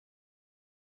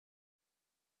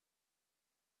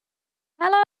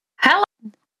Hello. Hello.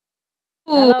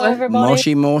 Hello, everybody.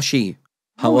 Moshi Moshi.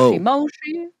 Hello.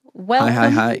 Moshi. Welcome.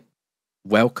 Hi.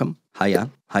 Welcome. Hiya.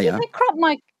 Did I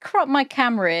crop my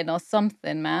camera in or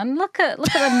something, man? Look at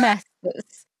the mess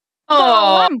that's got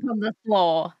a lamp on the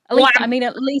floor. At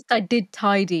least I did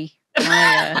tidy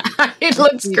my it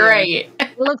looks great.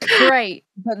 It looks great,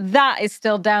 but that is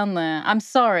still down there. I'm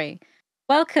sorry.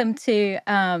 Welcome to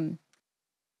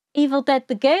Evil Dead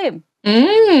the Game.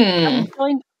 I'm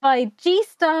joined by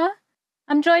G-Star.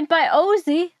 I'm joined by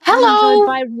Osie. Hello. I'm joined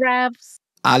by Ravs.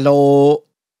 Hello.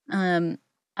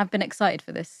 I've been excited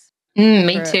for this.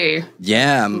 Me too.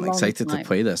 Yeah, I'm excited to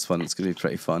play this one. It's going to be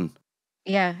pretty fun.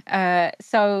 Yeah.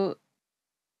 So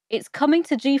it's coming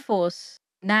to GeForce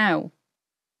now.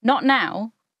 Not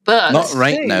now. But not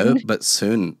right soon. now, but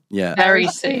soon. Yeah. Very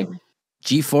soon.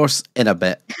 GeForce in a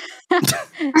bit.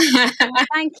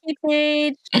 Thank you,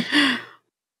 Paige.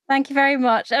 Thank you very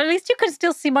much. At least you can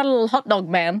still see my little hot dog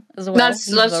man as well. That's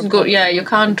good. Yeah, you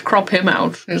can't crop him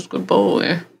out. He's a good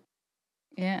boy.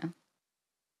 Yeah.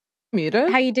 Muted?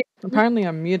 How you doing? Apparently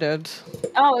I'm muted.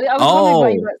 Oh, I was wondering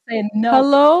why you were saying no.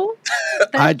 Hello?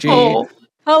 Hi, G.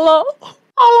 Hello?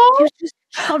 You've just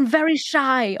gone very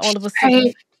shy all of a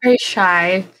sudden. Very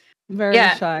shy. Very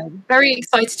shy. Very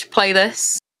excited to play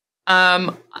this.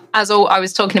 I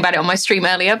was talking about it on my stream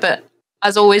earlier, but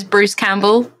as always, Bruce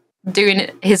Campbell doing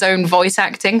his own voice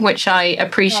acting, which I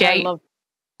appreciate.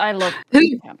 I love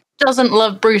Who doesn't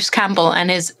love Bruce Campbell and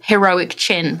his heroic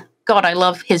chin? God, I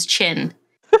love his chin.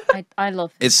 I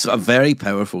love him. It's a very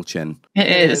powerful chin. It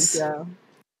is. Yeah.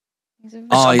 He's a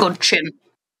a good chin.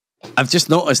 I've just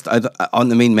noticed on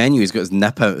the main menu he's got his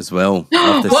nip out as well.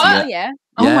 What? Yeah.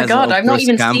 Oh my God, I've not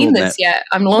even seen this yet.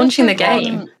 I'm launching the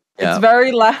game. It's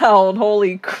very loud.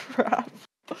 Holy crap.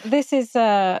 This is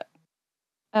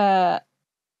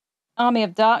Army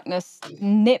of Darkness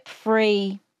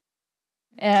nip-free.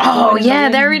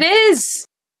 There it is.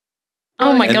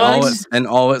 Oh my God. In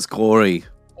all its glory.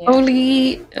 Yeah.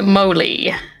 Holy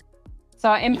moly.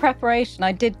 So in preparation,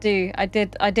 I did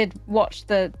watch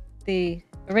the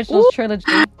original trilogy.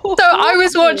 So I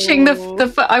was watching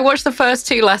I watched the first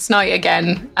two last night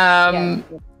again. And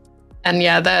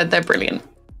they're brilliant.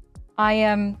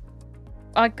 I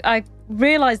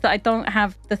realized that I don't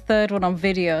have the third one on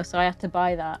video, so I have to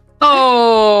buy that.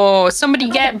 Oh, somebody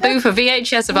get Bouphe a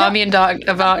VHS of Army and Darkness.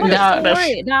 No,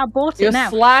 I bought it now. You're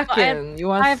slacking. You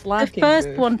are I have slacking. the first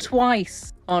one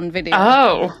twice on video.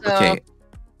 Oh. So, Okay.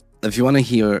 If you want to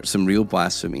hear some real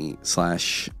blasphemy /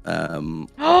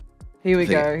 here we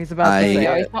go. He's about to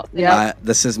say it. Yeah.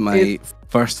 this is my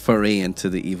first foray into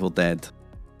the Evil Dead.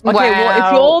 Okay, well,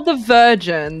 if you're the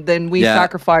virgin, then we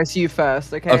sacrifice you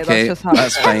first. Okay, Okay, that's just how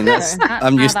that's fine.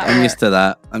 I'm used to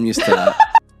that.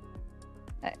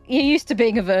 You're used to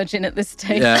being a virgin at this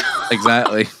stage. Yeah,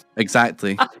 exactly. It's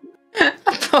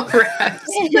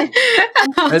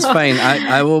fine.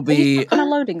 I will be on a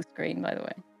loading screen, by the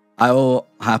way. I will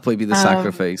happily be the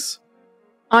sacrifice.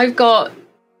 I've got.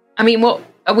 I mean, what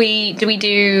are we? Do we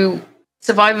do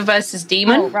Survivor versus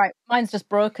Demon? Oh, right. Mine's just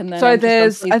broken then. So I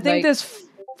think there's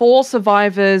 4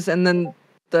 survivors, and then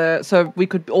so we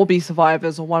could all be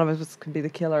survivors, or one of us can be the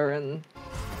killer, and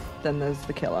then there's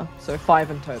the killer. So 5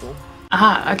 in total.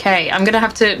 Okay. I'm gonna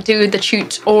have to do the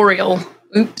tutorial.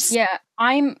 Oops. Yeah,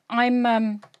 I'm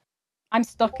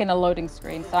stuck in a loading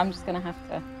screen, so I'm just gonna have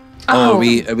to. Oh,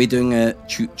 are we doing a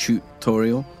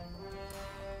tutorial?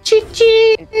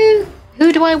 Choo-choo.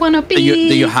 Who do I want to be? Do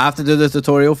you have to do the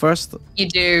tutorial first? You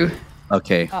do.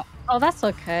 Okay. Oh, that's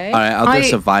okay. All right, I'll do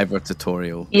Survivor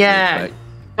tutorial. Yeah. Right.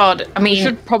 God, I mean, we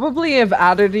should probably have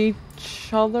added each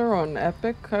other on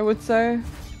Epic, I would say.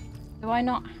 Do I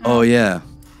not have... Oh, yeah.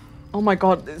 Oh my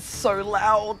God, it's so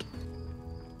loud.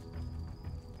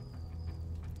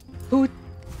 Who?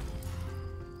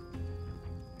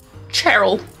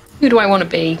 Cheryl. Who do I want to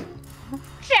be?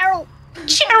 Cheryl.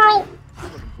 Cheryl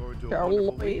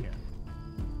Lloyd.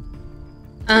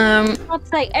 God's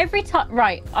sake, every time...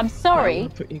 Right, I'm sorry,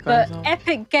 but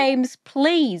Epic Games,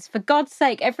 please, for God's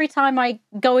sake, every time I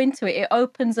go into it, it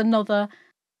opens another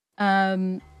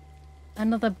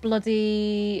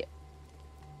bloody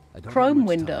Chrome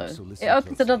window. It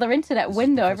opens another internet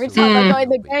window every time I go in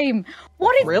the game.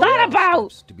 What is that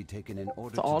about?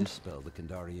 It's odd.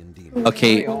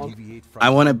 Okay, I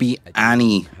want to be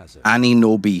Annie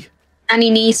Nobi. Annie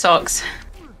Knee Socks.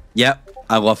 Yep,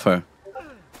 I love her.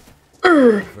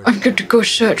 I'm going to go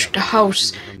search the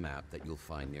house.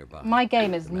 My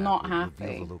game is not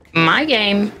happy. My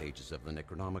game.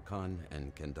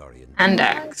 And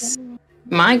X.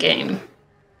 My game.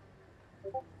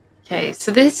 Okay,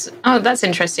 so this... Oh, that's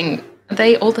interesting. Are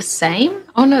they all the same?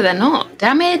 Oh, no, they're not.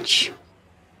 Damage.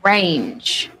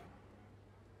 Range.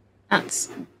 That's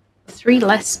 3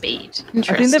 less speed. I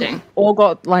Interesting. think they've all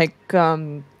got like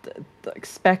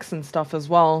specs and stuff as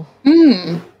well.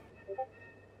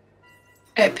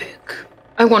 Epic.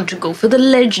 I want to go for the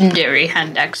legendary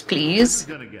hand axe, please.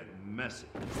 Gonna get messy.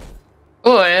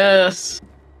 Oh yes.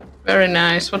 Very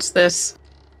nice. What's this?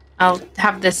 I'll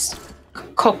have this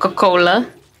Coca-Cola.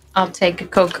 I'll take a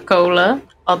Coca-Cola.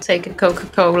 I'll take a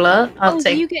Coca-Cola. I'll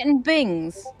take you getting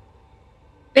bings?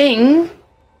 Bing.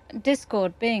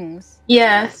 Discord bings.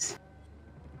 Yes.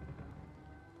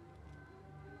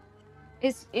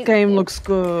 Game looks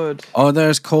good. Oh,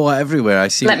 there's cola everywhere. I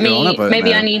see Let what you're on me. about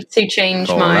Maybe now. I need to change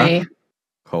Cola. my.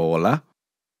 Cola.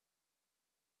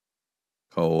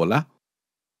 Oh,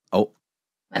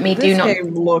 Let me This do not.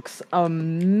 game looks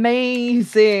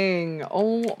amazing.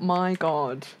 Oh my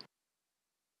god.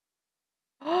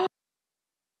 are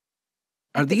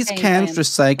these game cans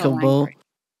playing. recyclable?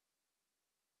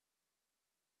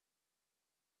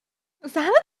 Is that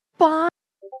a bug?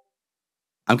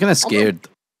 I'm kind of scared.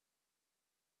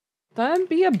 Don't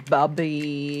be a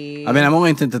bubby. I mean, I'm only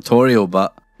into tutorial,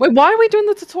 but Wait, why are we doing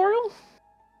the tutorial?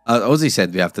 Ozzy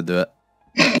said we have to do it.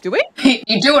 Do we?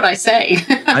 You do what I say.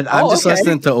 I'm just okay.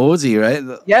 listening to Ozzy,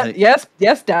 right? Yeah, Like,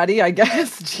 yes, Daddy, I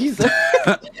guess. Jesus.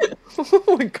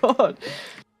 Oh my god.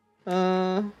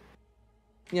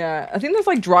 Yeah, I think there's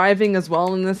like driving as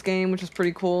well in this game, which is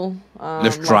pretty cool.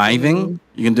 there's like driving.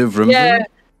 You can do vroom Yeah, vroom.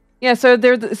 yeah. So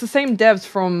it's the same devs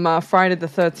from Friday the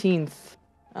 13th,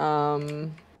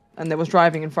 and there was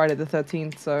driving in Friday the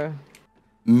 13th. So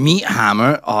Meat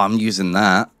hammer. Oh, I'm using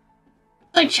that.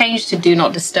 I changed to do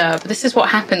not disturb. This is what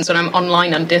happens when I'm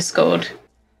online on Discord.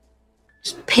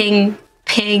 Just ping,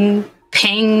 ping,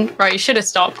 ping. Right, you should have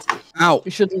stopped. Ow.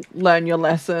 you should learn your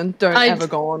lesson. Don't I- ever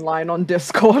go online on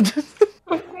Discord.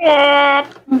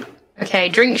 Okay,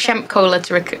 drink Shemp Cola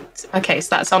to recruit. Okay,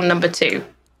 so that's on number 2.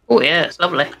 Oh yeah, it's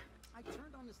lovely.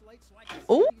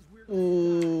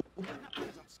 Ooh.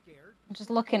 I'm just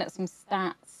looking at some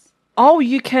stats. Oh,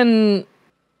 you can.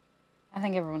 I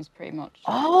think everyone's pretty much.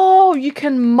 Oh, you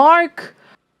can mark.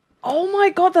 Oh my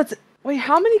god, that's. Wait,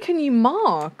 how many can you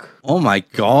mark? Oh my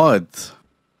god.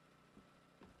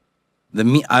 The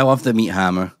meat. I love the meat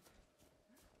hammer.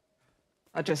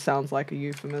 That just sounds like a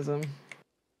euphemism.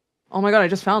 Oh my god, I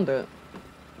just found it.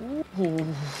 Ooh. Ooh.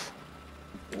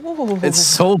 It's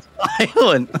so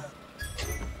violent.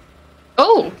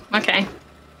 Oh, okay.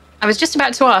 I was just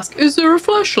about to ask, is there a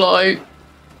flashlight?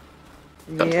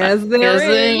 Yes, there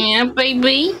is. Yeah,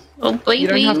 baby. Oh, baby.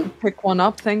 You don't have to pick one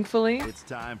up, thankfully, It's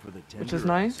time for the which is tender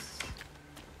nice.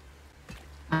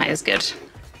 That is good.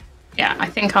 Yeah, I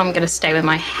think I'm going to stay with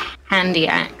my handy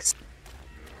axe.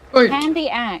 Right. Handy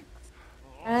axe.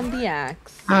 And the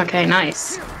axe. Okay,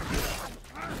 nice.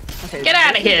 Okay, Get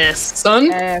out of here,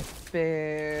 son.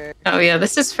 Epic. Oh yeah,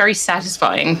 this is very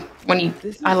satisfying. When you,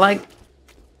 This I is- like.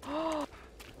 Oh.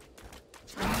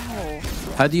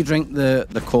 How do you drink the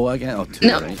cola again? Oh, 2,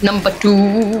 No, right? number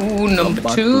 2. Number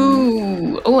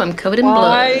 2. Oh, I'm covered in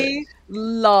blood. I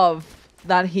love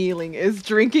that healing is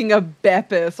drinking a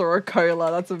Beppis or a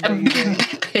cola. That's amazing.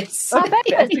 Piss. I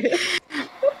bet you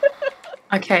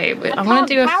Okay, wait, I can't want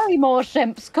to do a. carry more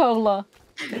Shemp's cola.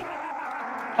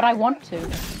 But I want to.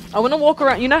 I want to walk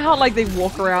around. You know how like they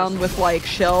walk around with like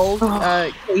shell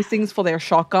casings for their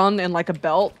shotgun and like a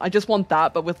belt? I just want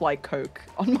that, but with like Coke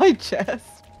on my chest.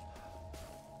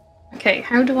 Okay,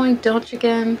 how do I dodge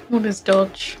again? What is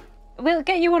dodge? We'll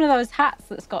get you one of those hats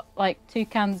that's got like 2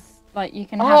 cans. Like you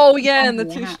can. Have Oh 2 yeah, cans and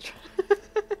the in your two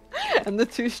hat. and the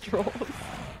 2 straws.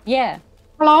 Yeah.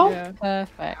 Hello? Yeah.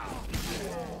 Perfect.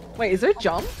 Wait, is there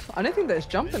jump? I don't think there's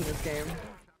jump in this game.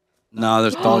 No,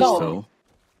 there's dodge No. though,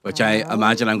 which I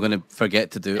imagine I'm going to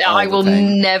forget to do. Yeah, all I the will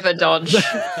time. never dodge.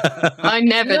 I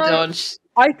never No. dodge.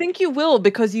 I think you will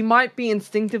because you might be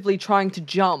instinctively trying to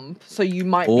jump, so you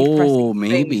might be pressing Oh, things.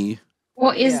 maybe.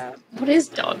 What is Yeah. what is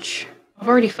dodge? I've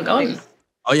already forgotten.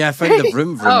 Oh yeah, I found the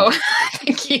vroom vroom. Oh,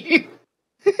 thank you.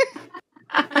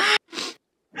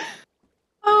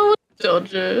 Oh,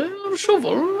 dodge.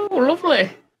 Shovel. Oh,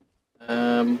 lovely.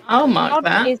 I'll mark Dodge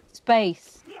that. is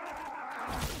space.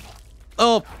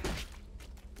 Oh,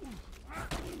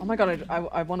 Oh my god,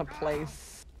 I want to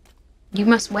place. You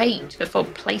must wait before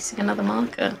placing another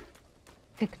marker.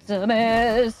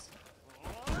 Victims.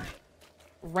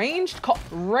 Ranged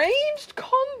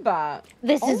combat.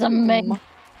 This is Oh amazing. my-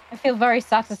 I feel very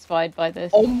satisfied by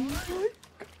this. Oh my.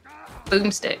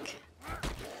 Boomstick.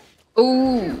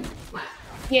 Ooh.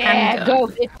 yeah, and go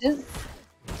bitches.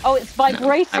 Oh, it's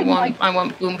vibrating. I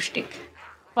want boomstick.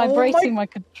 Vibrating my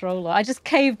controller. I just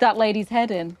caved that lady's head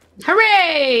in.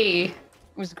 Hooray! It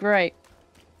was great.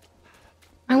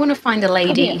 I want to find a here.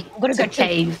 lady. I'm gonna It's a go too.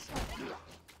 cave.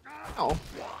 Oh.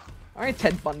 All right,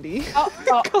 Ted Bundy.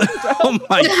 Oh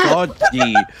my god,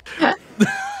 gee.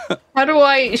 How do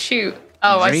I shoot?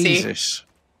 Oh, I see. Jesus.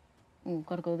 Oh,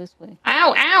 gotta go this way.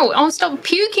 Ow, ow. Oh, stop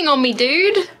puking on me,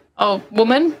 dude. Oh,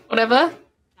 woman, whatever.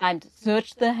 Time to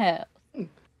search the house.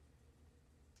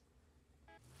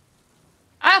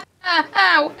 Ah,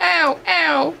 ow, ow,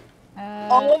 ow.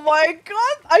 Oh my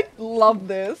god, I love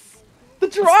this. The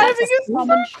driving is so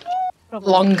cool.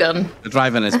 Long gun. The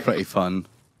driving is pretty fun.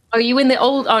 Are you in the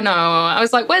old? Oh no, I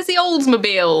was like, where's the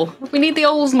Oldsmobile? We need the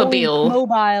Oldsmobile.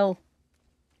 Mobile.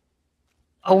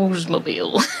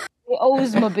 Oldsmobile. The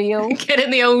Oldsmobile. Get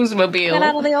in the Oldsmobile. Get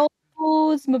out of the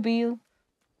Oldsmobile.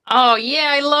 Oh yeah,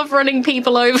 I love running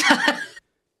people over.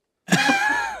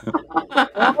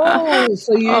 Oh,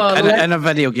 so you In a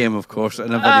video game, of course.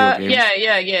 In a video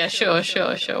game. Yeah.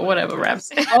 Sure. Whatever,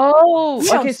 Ravs. Oh,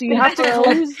 okay. So you have to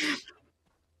collect.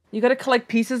 You got to collect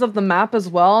pieces of the map as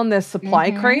well, and there's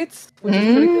supply crates, which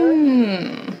is pretty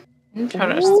good.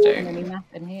 Interesting. Any map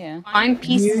in here. Find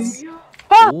pieces.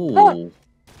 Ooh.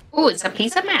 Oh, it's a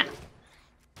piece of map.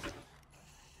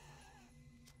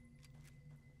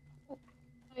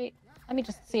 Wait, let me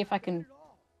just see if I can.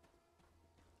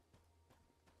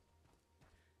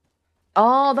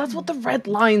 Oh, that's what the red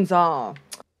lines are.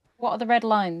 What are the red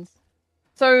lines?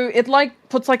 So it like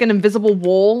puts like an invisible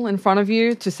wall in front of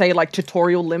you to say like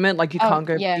tutorial limit, like you Oh, can't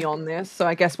go yeah. beyond this. So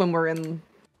I guess when we're in,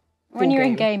 When full you're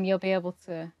in game. game, you'll be able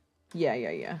to.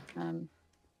 Yeah.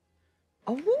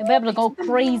 Oh, You'll be able to go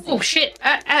crazy. Oh shit!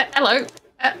 Hello.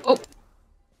 Oh.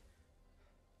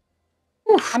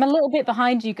 I'm a little bit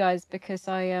behind you guys because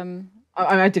I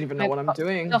I didn't even know what I'm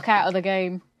doing. stuck out of the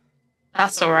game.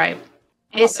 That's all right.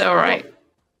 It's all right.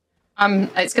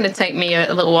 It's gonna take me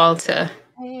a little while to.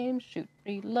 Aim, shoot,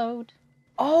 reload.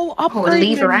 Oh, Oh, a upgrade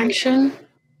lever menu. action.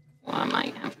 Well, I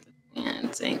might have to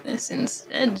take this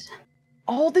instead.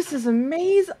 Oh, this is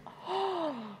amazing.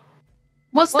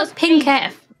 What's What's the pink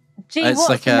F? Gee, It's what's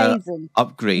like a amazing?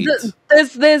 upgrade.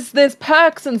 There's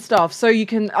perks and stuff. So you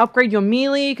can upgrade your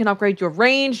melee, you can upgrade your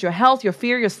range, your health, your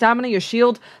fear, your stamina, your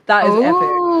shield. That is epic.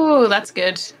 Oh, that's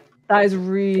good. That is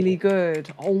really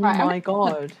good. Oh Right, my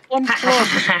god. One plug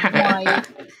wide.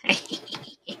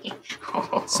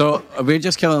 So we're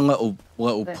just killing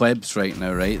little plebs right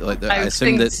now, right? Like I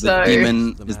assume think that so. the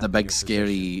demon is the big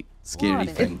scary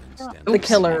thing. The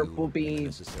killer will be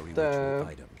the.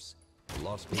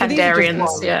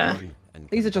 Kandarians, yeah.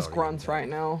 These are just grunts right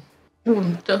now.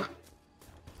 Ooh, duh.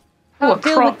 Oh, a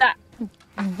deal crop. with that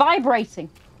vibrating.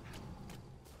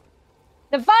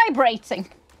 The vibrating.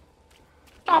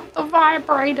 Stop the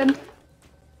vibrating.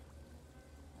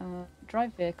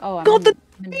 Drive vehicle. Oh, I'm God, the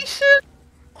in- nation!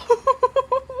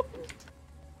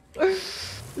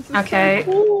 Okay.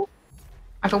 So cool.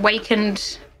 I've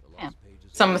awakened Yeah.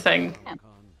 something Yeah.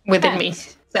 within Yeah.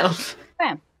 myself.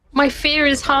 Bam. My fear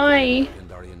is high.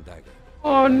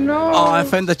 Oh no. Oh, I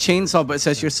found a chainsaw, but it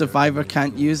says your survivor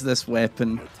can't use this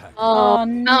weapon. Oh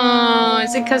no. Oh,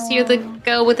 is it because you're the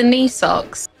girl with the knee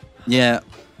socks? Yeah.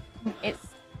 It's.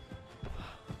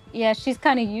 Yeah, she's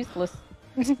kind of useless.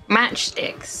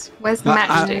 Matchsticks. Where's the But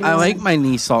matchsticks? I like my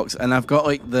knee socks, and I've got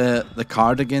like the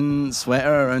cardigan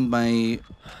sweater around my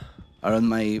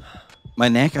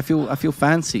neck. I feel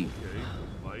fancy.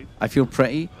 I feel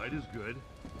pretty. It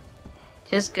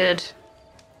is good.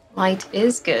 Light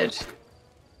is good.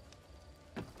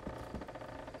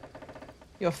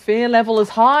 Your fear level is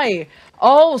high.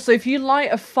 Oh, so if you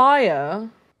light a fire.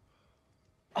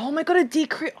 Oh my god, it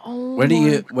decrease. Oh Where do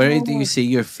you my see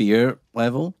your fear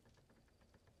level?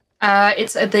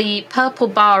 It's at the purple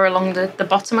bar along the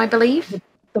bottom, I believe.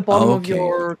 the bottom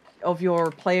Okay. of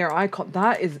your player icon.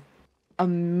 That is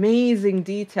amazing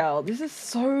detail. This is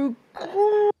so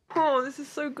cool. Oh, this is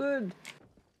so good.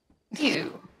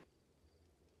 Ew.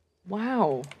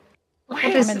 Wow. What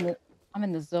is I'm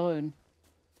in the zone.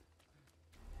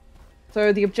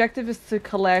 So the objective is to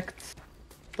collect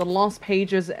the lost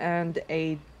pages and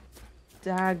a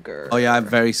dagger. Oh yeah, I'm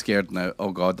very scared now.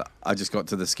 Oh god, I just got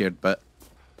to the scared bit.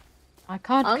 I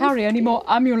can't carry any more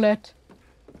amulet.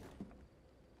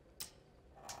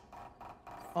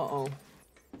 Uh-oh.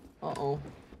 Uh-oh.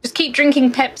 Just keep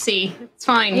drinking Pepsi. It's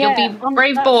fine. Yeah, You'll be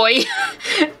brave boy.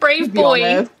 Brave To be boy.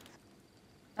 honest.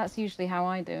 That's usually how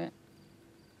I do it.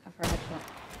 Go for a headshot.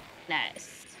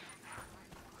 Nice.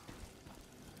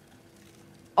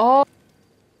 Oh,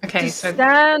 Okay, to so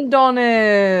stand on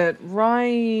it.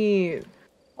 Right.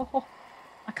 Oh,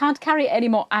 I can't carry any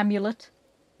more amulet.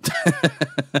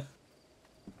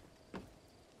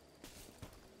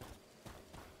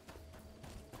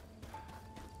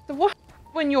 So what?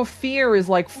 when your fear is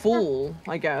like full,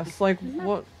 I guess. Like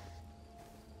what?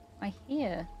 I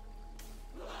hear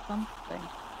something.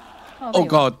 Oh there you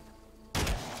god.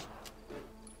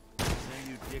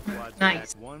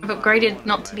 Nice. I've upgraded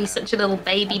not to be such a little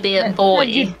baby are.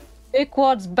 boy.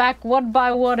 Dickwads back one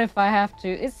by one if I have to.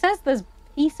 It says there's a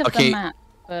piece of Okay, the map,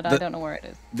 but I don't know where it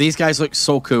is. These guys look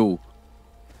so cool.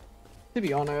 To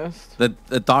be honest. The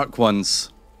dark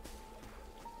ones.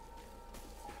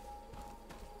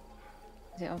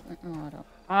 Is it open? Oh,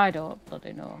 I don't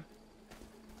bloody know.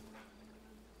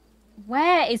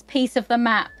 Where is piece of the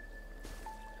map?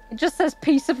 It just says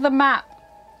piece of the map.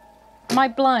 Am I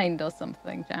blind or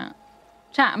something, chat?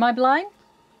 Chat, am I blind?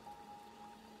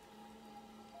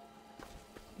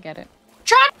 Get it.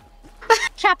 Chat!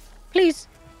 Chat, please.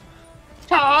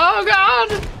 Chat. Oh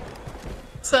god!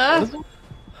 Sir?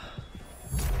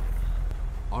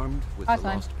 Armed with Hi, the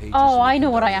fine. lost pages Oh, of I the know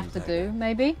what I Kandarian have to dagger, do.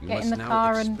 Maybe we get must in the now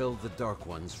car and. expel the dark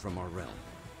ones from our realm.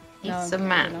 It's No, a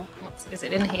man. no. Is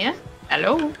it in here?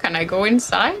 Hello? Can I go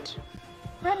inside?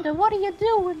 Brenda, what are you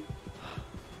doing?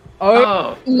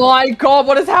 Oh, my god,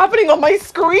 what is happening on my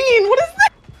screen? What is this?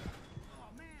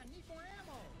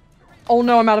 Oh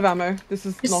no, I'm out of ammo. This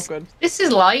is not good. This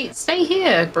is light. Stay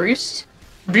here, Bruce.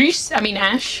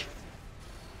 Ash.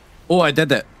 Oh, I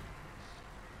did it.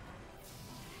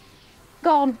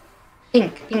 Gone.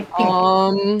 Pink.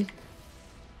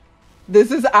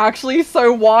 This is actually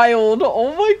so wild.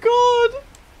 Oh my god.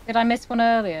 Did I miss one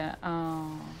earlier?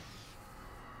 Oh.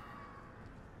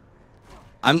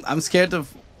 I'm scared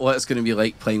of what it's going to be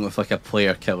like playing with like a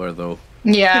player killer though.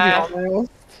 Yeah. To be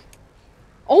honest.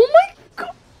 Oh my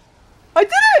god. I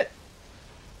did it.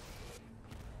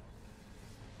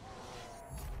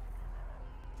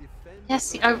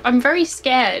 Yes, I'm very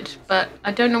scared, but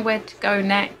I don't know where to go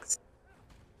next.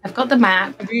 I've got the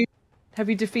map. Have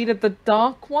you defeated the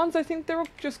dark ones? I think they're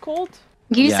just called.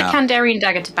 Use Yeah. the Kandarian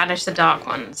dagger to banish the dark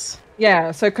ones.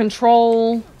 Yeah, so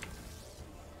control,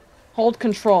 hold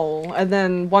control, and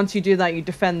then once you do that, you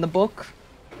defend the book.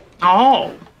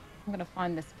 Oh. I'm gonna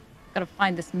find this. Gotta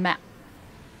find this map.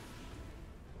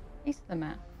 Piece of the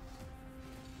map.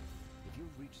 If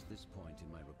you've reached this point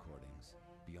in my recordings,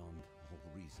 beyond all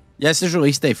reason, Yeah, this is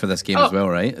release day for this game as Oh. well,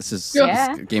 right? This is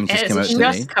Yeah. this game just It's came out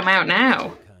just today. come out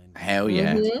now. Hell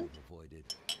yeah. avoided,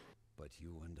 but you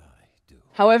and I do.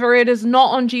 However, it is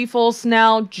not on GeForce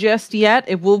now just yet.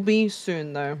 It will be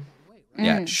soon, though.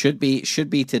 Yeah, should be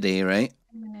today, right?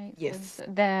 Yes.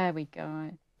 There we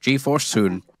go. GeForce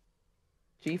soon.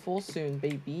 GeForce soon,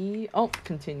 baby. Oh,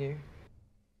 continue.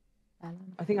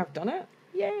 I think I've done it.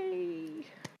 Yay!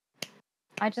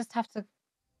 I just have to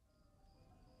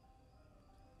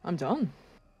I'm done.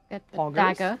 get the Poggers.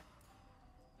 dagger.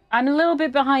 I'm a little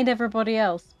bit behind everybody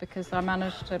else because I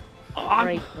managed to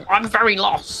break it. I'm very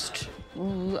lost.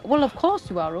 Ooh, well, of course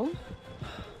you are all.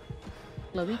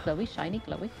 Glowy, glowy, shiny,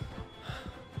 glowy.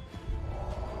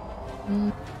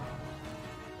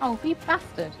 Oh, you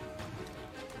bastard.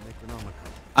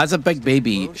 As a big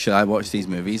baby, should I watch these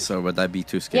movies or would I be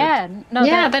too scared? Yeah, no,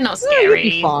 Yeah, that- they're not you'll be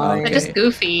scary. fine. They're just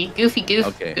goofy. Goofy goof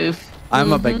Okay. goof.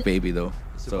 I'm a big baby though.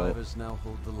 So Survivors now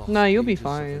hold the lost No, you'll be pages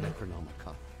of the fine.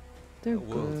 Necronomicon. They're The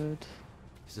world good.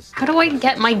 is a How do I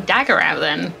get my dagger out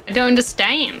then? I don't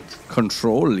understand.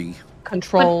 controlly.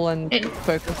 Control and it-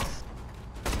 focus.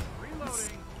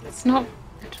 It's not.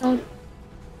 I don't...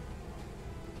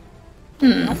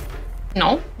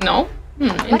 No.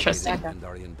 Interesting.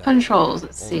 Kandarian dagger. Controls.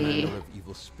 Let's All see. manner of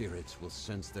evil spirits will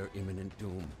sense their imminent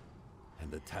doom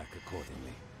and attack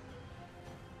accordingly.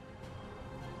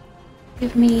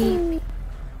 Give me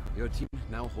Your team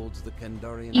now holds the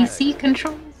Kandarian EC dagger,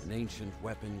 controls. an ancient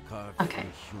weapon carved Okay,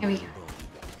 from here we human go. bone.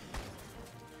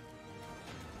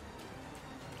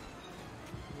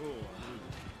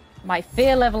 My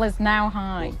fear level is now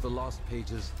high. Both the lost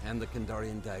pages and the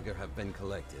Kandarian dagger have been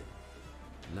collected.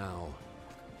 Now,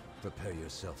 prepare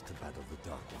yourself to battle the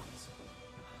Dark Ones.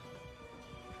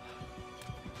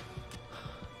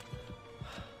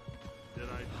 That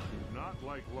I do not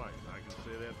like light. I can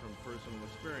say that from personal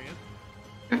experience.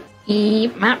 E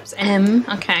maps M.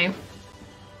 Okay.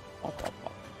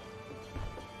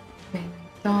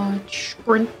 Dodge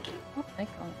sprint. Oh, thank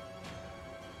God.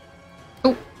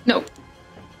 Oh no.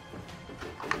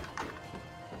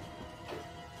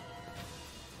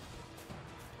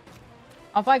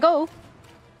 Off I go.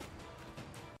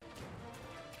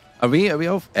 Are we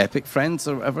all Epic friends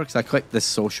or whatever? Because I clicked this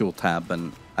social tab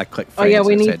and I clicked Oh friends. yeah,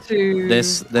 we and it need said, to.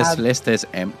 This add- list is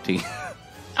empty.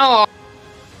 Oh.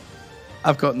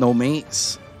 I've got no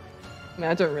mates. I mean,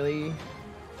 I don't really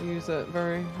use it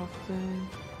very often.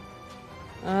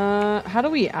 How do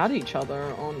we add each other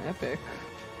on Epic?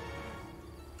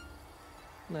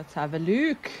 Let's have a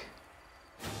look.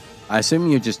 I assume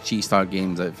you just G-Star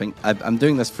games. I think I'm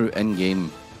doing this through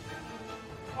in-game.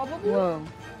 Probably. Whoa.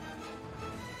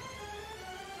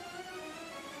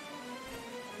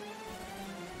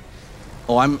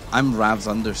 Oh, I'm Ravs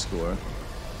underscore.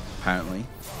 Apparently.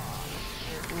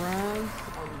 Ravs_.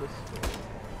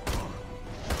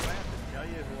 Tell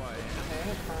you who I am.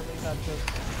 Okay, apparently that just.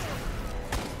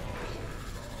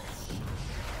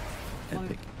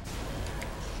 Epic.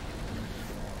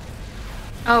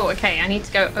 Oh, okay. I need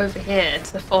to go over here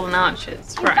to the Fallen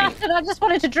Archers. You Right. bastard, I just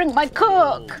wanted to drink my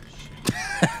cook.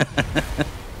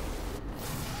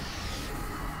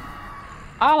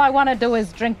 All I want to do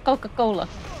is drink Coca-Cola.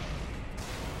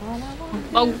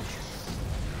 Oh.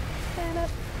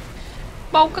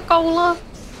 Coca-Cola.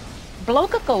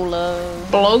 Bloca-Cola.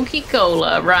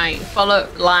 Blokey-Cola. Right. Follow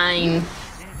line.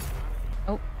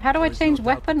 Oh, how do I There is change no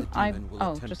doubt that weapon? the demon will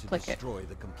attempt Just to click it. destroy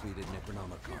the completed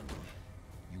Necronomicon.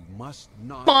 You must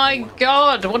not. My allow-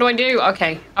 god. What do I do?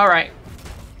 Okay. All right.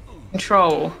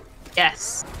 Control.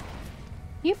 Yes.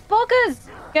 You buggers!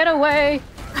 Get away!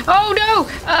 Oh no!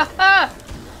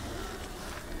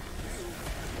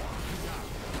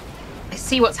 I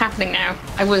see what's happening now.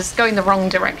 I was going the wrong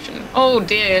direction. Oh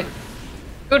dear.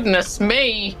 Goodness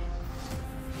me.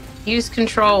 Use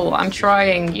control. I'm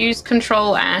trying. Use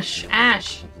control, Ash.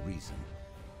 Ash, Reason.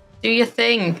 do your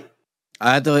thing.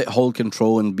 I had to like, hold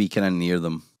control and be kind of near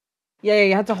them. Yeah,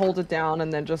 you had to hold it down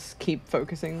and then just keep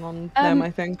focusing on them, I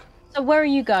think. So where are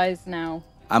you guys now?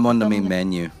 I'm on the main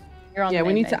menu. You're on Yeah, the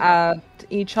we main need to menu. add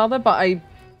each other, but I.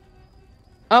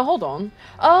 Oh, hold on.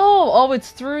 Oh,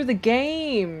 it's through the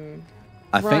game.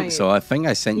 I think Right. so. I think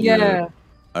I sent you Yeah.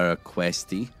 a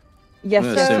requesty. Yes,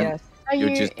 I'm yes, gonna yes. Are You're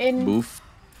you just in? Bouphe.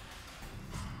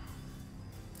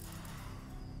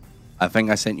 I think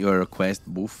I sent you a request,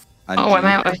 Bouphe. And Oh, I'm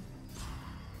out of.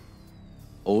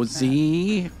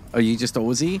 Osie? Are you just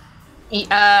Osie?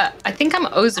 I think I'm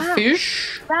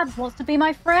Ozefish. Ravs wants to be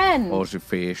my friend. Osie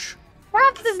Fish.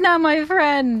 Ravs is now my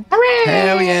friend.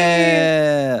 Hell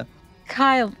yeah!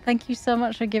 Kyle, thank you so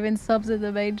much for giving subs in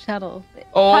the main channel.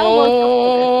 Oh. Kyle woke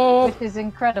up with it, which is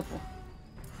incredible.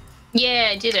 Yeah,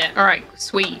 I did it. All right,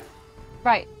 sweet.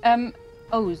 Right,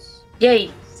 Oz,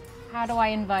 Yay. how do I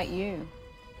invite you?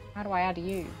 How do I add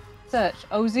you? Search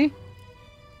Ozie.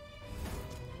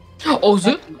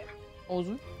 Ozu.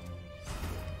 Ozie.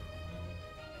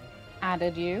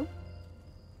 Added you.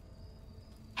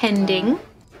 Pending.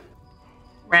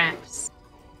 Ravs.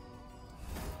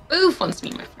 Bouphe wants to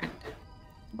be my friend.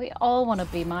 We all want to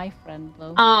be my friend,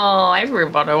 though. Oh,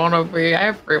 everybody want to be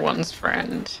everyone's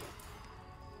friend.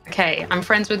 Okay, I'm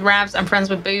friends with Ravs. I'm friends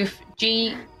with Bouphe.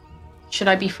 G, should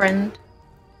I be friend?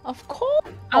 Of course.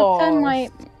 I'll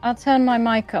turn my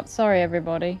mic up. Sorry,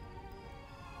 everybody.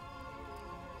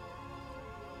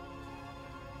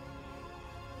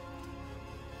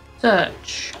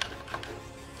 Search.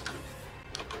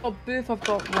 Oh, Bouphe, I've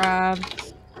got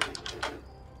Ravs.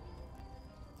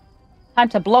 Time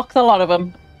to block the lot of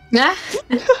them. Yeah.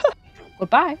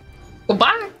 Goodbye.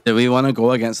 Goodbye. Do we want to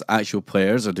go against actual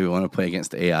players or do we want to play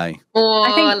against the AI? Or,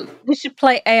 I think we should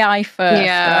play AI first. Right?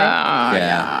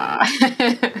 yeah.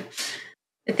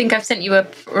 I think I've sent you a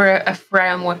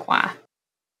framework.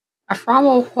 A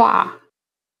framework.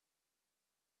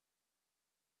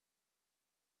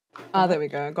 Ah, there we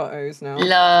go. I got O's now.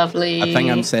 Lovely. I think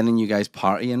I'm sending you guys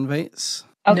party invites.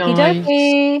 Okie Nice.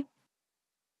 dokie.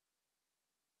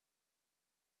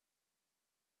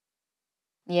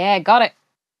 Yeah, got it.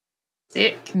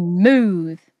 Sick.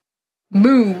 Smooth.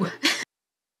 Moo.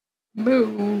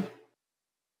 Moo.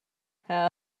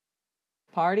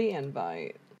 Party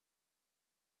invite.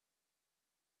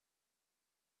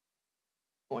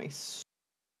 Nice.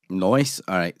 Nice.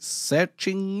 All right.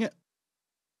 Searching.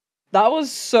 That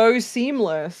was so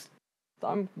seamless.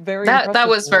 I'm very. That impressed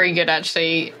was with very good,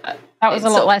 actually. That was a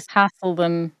It's lot a- less hassle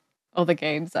than other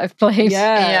games I've played.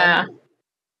 Yeah.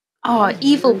 Oh,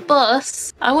 evil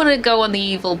bus. I want to go on the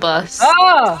evil bus.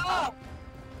 Ah!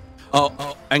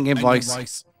 Oh, in-game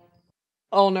voice.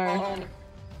 Oh no.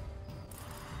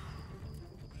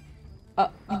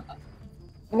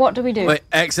 What do we do? Wait,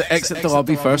 exit the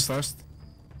lobby first.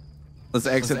 Let's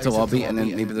exit the lobby and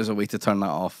then maybe there's a way to turn that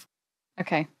off.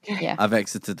 Okay. Yeah. I've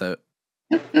exited out.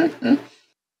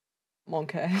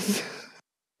 Monkey.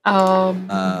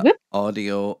 Whoop.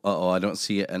 Audio. Uh-oh, I don't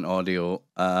see it in audio.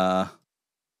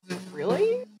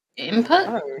 Really? Input?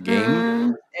 Oh.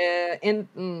 Game.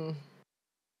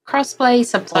 Crossplay Oh,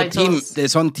 subtitles. team.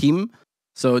 It's on team.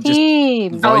 So just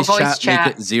Team. voice, voice chat,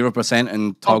 make chat. it 0%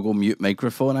 and toggle mute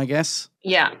microphone, I guess.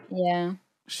 Yeah. Yeah.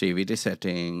 Shady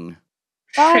setting.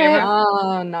 Got it.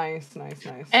 Ah, nice.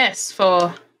 S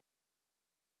for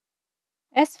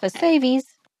S for savies.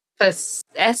 For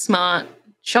S-Smart.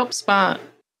 Shop Smart.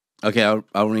 Okay,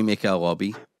 I'll remake a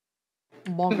lobby.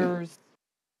 Moggers.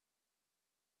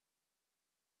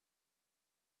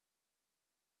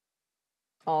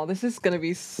 Oh, this is gonna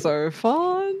be so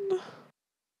fun.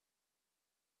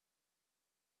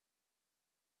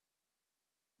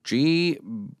 G,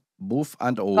 Bouphe,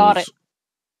 and O's. Got it.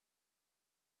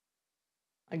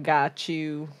 I got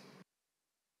you.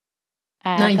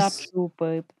 I got Nice. you,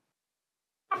 babe.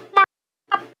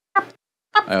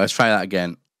 Alright, let's try that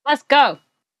again. Let's go.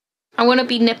 I want to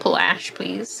be Nipple Ash,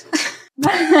 please.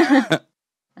 When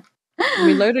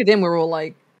we loaded in, we were all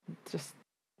like, just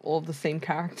all of the same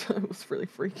character. It was really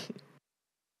freaky.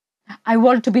 I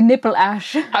want to be Nipple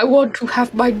Ash. I want to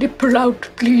have my nipple out,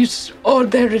 please. Oh,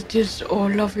 there it is. Oh,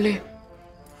 lovely.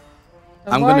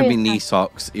 I'm going to be knee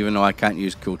socks, even though I can't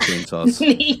use cool chainsaws.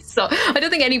 I don't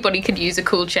think anybody could use a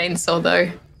cool chainsaw, though.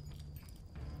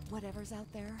 Whatever's out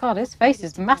there. God, his face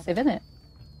is massive, isn't it?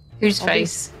 Whose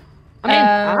face? I mean,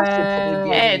 Ash would probably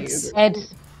be able to use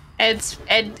Ed's.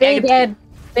 it. Big Ed.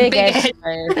 Big Ed.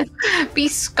 Ed. Be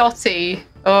Scotty.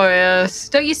 Oh, yes.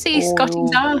 Don't you see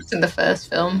Scotty's ass in the first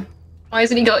film? Why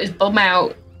hasn't he got his bum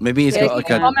out? Maybe he's Yeah, got like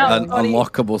yeah. an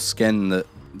unlockable skin that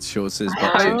shows his I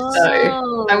butt hope cheeks.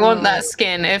 so. I want that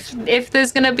skin. If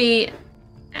there's going to be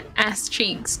ass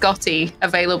cheek Scotty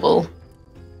available,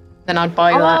 then I'd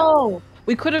buy that. Oh,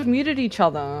 we could have muted each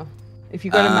other if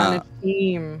you go to manage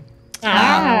team.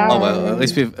 Oh well, at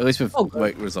least we've Oh, good.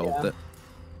 like resolved it.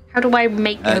 How do I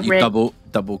make the You red?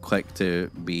 double click to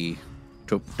be,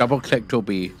 double click to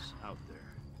be. Out there.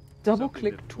 Double Something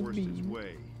click that to forced be. its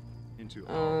way into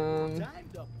our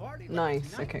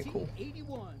Nice. Okay, cool.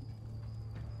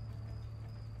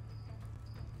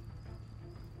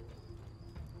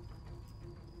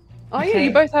 Oh yeah,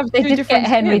 you both have They two did different get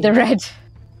Henry skins. the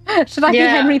Red. Should I be Yeah.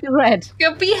 Henry the Red?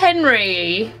 You'll be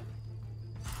Henry.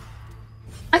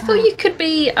 I thought you could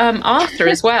be Arthur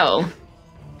as well.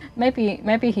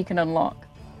 Maybe he can unlock.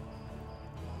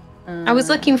 I was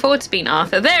looking forward to being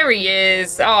Arthur. There he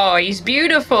is. Oh, he's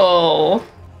beautiful.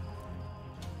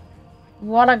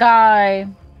 What a guy.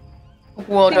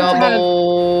 What I think a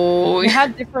boy. We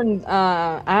had different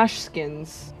Ash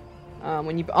skins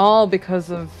when you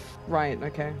because of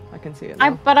okay, I can see it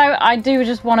now. But I do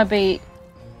just want to be.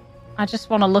 I just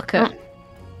want to look at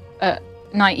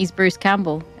 90s Bruce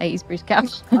Campbell, 80s Bruce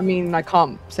Campbell. I mean, I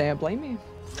can't say I blame you.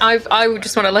 I would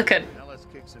just want to look at Now let's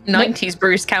kick some 90s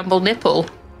Bruce Campbell nipple.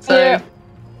 So Yeah.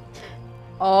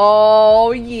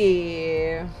 Oh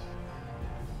yeah.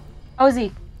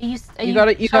 Osie, are You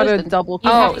gotta chosen? double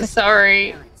click. Oh,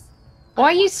 sorry. Why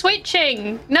are you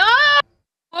switching? No!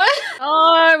 What?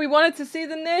 Oh, we wanted to see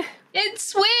the nip. It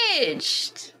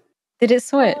switched. Did it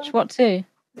switch? What to?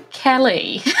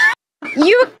 Kelly.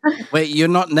 You. Wait, you're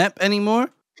not Nip anymore?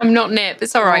 I'm not Nip.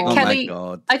 It's all right. Oh Kelly. my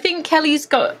god. I think Kelly's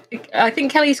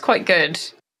quite good.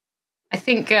 I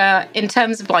think in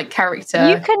terms of like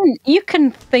character. You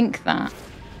can think that.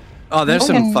 Oh, there's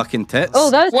some Okay. fucking tits. Oh,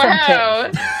 those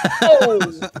some tits.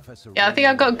 Wow. Professor Yeah, I think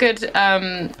I've got good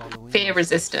Following fear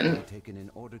resistant. taken in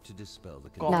order to dispel the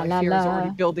God, La, my la, fear is la.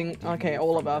 already building. Okay,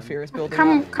 all of our fear is building.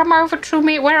 up. Come over to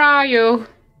me. Where are you?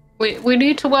 We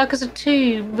need to work as a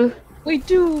team. We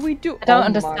do. I don't Oh my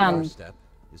understand. First step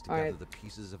is to gather Alright. the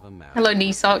pieces of a map. Hello,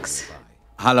 knee socks.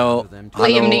 Hello. Liam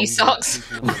Hello. knee socks.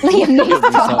 Liam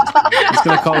Neeson. He's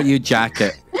gonna call you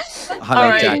Jacket. Hello, All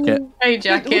right. Jacket. Hey, Wait,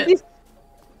 jacket.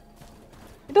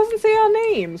 it doesn't say our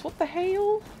names. What the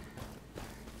hell?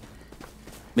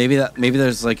 Maybe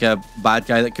there's like a bad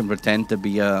guy that can pretend to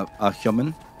be a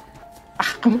human.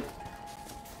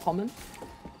 Common.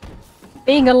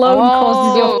 Being alone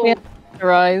causes your Oh. fear to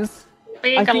rise.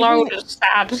 Being I think alone we- is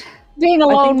sad. Being I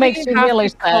alone think makes we you have really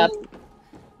to sad. call-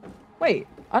 Wait,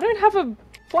 I don't have a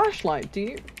flashlight. Do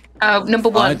you? Number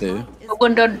one. I do. Number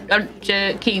one on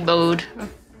keyboard.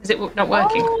 Is it not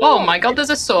working? Oh my god, there's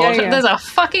a sword. Yeah, yeah. There's a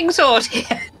fucking sword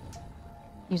here.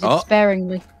 Use Oh. it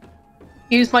sparingly.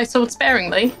 Use my sword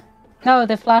sparingly. No,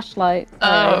 the flashlight.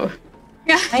 Sorry. Oh.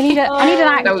 I need an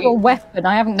actual Don't- weapon.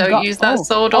 I haven't Don't got. use that oh.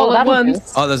 sword Oh, all at that'll do.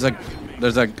 once. Oh,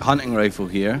 there's a hunting rifle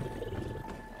here.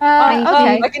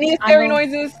 Okay. I can hear scary will-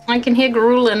 noises. I can hear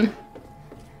grueling.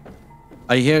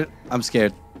 I hear. I'm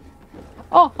scared.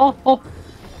 Oh.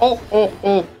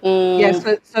 Oh. Yes,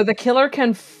 so the killer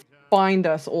can find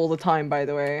us all the time. By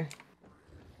the way,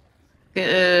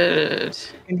 Good.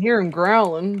 I can hear him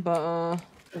growling, but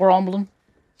Grumbling.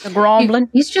 The grumbling.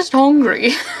 He's just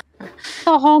hungry.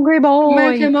 The hungry boy.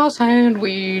 Make him a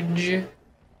sandwich.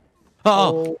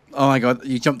 Oh my god!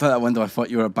 You jumped out that window. I thought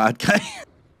you were a bad guy.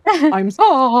 I'm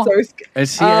Oh. so scared.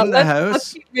 Is he in the Let's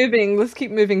house? keep moving. Let's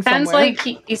keep moving Sounds somewhere. like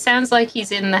he sounds like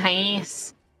he's in the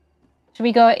house. Should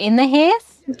we go in the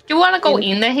house? Do you want to go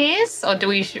in the house, or do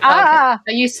we? Ah!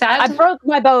 Okay. Are you sad? I broke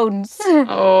my bones.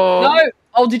 Oh, No.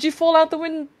 Oh, did you fall out the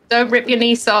window? don't rip your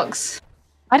knee socks.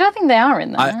 I don't think they are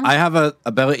in there. I have a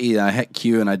ability and I hit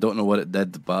Q and I don't know what it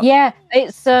did, but Yeah,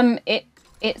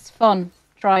 it's fun.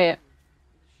 Try it.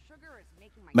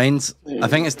 mine's. I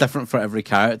think it's different for every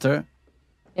character.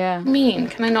 Yeah. I mean,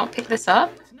 can I not pick this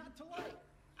up?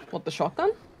 What, the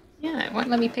shotgun? Yeah, it won't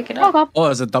let me pick it Oh up. god, Oh,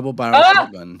 there's a double barrel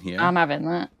shotgun here. I'm having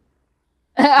that.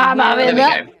 I'm having There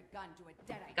that. we go.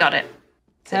 Got it.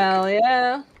 Hell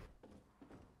yeah.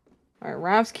 Alright,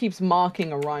 Ravs keeps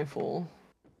marking a rifle.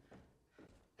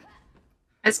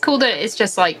 It's cool that it's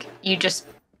just like you just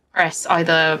press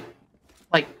either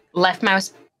like left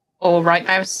mouse or right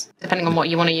mouse, depending on what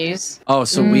you want to use. Oh,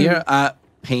 so we're at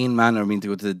Pain Manor. We need to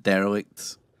go to the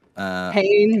derelict.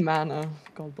 Pain Manor.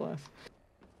 God bless.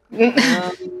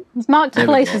 It's marked There a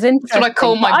we place go. as interesting. That's what I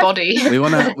call my but body. We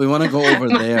wanna go over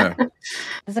there.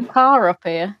 There's a car up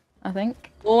here, I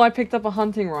think. Oh, I picked up a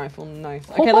hunting rifle. Nice.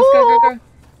 Okay, let's go.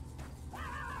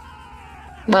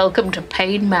 Welcome to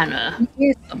Pain Manor.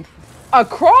 Use them. A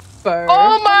crossbow?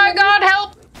 Oh my god,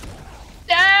 help!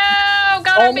 No!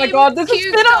 God, Oh my god, this is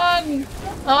cute spinner! gun!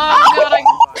 Oh god,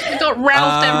 I got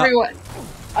roused everywhere.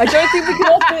 I don't think we can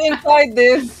all fit inside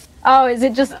this. Oh, is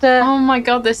it just Oh my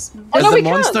god, this Oh, Is no, the we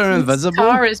can't. monster invisible?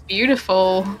 car is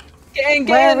beautiful. Gang,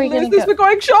 Where are we gang, gonna this go? we're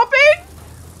going shopping?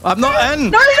 I'm not in.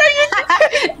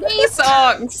 Knee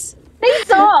socks! these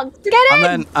songs? Get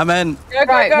in! I'm in. Go,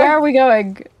 go, Right, go. where are we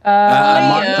going? I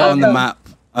marked it on the yeah. map.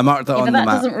 I marked it Yeah, on but the that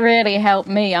map. doesn't really help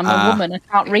me. I'm a woman. I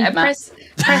can't read maps.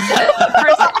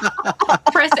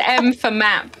 Press M for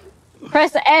map.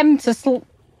 Press M to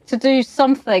do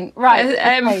something. Right. Press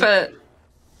M okay. for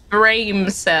brain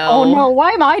cell. Oh no!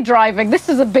 Why am I driving? This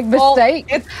is a big Well, mistake.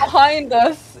 it's behind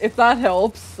us, if that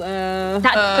helps. That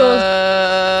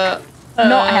does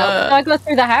not help. Can I go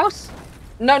through the house?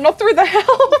 No, not through the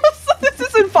house. This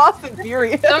isn't Fast and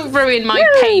Furious. Don't ruin my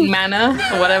Pain Manor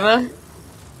or whatever.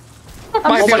 I'm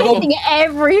My God. seeing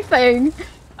everything.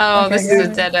 Oh, Okay, this is a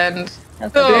good. dead end.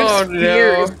 That's Oh This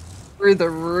fear no. is through the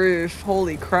roof.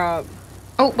 Holy crap.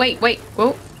 Oh wait.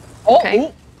 Oh. Oh,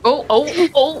 Okay. Oh.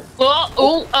 Oh,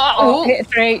 Oh. hit a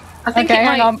tree. I think Okay, it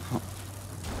hang on.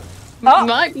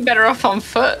 might be better off on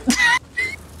foot.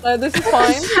 no, this is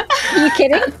fine. Are you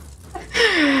kidding?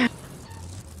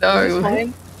 This is No.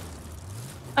 fine.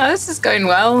 Oh, this is going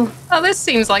well. Oh, this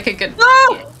seems like a good.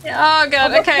 Ah! Oh god.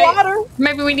 The Okay. water.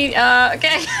 Maybe we need.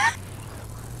 Okay.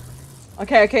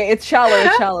 Okay, it's shallow,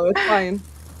 it's fine.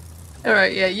 All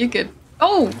right. Yeah, you good.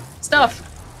 Oh, stuff.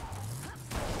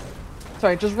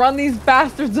 Sorry, just run these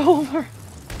bastards over.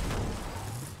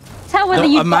 Tell whether No,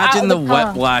 you imagine the car.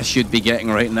 whiplash you'd be getting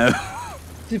right now.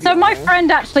 To be So my honest.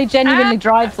 friend actually genuinely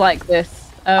drives like this.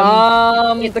 It's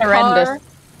the horrendous. car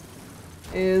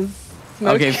is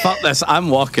smoking. Okay, fuck this. I'm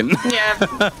walking. Yeah.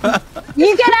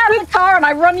 You get out of the car and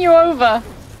I run you over.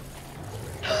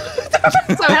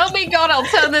 So help me God, I'll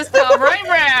turn this car right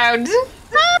round.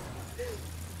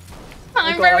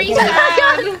 I'm God. very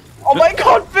sad. Oh my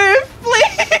god, Bouphe,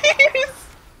 please!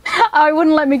 I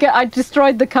wouldn't let me get. I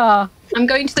destroyed the car. I'm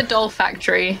going to the doll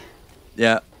factory.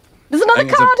 Yeah. There's another I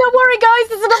think it's car. a- Don't worry, guys.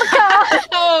 There's another car.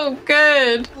 Oh,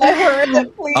 good.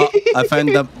 Please. Oh, I found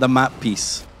the map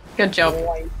piece. Good job.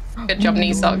 Good job,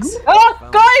 knee socks. Ah,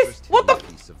 guys! What the?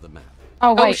 Piece of the map.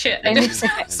 Oh wait. Oh shit! I need to,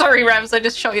 Sorry, Ravs. I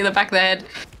just shot you in the back of the head.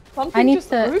 Something I need just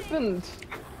to- opened.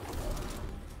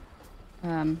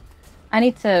 I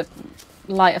need to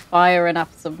light a fire and have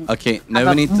some. Okay, now Have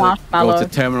we a need to go marshmallow. to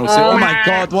Terminal C. Oh my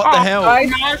god, what the hell? Guys,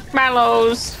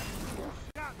 Marshmallows.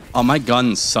 Oh, my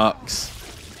gun sucks.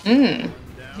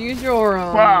 use your.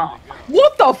 Wow.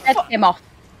 What the Set fuck? him off.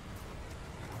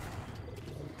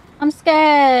 I'm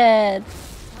scared.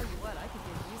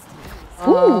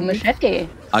 Ooh, machete.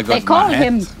 I got They call my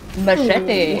him head.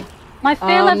 machete. My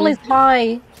fear level is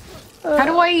high. How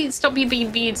do I stop you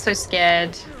being so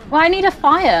scared? Well, I need a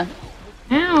fire.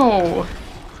 Ow.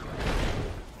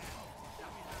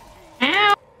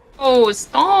 Ow. Oh,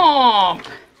 stop.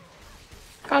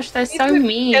 Gosh, they're so Need to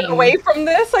mean. Get away from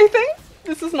this, I think.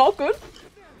 This is not good.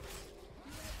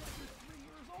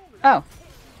 Oh,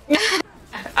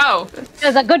 Oh,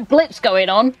 there's a good blitz going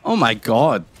on. Oh my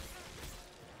god.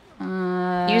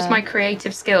 use my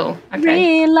creative skill.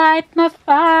 Okay. Relight my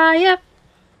fire.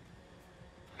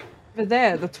 Over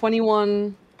there, the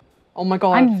 21. Oh my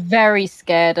god. I'm very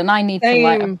scared, and I need to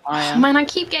light a Same. fire. Oh, man, I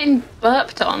keep getting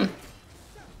burped on.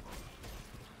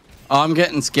 Oh, I'm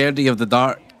getting scaredy of the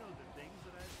dark.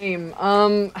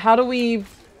 How do we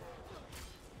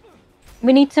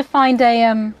We need to find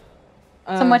a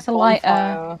somewhere to light.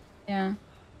 Bonfire. Yeah.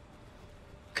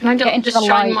 Can I Get not into just the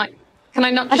shine light. my? Can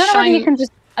I not I just don't know whether you shine? can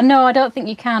just. No, I don't think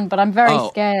you can. But I'm very Oh.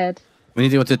 scared. We need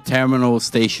to go to Terminal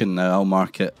Station now. I'll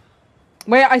mark it.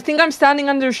 Wait, I think I'm standing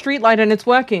under a streetlight and it's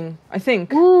working. I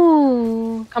think.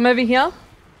 Ooh. Come over here.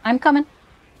 I'm coming.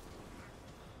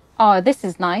 Oh, this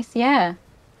is nice. Yeah.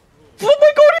 Oh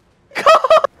my god!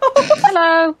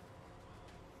 Hello.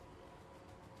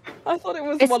 I thought it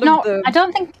was It's one not. of the.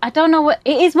 I don't know what.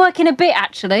 It is working a bit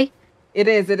actually. It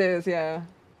is, yeah.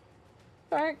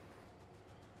 Alright.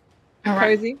 All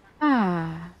right. Cozy.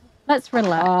 Let's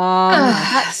relax.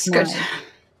 That's good. nice.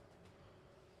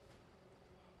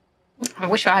 I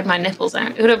wish I had my nipples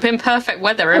out. It would have been perfect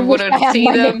weather. I I would wish I have had seen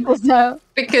my them nipples out.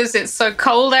 because it's so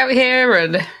cold out here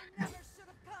and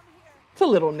It's a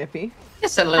little nippy.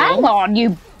 just a Hang little. on,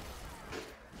 you.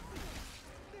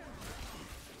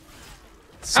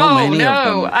 So Oh many of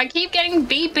no! them. I keep getting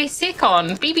BB sick on.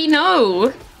 BB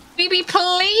no. BB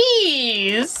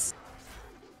please.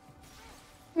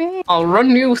 I'll run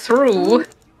you through.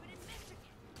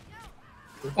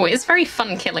 Oh, it's very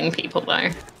fun killing people though.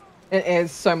 It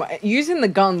is so much. Using the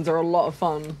guns are a lot of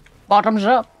fun. Bottoms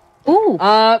up. Ooh.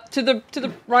 To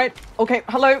the right. Okay,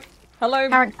 hello.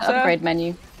 Character sir. upgrade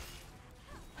menu.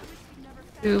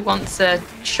 Who wants a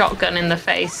shotgun in the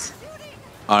face?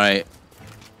 All right.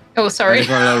 Oh, sorry. Ready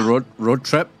for a little road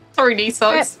trip? Sorry,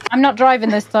 Nisox. I'm not driving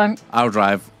this time. I'll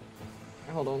drive.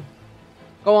 Hold on.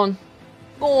 Go on.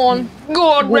 Go on. Go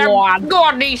on, Go on. Go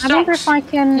on, I wonder if Nisox. I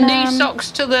can.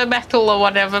 Nisox to the metal or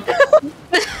whatever.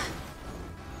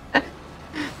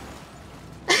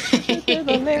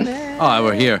 Oh,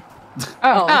 we're here.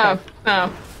 Oh,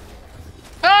 okay.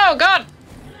 Oh, God!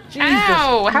 Jesus.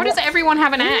 Ow! How does everyone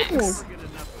have an axe?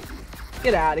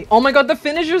 Get out of here. Oh my god, the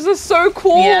finishers are so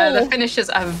cool. Yeah, the finishers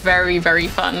are very, very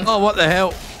fun. Oh, what the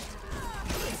hell?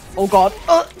 Oh god.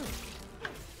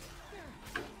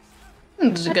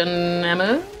 Gun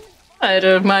ammo. I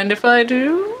don't mind if I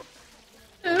do.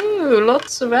 Oh,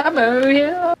 lots of ammo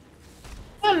here.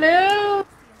 Hello.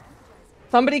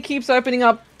 Somebody keeps opening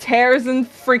up tears in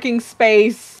freaking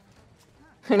space.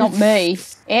 And Not it's me.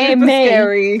 super Me.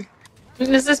 scary.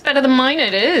 Is this better than mine?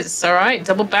 It is. All right,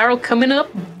 double barrel coming up,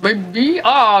 baby.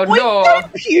 Oh Wait, no!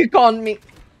 don't puke on me.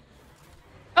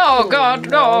 Oh God,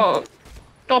 no!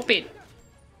 Stop it.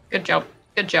 Good job.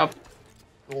 Good job.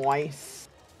 Nice.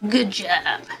 Good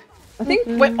job. I think.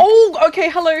 Wait. Oh, okay.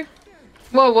 Hello.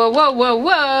 Whoa, whoa, whoa, whoa,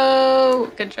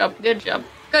 whoa! Good job. Good job.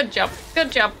 Good job.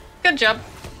 Good job. Good job.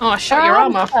 Oh, I shot your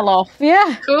arm off. Fell off.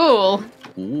 Yeah. Cool.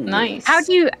 Ooh. Nice. How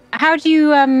do you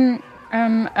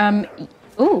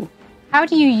ooh. How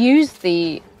do you use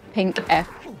the pink F?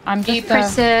 I'm you just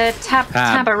press Tab.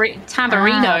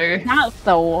 tabarino? That's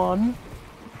the one.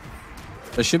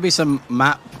 There should be some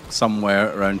map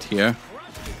somewhere around here.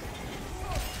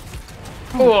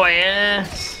 Oh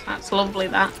yes, that's lovely.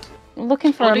 That.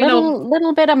 Looking for Well, a do you know-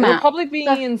 little bit of It'll map. probably be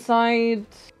inside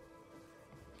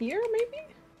here, maybe.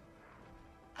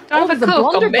 Do I have there's a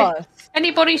coke on me? blunderbuss.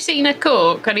 Anybody seen a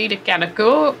coke? I need a can of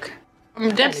coke. I'm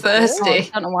dead Can of Coke? Oh, I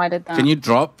thirsty. don't know why I did that. Can you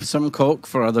drop some coke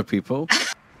for other people?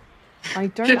 I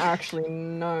don't actually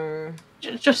know.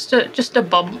 Just a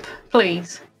bump,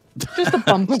 please. Just a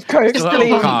bump of coke, Just a little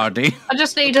please. cardi. I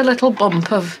just need a little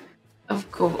bump of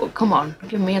coke. Come on,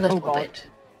 give me a little God. bit.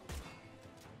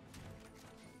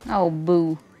 Oh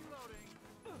boo.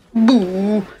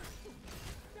 Boo.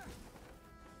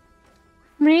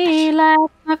 Relight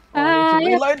my Oh, I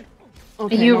need to fire. reload. Are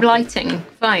Okay, you nothing. lighting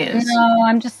fires? No,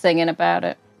 I'm just singing about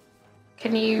it.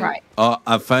 Can you? Right. Oh,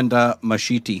 I found a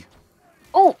machete.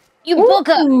 Oh, you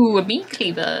bugger! Ooh, a meat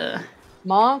cleaver.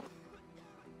 Mark.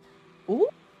 Ooh.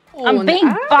 I'm an being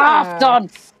barfed on.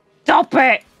 axe. Stop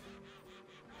it!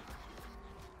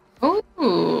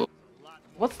 Ooh.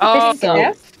 What's the Oh, big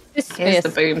F? This Here's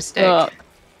the fist boomstick. sucks.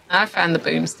 I found the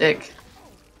boomstick.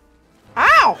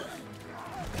 Ow!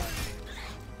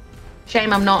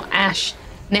 Shame I'm not Ash.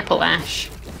 Nipple Ash.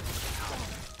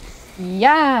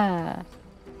 Yeah.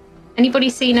 Anybody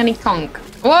seen any conch?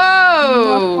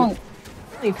 Whoa!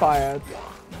 He fired.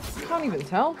 Can't even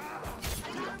tell.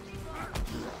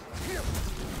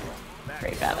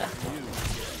 Very better.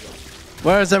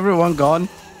 Where's everyone gone?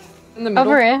 In the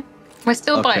middle. Over here. We're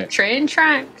still by Okay. train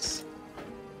tracks.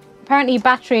 Apparently,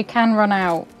 battery can run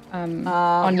out. On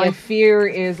My your fear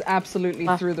is absolutely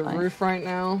Last through the time. roof right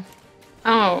now.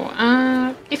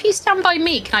 Oh, if you stand by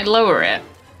me, can I lower it?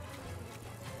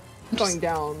 Going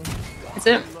down. Is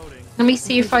it? Let me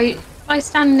see if I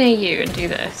stand near you and do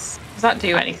this. Does that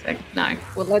do anything? No.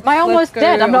 Well, let's, Am I almost let's go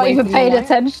dead? I'm not away even from the paying light.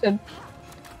 attention.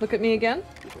 Look at me again.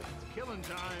 Killing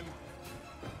time.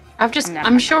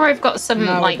 I'm sure I've got some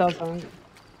No, like. it doesn't.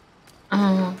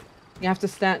 Oh. You have to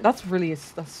stand. That's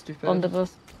stupid.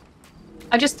 Omnibus.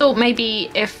 I just thought maybe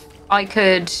if I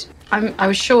could. I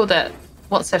was sure that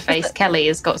what's her face Kelly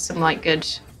has got some like good.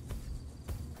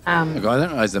 Oh my God, I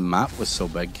didn't realize the map was so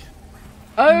big.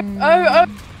 Oh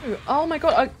my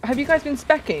God! Have you guys been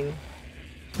specking?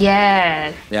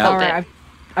 Yeah. Yeah. All right,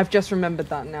 I've just remembered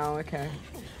that now. Okay.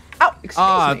 Oh, excuse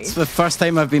me. It's the first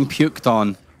time I've been puked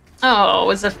on. Oh, it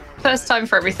was the first time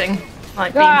for everything.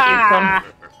 Like being puked on.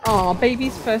 Oh,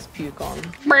 baby's first puke on.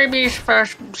 Baby's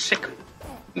first sick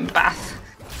bath.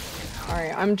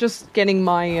 Alright, I'm just getting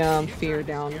my fear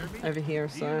down over here,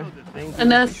 so...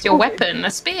 And that's your weapon,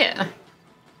 a spear. What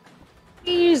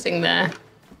are you using there?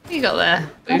 What you got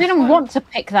there? I didn't want to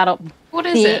pick that up. What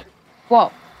is it?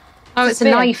 What? Oh, it's a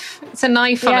spear. knife. It's a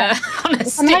knife on a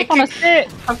It's stick. a knife on a stick.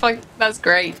 I'm like, that's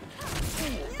great.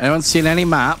 Anyone seen any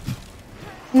map?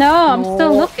 No, I'm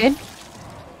still looking.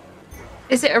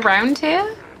 Is it around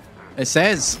here? It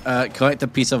says collect a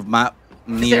piece of map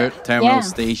near terminal Yeah.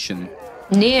 station.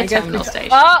 Near terminal station.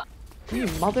 Ah! You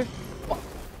mother...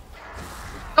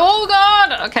 Oh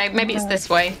god! Okay, maybe it's this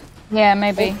way. Yeah,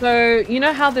 maybe. So, you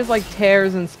know how there's like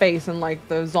tears in space and like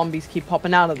those zombies keep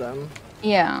popping out of them?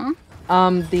 Yeah.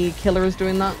 The killer is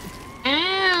doing that.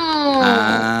 Ow!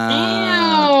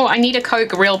 Ow! I need a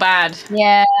Coke real bad.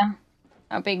 Yeah.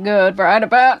 That'd be good right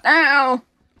about now.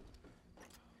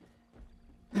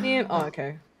 Yeah. Oh,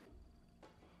 okay.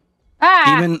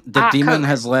 Ah! The demon Coke.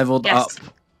 has leveled Yes.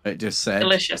 up. It just said.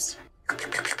 Delicious.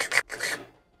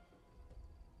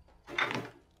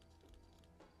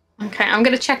 Okay, I'm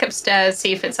gonna check upstairs,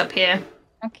 see if it's up here.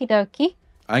 Okie dokie.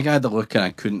 I had a look and I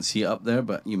couldn't see it up there,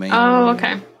 but you might. Oh,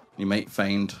 okay. You might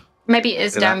find. Maybe it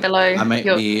is down below. I might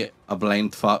be a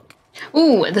blind fuck.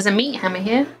 Ooh, there's a meat hammer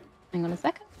here. Hang on a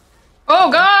second.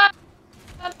 Oh god!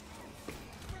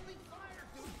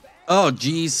 Oh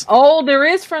jeez. Oh, there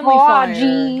is friendly Oh, fire.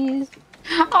 jeez.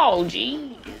 Oh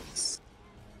jeez.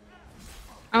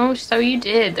 Oh, so you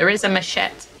did. There is a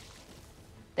machete.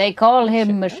 They call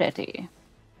him Machete.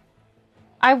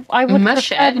 I would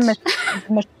prefer the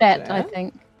machete, I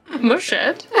think.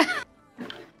 Machete?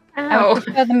 I Ow. would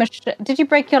prefer the machete. Did you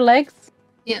break your legs?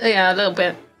 Yeah, a little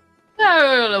bit.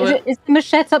 No, a little bit. Is the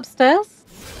machete upstairs?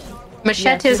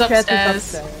 Machete is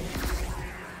upstairs.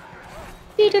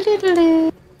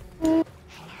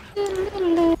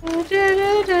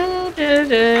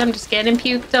 I'm just getting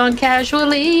puked on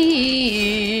casually.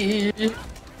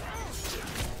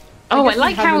 Oh, I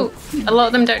like how a lot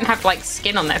of them don't have like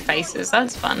skin on their faces.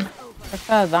 That's fun.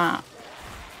 Prefer that.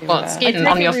 What, skin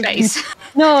on your face?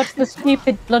 No, it's the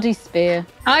stupid bloody spear.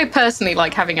 I personally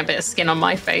like having a bit of skin on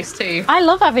my face too. I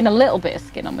love having a little bit of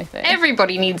skin on my face.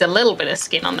 Everybody needs a little bit of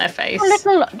skin on their face.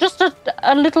 Just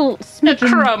a little A smidgen.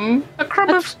 crumb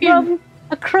of skin.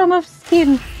 A crumb of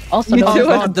skin. Also, Oh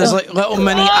god, there's like little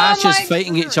mini ashes my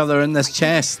fighting each other in this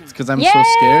chest because I'm so Yeah!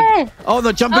 scared. Oh,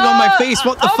 they're jumping on my face.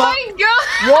 What the Oh fuck? my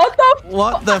god! What the?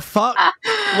 What the fuck? What?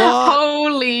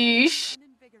 Holy sh!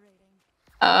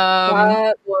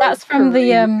 That was That's from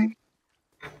crazy.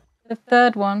 the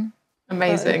third one.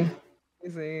 Amazing.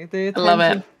 The I love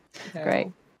it. attention-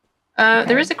 Great.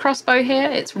 There is a crossbow here.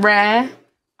 It's rare.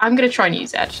 I'm gonna try and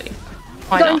use it actually.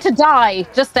 Why Going not? to die.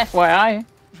 Just FYI.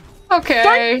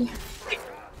 Okay.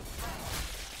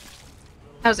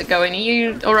 How's it going? Are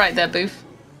you all right there, Bouphe?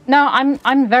 No,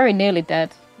 I'm very nearly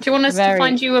dead. Do you want us to Very.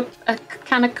 find you a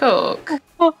can of Coke?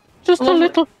 Oh, just a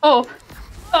little.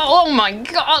 Oh my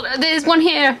god! There's one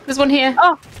here. There's one here.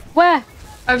 Oh, where?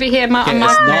 Over here, Okay, it's not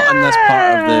in this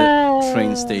part of the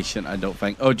train station, I don't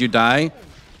think. Oh, did you die?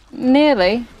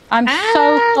 Nearly. I'm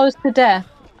so close to death.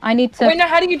 I need to. Wait, no.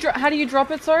 How do you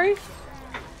drop it? Sorry.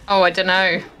 Oh, I don't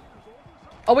know.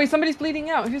 Oh wait, somebody's bleeding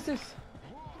out. Who's this?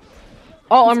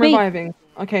 Oh, It's I'm me. reviving.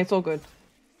 Okay, it's all good.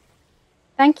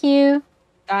 Thank you.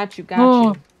 Got you. Got Oh,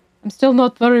 you. I'm still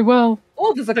not very well.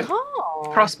 Oh, there's a car.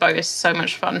 Crossbow is so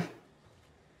much fun.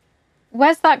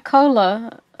 Where's that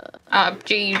cola?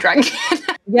 Gee, you drank it.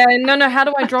 Yeah, no. How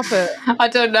do I drop it? I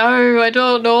don't know. I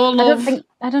don't know.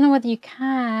 I don't know whether you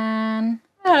can.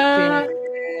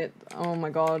 Shit. Oh my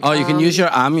god. Oh, you can use your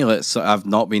amulets that I've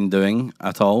not been doing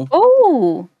at all.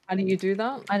 Oh, How do you do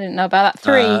that? I didn't know about that.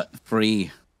 3.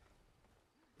 Free.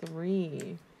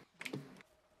 3.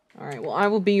 All right. Well, I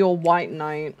will be your white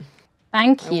knight.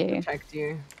 Thank I will you. protect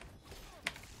you.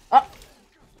 Oh.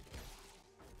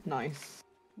 Nice.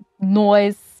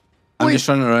 Noise. I'm just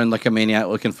running around like a maniac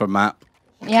looking for map.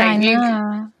 Yeah, I Okay, you-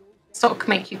 know. Sock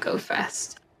make you go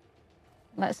first.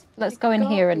 Let's go in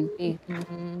here and be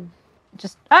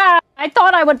just. I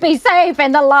thought I would be safe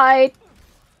in the light.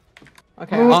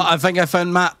 Okay. Oh, I think I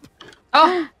found map.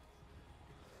 Oh,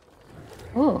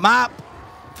 Ooh. Map!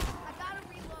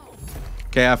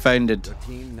 Okay, I found it. Your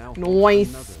team now Nice.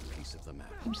 another piece of the map.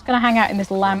 I'm just gonna hang out in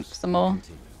this lamp some more.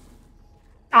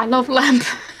 I love lamp.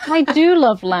 I do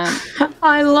love lamp.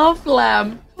 I love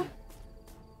lamp.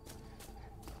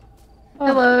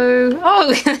 Hello.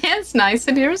 Oh, it's nice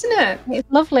in here, isn't it?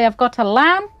 It's lovely. I've got a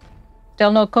lamp.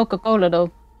 Still no Coca-Cola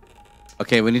though.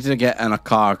 Okay, we need to get in a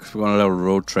car because we're on a little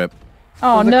road trip.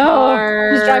 Oh The no!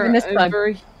 car Who's driving this time?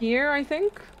 over here, I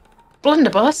think.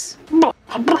 Blunderbuss.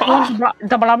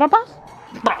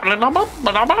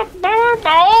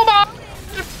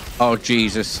 Oh,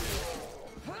 Jesus.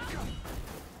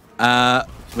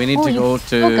 We need Oh, to you go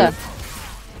to bugger.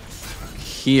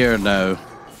 here now.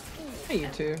 Hey, you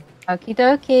two. Okie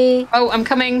dokie. Oh, I'm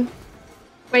coming.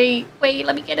 Wait,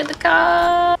 let me get in the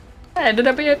car. Ended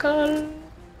up in a car.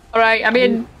 Alright, I'm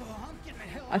in.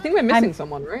 I think we're missing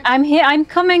someone, right? I'm here. I'm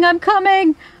coming. I'm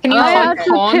coming. Can you I hold had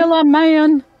to on? kill a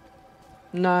man.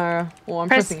 No. Well, I'm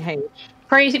Press- pressing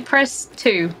H. Press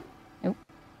 2.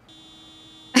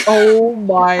 Oh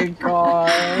my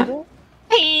god.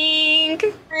 Pink.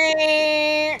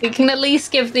 You can at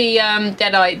least give the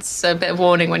Deadites a bit of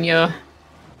warning when you're,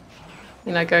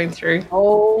 going through.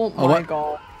 Oh my what?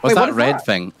 god. What's Wait, that what is red that?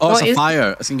 thing? Oh, What it's a is-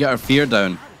 fire. It's gonna get our fear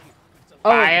down. Oh,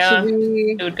 Fire. should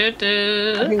we...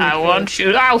 Do-do-do. think we I should. want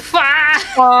you. Oh,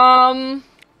 fire!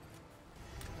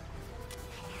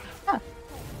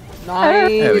 Nice.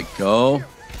 There we go.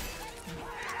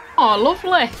 Oh,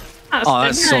 lovely. Oh,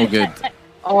 that's so good.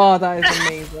 Oh, that is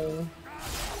amazing.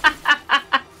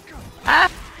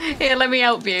 Here, let me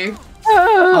help you.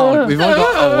 Oh, we've only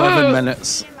got 11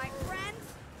 minutes.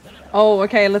 Oh,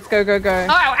 okay, let's go, go, go.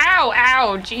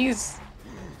 Ow, jeez.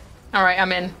 All right,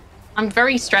 I'm in. I'm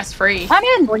very stress-free. I'm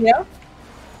in. We're here?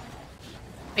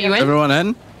 Are you in? Everyone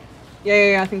in?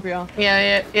 Yeah, I think we are.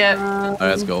 Yeah. All right,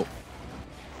 let's go.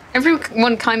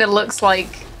 Everyone kind of looks like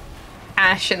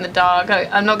Ash in the dark.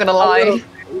 I'm not gonna lie.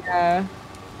 Yeah.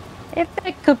 If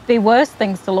there could be worse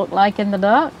things to look like in the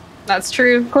dark, That's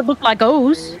true. could look like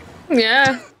O's.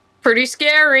 Yeah. Pretty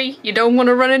scary. You don't want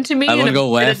to run into me I in wanna a,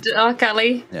 go in a left. dark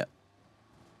alley. Yeah.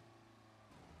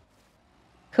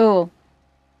 Cool.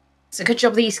 It's a good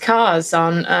job these cars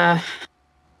aren't.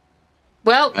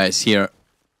 Well, All right, it's here.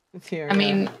 It's here. I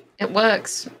mean, it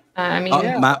works.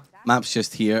 Oh, map's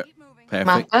just here.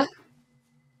 Perfect. Mappa.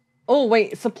 Oh,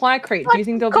 wait, supply crate. Do you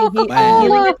think there'll be Coca-Cola.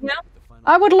 healing in here?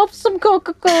 I would love some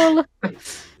Coca-Cola.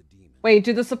 Wait,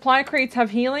 do the supply crates have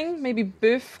healing? Maybe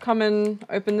Bouphe, come and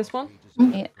open this one?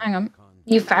 Yeah, hang on.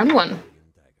 You found one.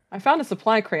 I found a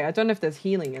supply crate. I don't know if there's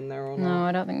healing in there or No, not.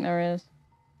 I don't think there is.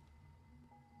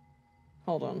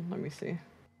 Hold on, let me see.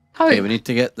 Oh, Okay, we need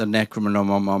to get the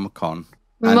Necronomicon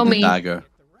and Mummy. the dagger.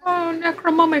 oh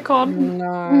Necromomicon.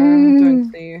 No,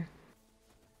 don't see.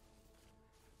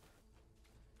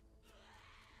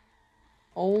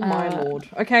 Oh my lord.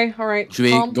 Okay, alright. Should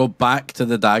we go back to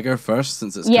the dagger first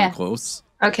since it's Yeah. kind of close?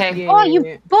 Okay. Oh,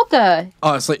 you bugger.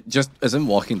 Oh, it's like just it's in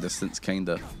walking distance, kind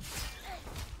of.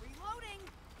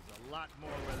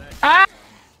 Ah!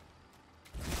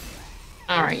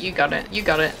 All right, you got it.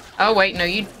 Oh wait, no,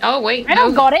 you. Oh wait, I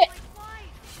don't got it.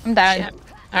 I'm down. Shit. All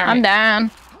right. I'm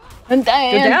down. I'm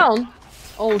down. You're down?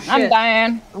 Oh shit. I'm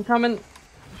down. I'm coming.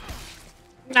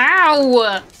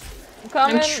 Ow! I'm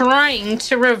coming. I'm trying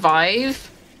to revive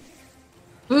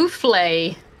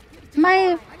Bouffe.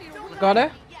 My Got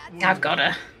her? I've got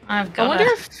her. I wonder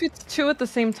if it's two at the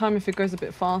same time if it goes a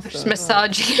bit faster. Just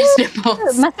massaging his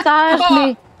nipples. massage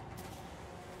me.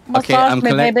 Okay, Massage I'm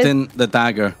me, baby. collecting the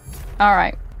dagger. All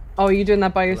right. Oh, are you doing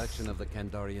that by yourself? Collection of the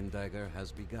Kandarian dagger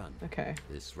has begun. Okay.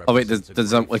 This Oh wait, represents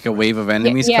there's great like a wave of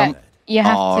enemies yeah, come. you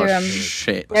have Oh to.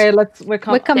 shit! Okay, we're We're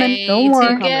coming. Stay Don't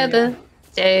worry. together.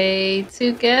 Stay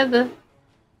together.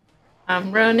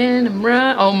 I'm running.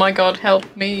 Oh my god, help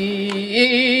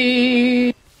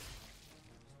me.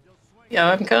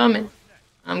 Yeah, I'm coming.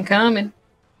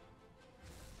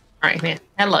 Alright, here.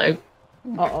 Hello.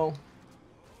 Uh-oh.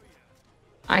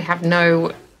 I have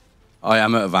no. Oh yeah,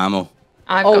 I'm out of ammo.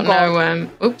 I've Oh, got no.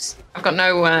 Oops. I've got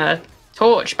no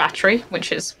torch battery,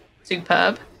 which is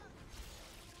superb.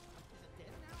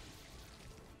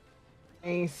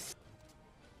 Nice.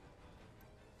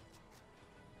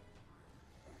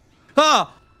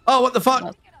 Ah! Oh, what the fuck?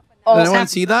 Did Oh, anyone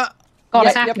see that? Got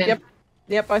What's it. happening?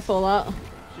 Yep, I saw that.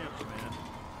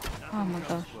 Oh my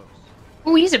gosh.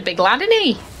 Oh, he's a big lad, isn't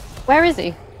he? Where is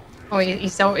he? Oh,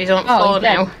 he's on the floor he's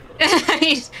dead. now.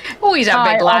 he's a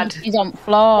big lad. He's on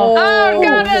floor. Oh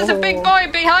god, there's a big boy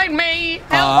behind me!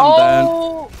 Help! I'm down.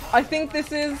 Oh, I think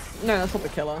this is... No, that's not the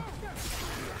killer.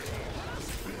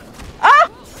 Ah!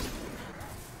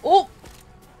 Oh!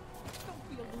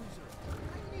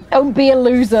 Don't be a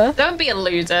loser. Don't be a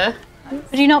loser.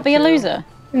 Would you not be a loser?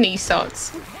 Knee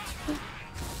socks.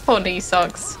 Poor knee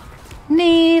socks.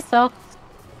 Knee socks.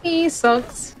 Knee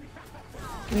socks.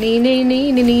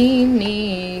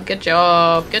 Knee. Good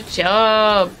job. Good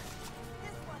job.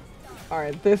 All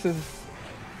right, this is.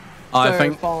 I so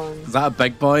think fun. is that a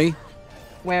big boy?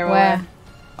 Where? Where?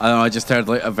 I don't know. I just heard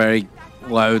like a very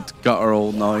loud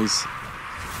guttural noise.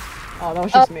 Oh, that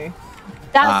was just me.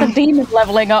 That's a demon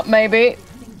leveling up, maybe.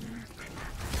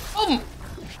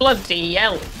 Bloody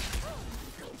hell.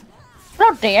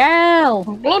 Bloody hell.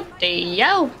 Bloody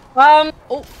hell.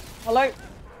 Oh, hello.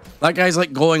 That guy's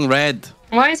like glowing red.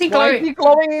 Why is he Why is glowing? he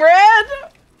glowing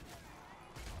red?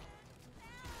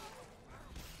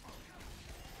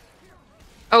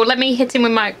 Oh, let me hit him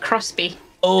with my crossbow.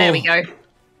 Oh. There we go.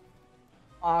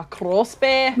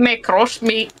 Crossbow. Me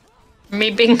crossbow. Me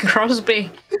Bing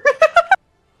Crosby.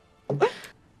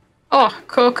 Oh,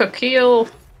 Coca-Cola.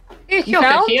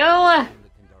 Coca-Cola.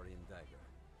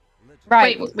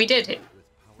 Right. Wait, we did it.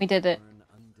 We did it.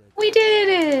 We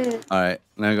did it. All right,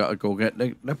 now I gotta go get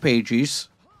the pages.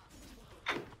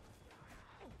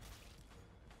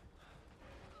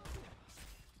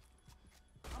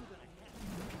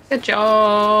 Good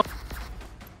job.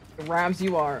 Ravs,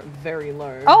 you are very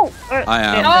low. Oh. I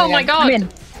am. Oh my god. I'm in.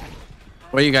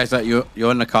 Where are you guys at? You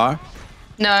in the car?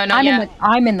 No, not yet.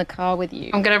 I'm in the car with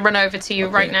you. I'm gonna run over to you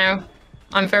right now.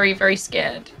 I'm very, very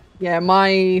scared. Yeah,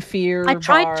 my fear. I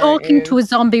tried bar talking is... to a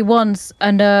zombie once,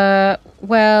 and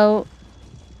well,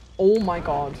 Oh my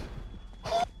god.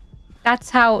 that's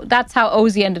how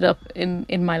Osie ended up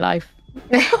in my life.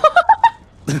 Starting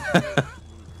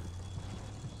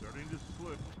to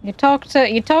slip. You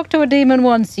talk to a demon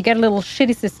once, you get a little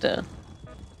shitty sister.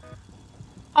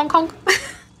 Hong Kong.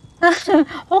 Honk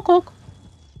honk.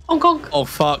 Hong Kong. Oh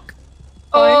fuck!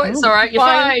 Oh, it's alright. You're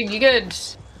Fine. fine. You're good.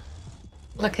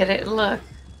 Look at it. Look.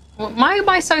 Why am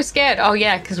I so scared? Oh,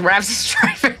 yeah, because Ravs is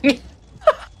driving.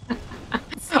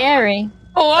 Scary.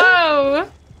 Whoa!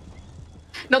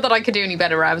 Not that I could do any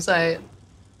better, Ravs.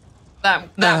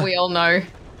 That we all know.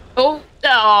 Oh,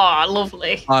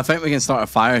 lovely. Oh, I think we can start a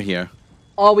fire here.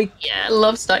 Oh, we Yeah, I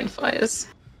love starting fires.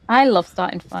 I love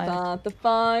starting fires. start the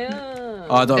fire.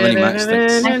 Oh, I don't have any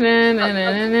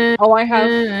matchsticks. Oh, I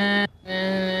have.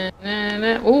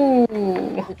 Ooh.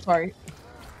 Oh, sorry.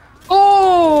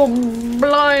 Oh,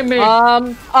 blimey. Oh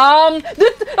my god,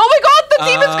 the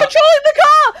demon's controlling the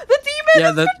car! The demon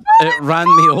Yeah, is it ran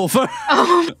me over.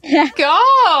 Oh,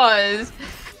 God.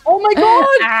 Oh my god!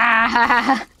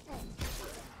 Ah,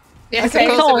 Yes, Okay,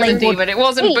 of course it was a calling demon. It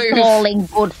wasn't he's Bouphe. calling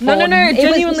good No, fun. It was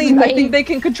genuinely, I me. think they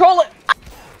can control it.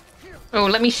 Oh,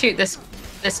 let me shoot this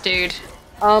dude.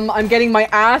 I'm getting my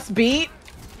ass beat.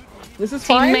 This is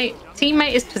fine.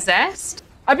 Teammate is possessed.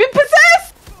 I've been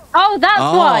possessed! Oh, that's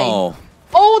why. Oh,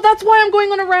 Oh, that's why I'm going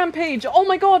on a rampage. Oh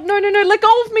my god, no, let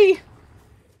go of me!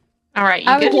 All right,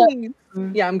 I you good?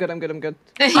 was- Yeah, I'm good. Are you good?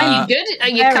 Are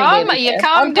you Very calm? good. Are you I'm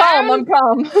calm down? calm, I'm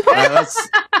calm.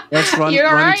 let's run You're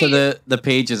to right. the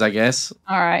pages, I guess.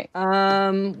 All right.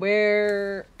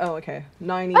 Where... Oh, okay.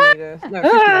 90 meters. No,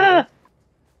 50 meters.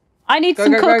 I need Go,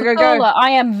 some go, go, go, Coca-Cola. go.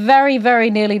 I am very, very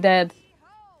nearly dead.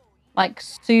 Like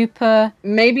super.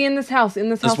 Maybe in this house. In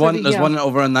this There's house one. over There's here. one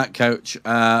over on that couch.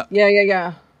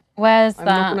 Yeah. Where's I'm not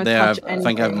that? gonna There, touch I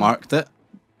think I've anything. marked it.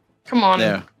 Come on.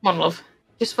 There. Come on, love.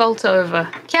 Just vault over.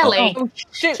 Kelly. Oh,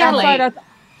 shit. Kelly. Outside.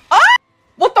 Ah!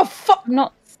 What the fuck? I'm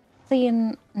not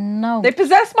seeing. No. They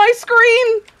possessed my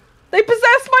screen! They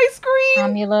possessed my screen!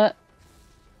 Amulet.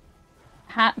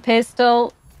 Hat,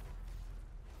 pistol.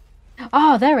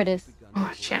 Oh, there it is.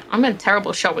 Oh, shit. I'm in a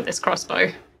terrible shot with this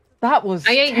crossbow. That was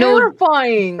I ain't no-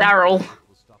 terrifying! Daryl.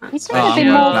 He's Oh, trying to I'm be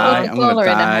gonna more die, I'm gonna Coca-Cola in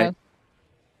die. ammo.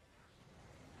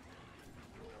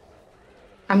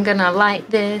 I'm gonna light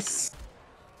this.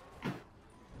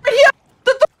 Yeah,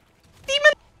 the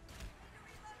demon!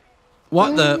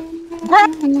 What the?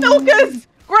 Grab the milkers!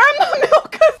 Grab the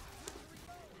milkers!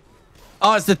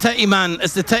 Oh, it's the titty man.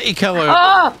 It's the titty killer.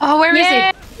 Oh, where is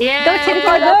Yeah. he? Yeah. Go to the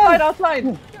Outside, outside, outside!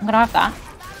 I'm gonna have that.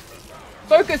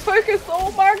 Focus!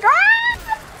 Oh my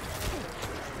god!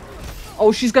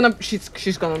 Oh, she's gonna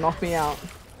knock me out.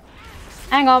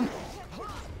 Hang on.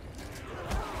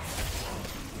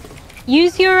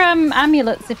 Use your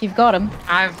amulets if you've got them.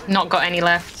 I've not got any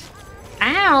left.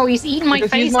 Ow, he's eating my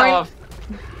Because face he's mine. off.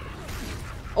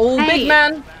 Oh, Hey.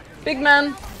 big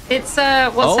man. It's,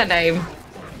 what's Oh. her name?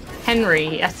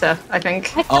 Henrietta, I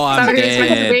think. Oh, I'm Is that who it's meant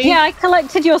to dead. be? Yeah, I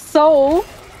collected your soul.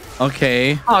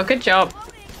 Okay. Oh, good job.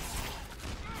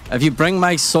 If you bring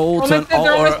my soul to an Almost dead,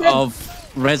 they're altar almost dead.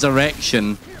 of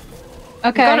resurrection,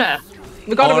 Okay. Got her.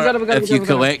 We got or it. if you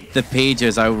collect the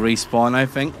pages, I'll respawn. I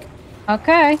think.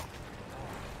 Okay.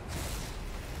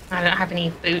 I don't have any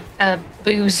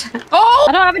booze. Oh!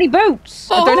 I don't have any boots.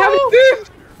 I don't have any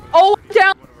boots. Oh,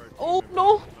 down. Oh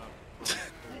no.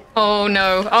 Oh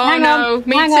no. Oh Hang no. on,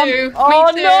 Me hang on. too. Oh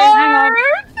Me too. no. Hang on.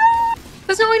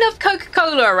 There's not enough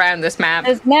Coca-Cola around this map.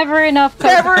 There's never enough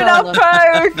Never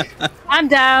Coca-Cola. enough Coke. I'm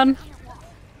down.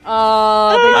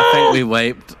 I think we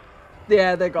wiped.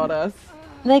 Yeah, they got us.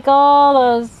 They got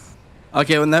us.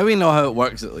 Okay, well now we know how it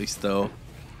works at least, though.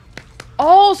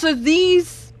 Oh, so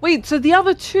these. Wait, so the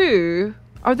other two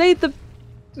are they the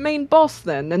main boss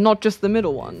then, and not just the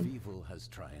middle one? Evil has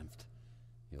triumphed.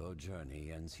 Your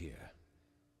journey ends here.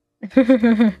 Very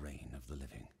Reign of the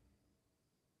living.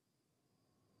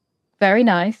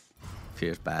 nice.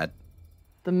 Feels bad.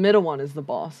 The middle one is the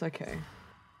boss. Okay.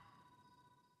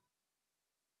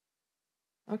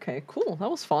 Okay, cool. That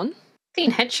was fun.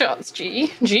 15 headshots, G.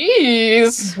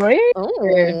 Jeez.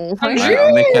 Oh, I'm Right,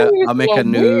 I'll make a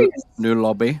new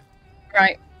lobby.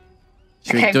 Right.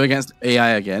 Should we Okay. do against AI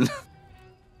again?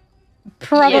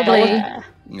 Probably. Yeah.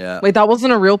 Yeah. wait, that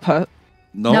wasn't a real pet.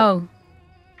 No.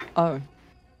 Oh.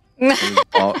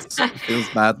 Bots. Feels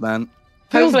bad, man.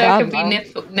 Feels Hopefully I bad, can be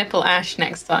man. nipple Ash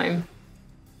next time.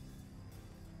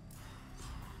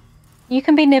 You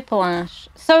can be Nipple Ash.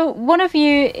 So one of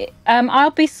you,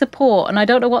 I'll be support, and I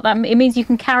don't know what that means. It means you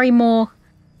can carry more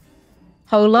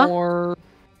cola. Or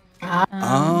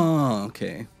Oh,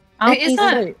 okay. I'll Is be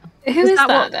that- su- Who is that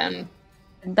that what- then?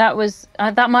 That was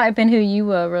that might have been who you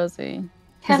were, Rosie.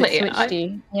 'Cause Kelly, it switched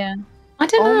you. Yeah. I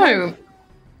don't know.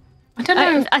 I don't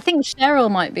know. I think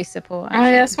Cheryl might be support. Oh,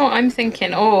 Actually. that's what I'm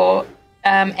thinking. Or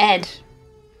Ed.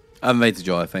 I've made the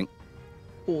joy, I think.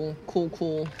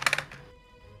 cool.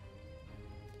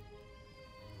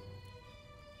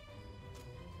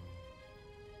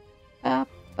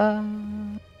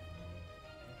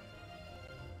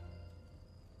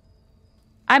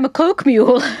 I'm a Coke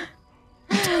mule.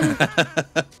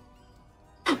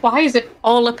 Why is it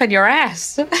all up in your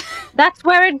ass? That's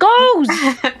where it goes.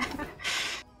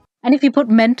 And if you put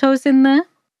Mentos in there,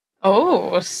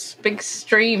 Oh, big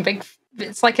stream, big.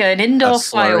 It's like an indoor A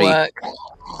slurry.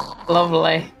 firework.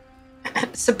 Lovely.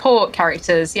 Support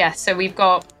characters, yes. So we've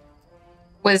got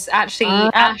was actually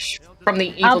Ash from the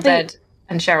Evil be- Dead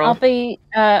and Cheryl.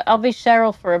 I'll be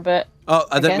Cheryl for a bit. Oh,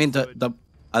 I didn't guess. mean to.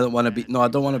 I don't want to be. No, I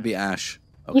don't want to be Ash.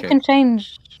 Okay. You can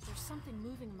change. There's something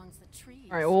moving amongst the trees.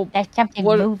 All right. Well, There's something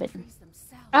What- moving. Trees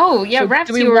themselves. Oh yeah, So Ravs,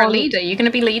 do we you were a want- leader. You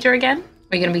gonna be leader again? Or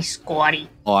are you gonna be squatty?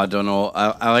 Oh, I don't know.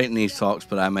 I like knee socks,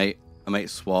 but I might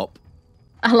swap.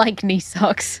 I like knee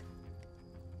socks.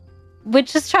 We're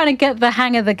just trying to get the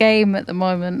hang of the game at the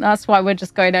moment. That's why we're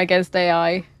just going against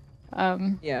AI.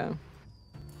 yeah.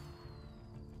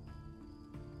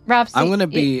 Ravs, I'm gonna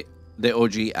be the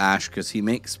OG Ash because he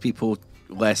makes people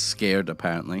less scared.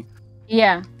 Apparently.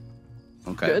 Yeah.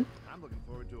 Okay. Good. I'm looking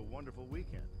forward to a wonderful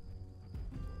weekend.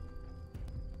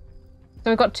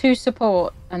 So we've got 2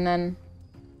 support, and then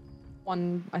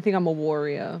One. I think I'm a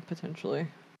warrior potentially.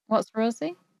 what's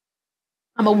Rosie?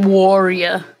 I'm a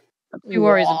warrior. 2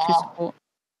 warriors and 2 support.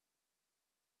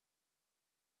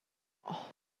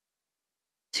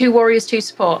 2 warriors, 2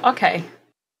 support. Okay.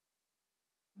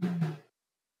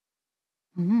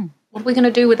 Mm. What are we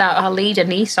gonna do without our leader,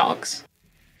 knee socks?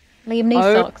 Liam knee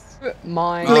Oh. socks.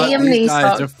 My. Oh, Liam these Neeson.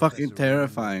 guys, they're fucking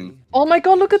terrifying. Oh my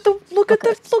god! Look at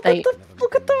the state.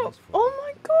 Oh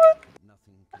my god!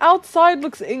 Outside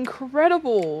looks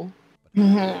incredible.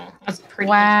 That's pretty.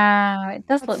 Wow, it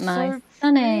does look That's nice, so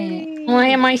doesn't it? pretty. Why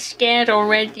am I scared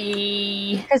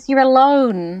already? Because you're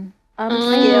alone. I'm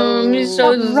I'm scared.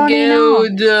 so Stop running off.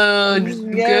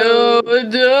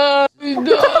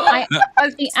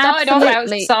 I He started off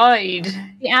absolutely- outside.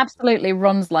 He absolutely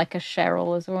runs like a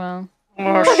Cheryl as well. Oh,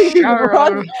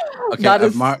 Run. Okay, That I've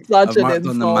is marked, such I've an marked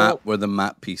on the map insult. where the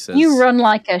map piece is. You run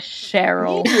like a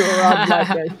Cheryl. You run like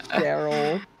a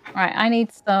Cheryl. Right, I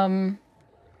need some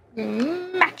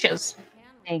Matches.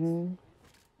 thing.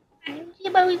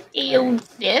 You both do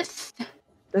this.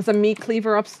 There's a meat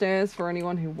cleaver upstairs for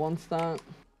anyone who wants that.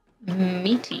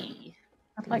 Meaty.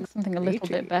 I'd like something a little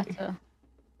bit Meaty. better.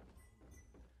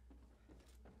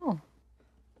 Oh,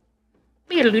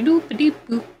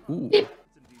 Beep-a-doop-a-doop-boop. Ooh.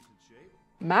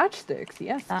 Matchsticks,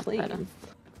 yes, That's please. better.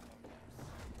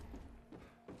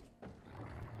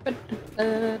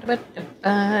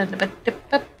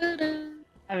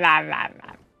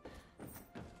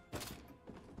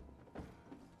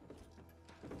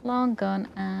 long gun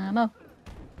ammo.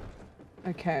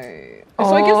 Okay. So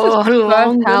I guess Oh, this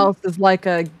long first gun. house is like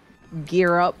a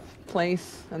gear up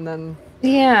place, and then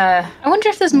Yeah, I wonder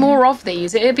if there's more of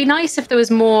these. It'd be nice if there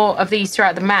was more of these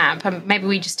throughout the map, and maybe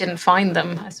we just didn't find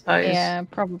them. I suppose. Yeah,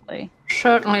 probably.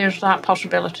 Certainly is that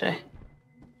possibility.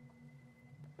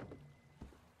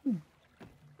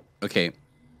 Okay.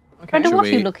 Brenda, Should what are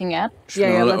you we- looking at? Should we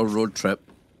do a little let's- road trip?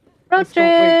 Road Let's go-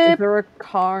 wait, is trip. there a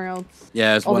car outside?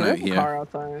 Yeah, there's one there out is a here. car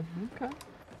outside. Okay.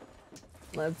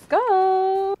 Let's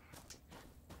go.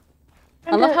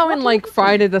 I love how in like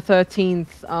Friday the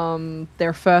 13th,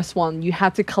 their first one, you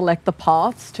had to collect the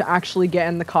parts to actually get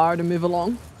in the car to move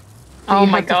along. So Oh you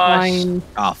my had to gosh. find-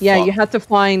 Oh, yeah, fuck. you had to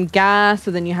find gas,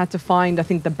 and then you had to find, I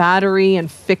think, the battery and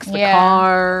fix the Yeah.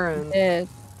 car, and It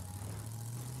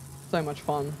so much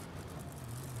fun.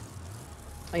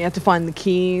 And you had to find the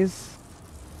keys.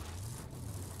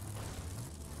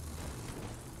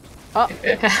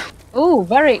 Ooh,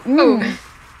 very.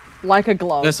 Like a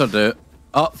glove. This'll do.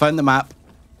 Oh, found the map.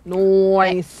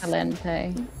 Nice. Excellent.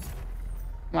 I'm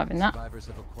having that. Survivors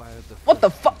have acquired the What the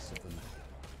full fuck? force of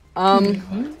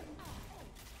the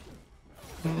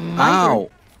map. Ow.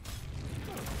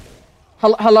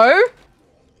 Hello?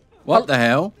 What the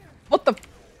hell? What the?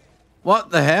 What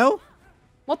the hell?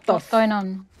 What the? What's going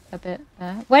on a bit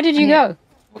there? Where did you go?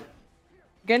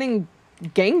 Getting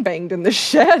gangbanged in the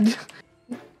shed.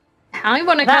 I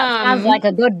want to That sounds come. like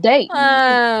a good date.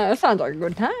 That sounds like a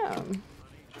good time.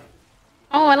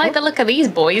 Oh, I like the look of these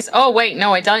boys. Oh wait,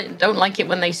 no, I don't like it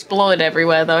when they explode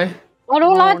everywhere though. I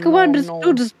don't like it when no, it's no. too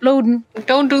exploding.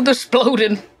 Don't do the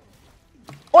exploding.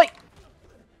 Oi!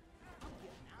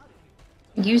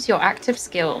 Use your active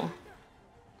skill.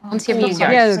 Once you've cool. used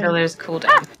your Yeah. active skill, there's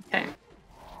cooldown. Okay.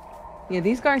 Yeah,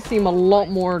 these guys seem a lot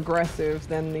more aggressive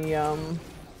than the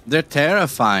They're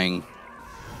terrifying.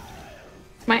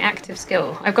 My active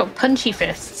skill. I've got punchy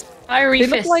fists. Fiery They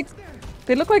fists.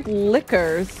 look like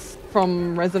lickers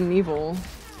from Resident Evil.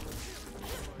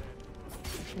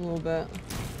 A little bit.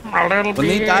 A little When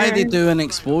they die, they bit. do an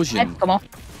explosion. Heads come off.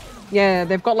 Yeah,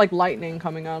 they've got like lightning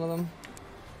coming out of them.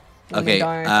 When they Okay,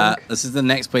 die, I think. this is the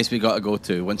next place we got to go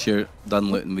to. Once you're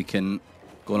done looting, we can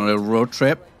go on a road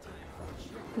trip.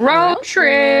 Road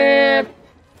trip.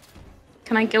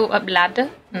 Can I go up ladder?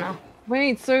 No.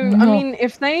 Wait, so I No. mean,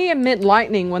 if they emit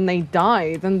lightning when they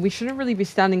die, then we shouldn't really be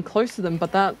standing close to them.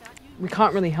 But that we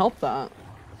can't really help that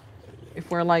if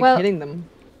we're like Well- hitting them.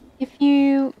 If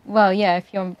you, well, yeah,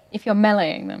 if you're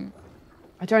meleeing them.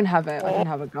 I don't have it. I don't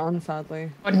have a gun,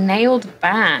 sadly. A nailed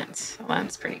bat. Well,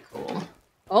 that's pretty cool.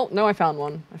 Oh no, I found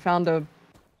one. I found a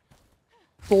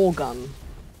full gun.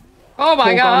 Oh my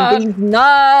Full god. gun these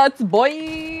nuts,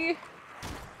 boy.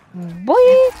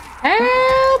 Boy,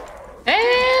 Help!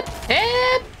 Help!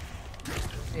 Help!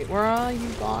 Wait, where are you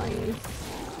guys?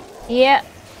 yeah.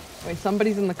 Wait,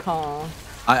 somebody's in the car.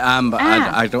 I am, but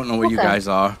Ah, I don't know where you okay. guys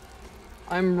are.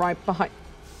 I'm right behind.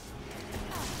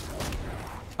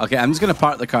 Okay, I'm just gonna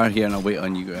park the car here and I'll wait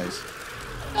on you guys.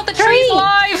 Oh, the tree's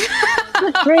alive!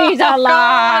 The trees are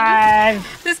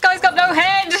alive. This guy's got no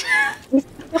head! He's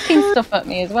fucking stuff at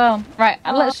me as well. Right,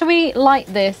 shall we light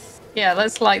this? Yeah,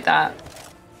 let's light that.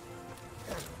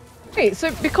 Wait,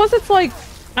 so because it's like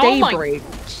Oh my- daybreak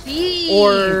Jeez.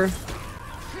 or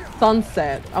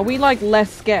sunset, are we like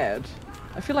less scared?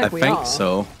 I feel like I we think are.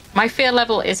 so. My fear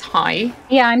level is high.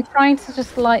 Yeah, I'm trying to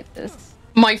just light this.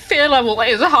 My fear level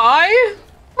is high!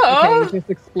 Okay, Oh. it just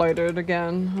exploded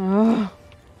again. Ugh.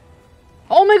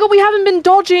 Oh my god, we haven't been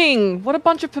dodging! What a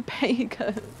bunch of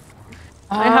papagas.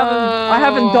 I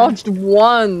haven't dodged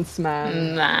once,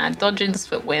 man. Nah, dodging's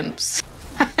for wimps.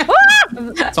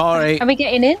 Sorry. Are we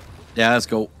getting in? Yeah, let's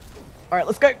go. Alright,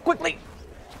 let's go quickly.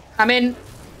 I'm in.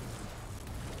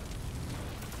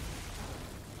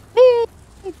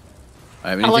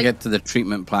 Alright, we need like- to get to the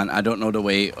treatment plant. I don't know the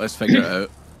way. Let's figure it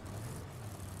out.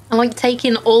 I'm like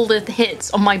taking all the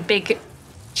hits on my big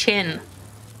chin.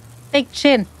 Big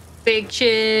chin. Big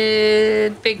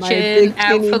chin, big My chin, big out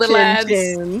chinny for the chin lads.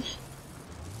 chin.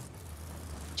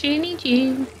 Chinny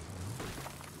chin.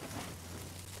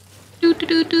 Do do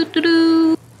do do do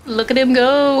do. Look at him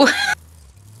go.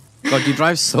 God, you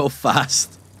drive so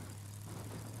fast.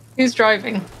 Who's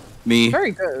driving? Me.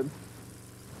 Very good.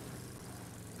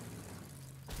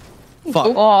 Fuck.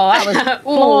 Oh, that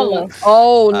was flawless.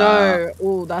 Oh no.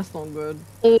 Oh, that's not good.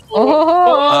 Oh,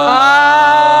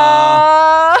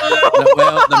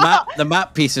 Well, the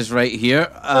map piece is right here.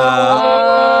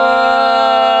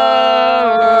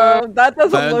 That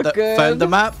doesn't Found look good. found the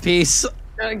map piece.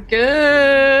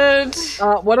 Good.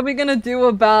 What are we gonna do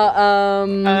about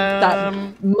that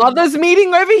Um, mothers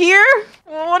meeting over here?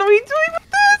 What are we doing with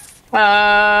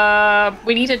this?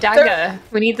 We need a dagger.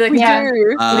 We need the We Yeah. do. We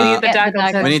need the Get the dagger.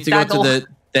 dagger. We need to go to the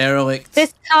derelict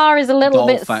this car is a little doll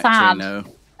bit factory sad. now.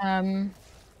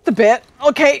 It's a bit.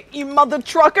 Okay, you mother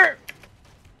trucker.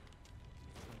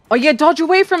 Oh yeah, dodge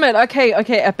away from it. Okay,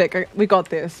 Epic. We got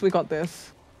this. We got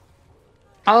this.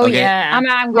 Oh Okay. yeah. I'm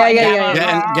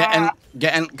Yeah.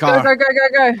 Get in car.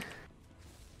 Go.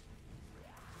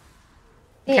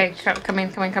 Okay, come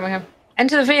in.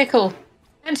 Enter the vehicle.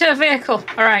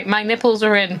 All right, my nipples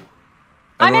are in.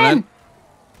 I'm Everyone in.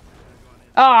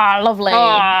 Oh, lovely.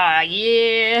 Oh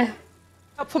yeah.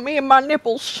 Up for me and my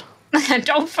nipples.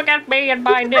 Don't forget me and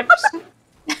my nips.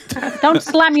 Don't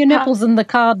slam your nipples in the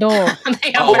car door.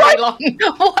 They are very long.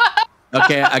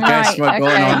 Okay, I guess Right, we're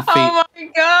going okay. on feet. Oh my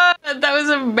god, that was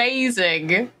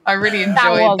amazing. I really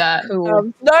enjoyed was that.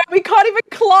 cool. No, we can't even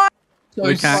climb.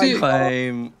 We can't sick.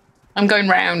 climb. I'm going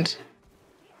round.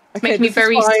 It's making me this is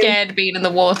very fine. scared being in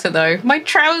the water though. My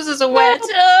trousers are wet.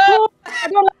 Oh, I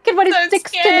don't like it when it So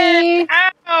sticks to scared. me.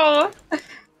 Ow.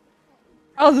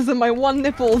 Trousers in my one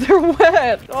nipple, they're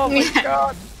wet. Oh my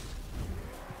god.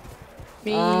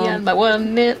 Me and my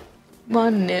one nip.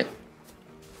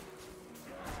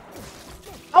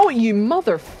 Oh, you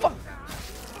motherfucker.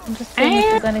 I'm just seeing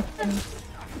if there's anything.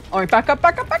 Alright, back up.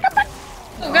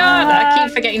 Oh god, I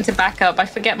keep forgetting to back up. I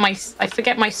forget my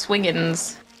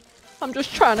swingins. I'm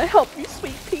just trying to help you,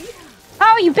 sweet pea.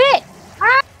 Oh, you bit!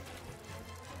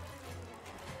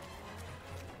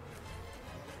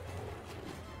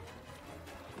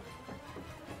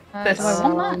 This Do I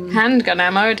want that? handgun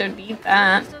ammo, don't need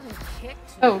that. This doesn't kick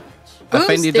too Oh, I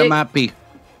find the boomstick. mappy.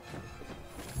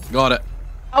 Got it.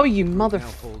 Oh, you Now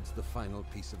motherfucker. holds the final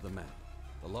piece of the map.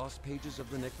 The lost pages of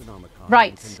the Necronomicon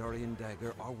Right. and Kandarian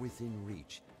dagger are within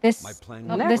reach. This, My plan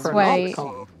up will this be way. to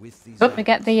proceed with these We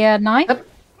get the knife.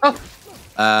 Oh,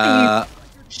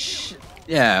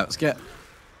 Yeah, let's get.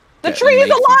 The get tree is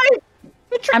knife. alive!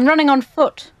 I'm running on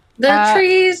foot. the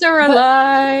trees are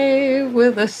alive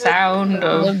with the sound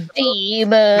of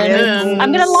Demons.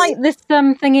 I'm gonna light this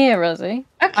thing here, Rosie.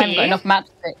 I haven't got Okay. enough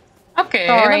matchsticks. Okay,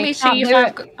 Sorry, let me can't see if do I've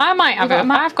it. got, I might have got a. a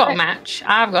match? I've got a match.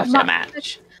 I've got a match?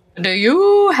 match. Do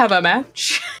you have a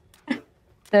match?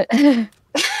 The-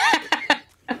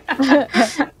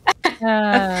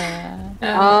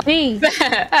 D. Wait,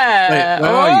 where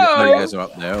are you? Oh, you guys are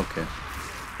up there. Okay.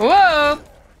 Whoa!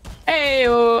 Hey!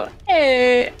 Oh!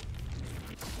 Hey!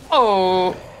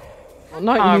 Oh! Well,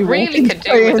 not I you really walking could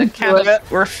do with a straight can into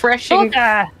of refreshing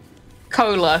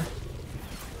cola.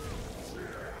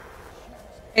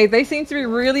 Hey, they seem to be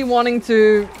really wanting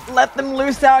to let them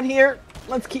loose out here.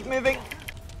 Let's keep moving.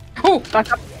 Oh!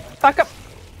 Back up.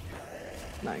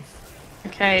 Nice.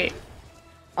 Okay.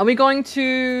 Are we going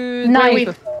to...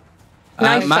 Knife.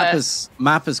 Knife Map first.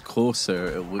 is closer.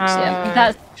 It looks Yeah, like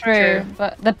that's true. true.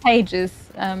 But the pages.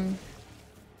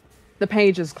 The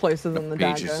page is closer than the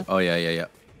pages. dagger. Oh yeah.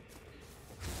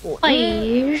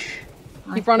 Please.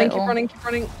 Keep running.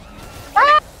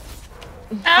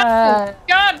 Oh,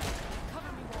 God!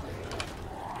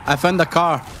 I found the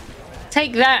car.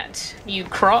 Take that, you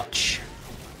crotch.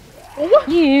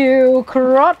 You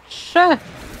crotch.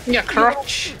 You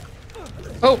crotch.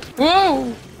 Oh,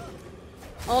 whoa!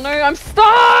 Oh no, I'm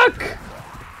stuck!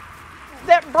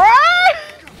 Deborah!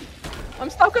 I'm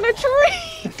stuck on a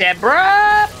tree!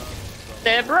 Deborah!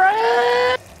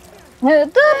 Deborah.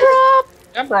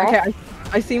 Okay,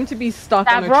 I seem to be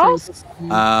stuck on a Davros?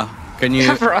 tree. Can you?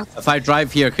 Cover If I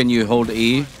drive here, can you hold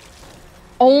E?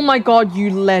 Oh my god, you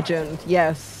legend.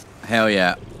 Yes. Hell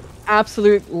yeah!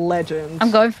 Absolute legend.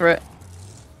 I'm going for it.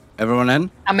 Everyone in?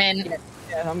 I'm in.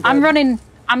 Yeah, I'm I'm good. running.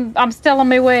 I'm still on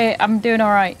my way. I'm doing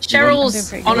all right.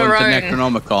 Cheryl's I'm doing on pretty her Going own.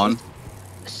 to Necronomicon.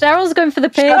 Cheryl's going for the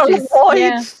Shadow pages. Void.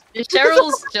 Yeah.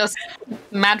 Cheryl's just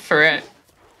mad for it.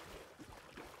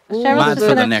 Cheryl's Mad just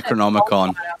for the gonna-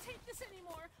 Necronomicon. take this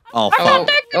anymore. Oh Oh, fuck!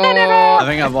 oh, I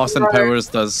think I've Austin Powers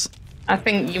does. I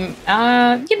think you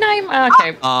know,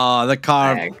 okay. Oh, the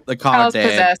car Car's dead.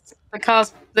 possessed. The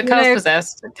car's know-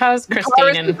 possessed. The car's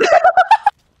Christine.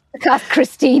 That's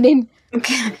Christine in.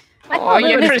 Oh,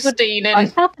 you're this would- Christine. Oh,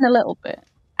 it's helping a little bit.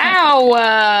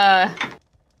 Ow!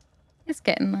 It's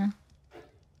getting there.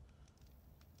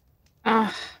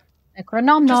 Oh,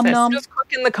 Nom nom this? nom. Just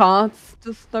cooking the carts.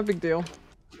 Just no big deal.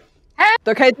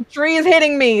 Okay, the tree is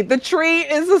hitting me. The tree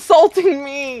is assaulting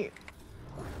me.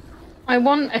 I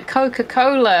want a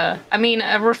Coca-Cola. I mean,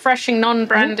 a refreshing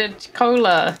non-branded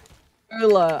cola.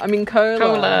 Cola. I mean cola.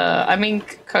 Cola. I mean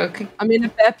Coke. I mean a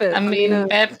pepper. I mean a...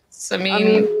 Beps. I mean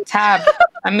mean- Tab.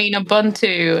 I mean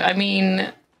Ubuntu. I mean,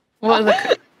 what are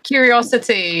the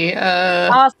Curiosity?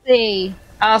 RC.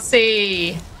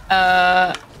 RC.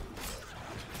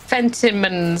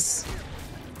 Fentimans.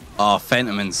 Oh,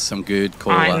 Fentiman's some good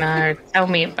cola. I know. Tell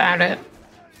me about it.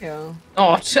 Yeah.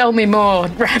 Oh, tell me more,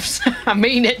 Ravs. I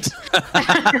mean it.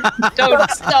 Don't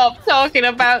stop talking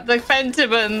about the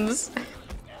Fentimans.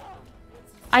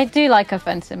 I do like a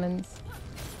Fentimans.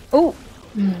 Oh,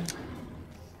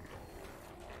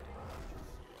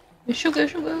 Sugar.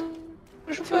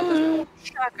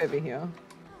 Shack over here.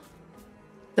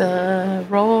 The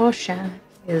raw shack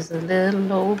is a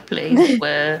little old place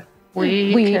where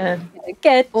we can.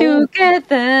 get Oh, together.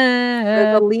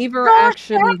 There's a lever Raw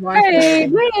action Shack, rifle.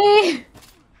 baby.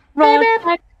 Raw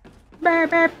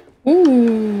Shack.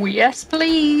 Ooh, yes,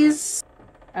 please.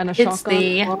 And a It's shotgun.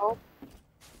 the- as well.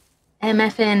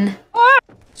 MFN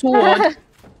sword.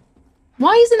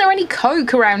 Why isn't there any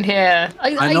coke around here?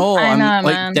 I know. I I'm know,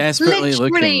 like man. desperately Literally,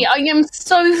 looking. I am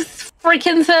so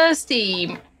freaking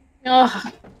thirsty.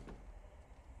 Ugh.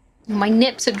 My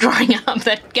nips are drying up.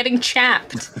 They're getting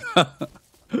chapped.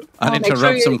 I need make to sure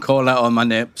rub you- some cola on my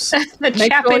nips. They're Make sure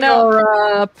chapping up.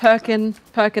 you're perking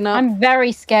up. I'm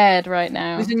very scared right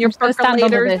now. Using your I'm just gonna stand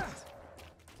under percolators. this.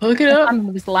 Look it up.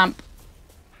 Under this lamp.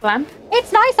 Lamp.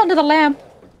 It's nice under the lamp.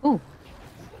 Ooh.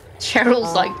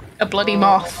 Cheryl's like a bloody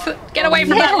moth. Get away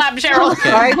from that lamp, Cheryl. Okay,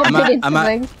 Sorry, I'm I'm at, I'm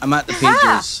at, I'm at the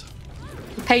pages.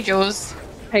 Page yours.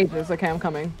 Pages. Okay, I'm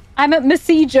coming. I'm at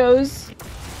Missy Joe's.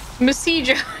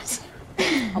 Messages.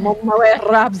 I'm on my way,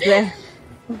 Ravs there.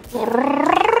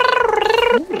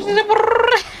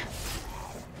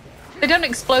 They don't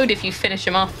explode if you finish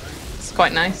them off. It's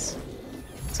quite nice.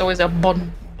 It's always a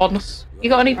bonus. You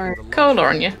got any cola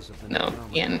on you? No,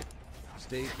 Ian.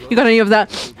 You got any of that?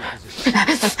 You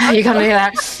got any of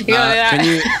that? You got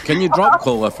any of that? Can you drop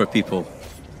cola for people?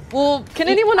 Well, can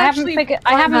anyone I actually?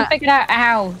 haven't figured out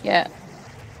how yet.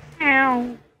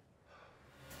 Ow.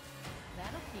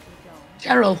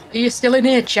 Cheryl, are you still in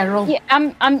here, Cheryl?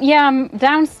 Yeah, I'm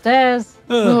downstairs.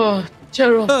 Oh,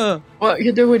 Cheryl, what are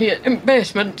you doing here? In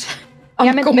basement. Yeah, I'm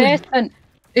in the coming. basement.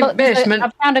 In Look, there's basement. I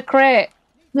found a crate.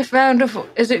 You found a.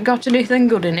 Has it got anything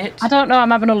good in it? I don't know. I'm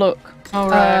having a look. All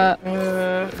right.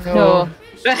 No.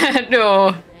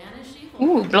 No.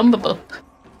 Ooh, Blumberbup.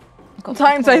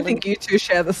 Sometimes I think you two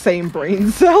share the same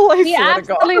brain cell. I We swear to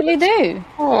God. absolutely do.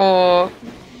 Oh,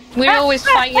 we're always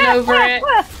fighting over it.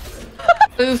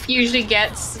 Bouphe usually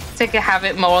gets to have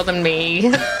it more than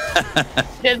me.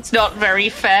 It's not very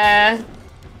fair.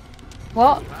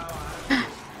 What?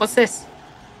 What's this?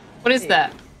 What is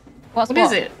that? What's What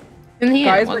is it? In here?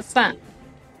 Guys, What's that?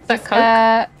 Is that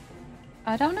Coke?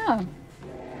 I don't know.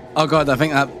 Oh god, I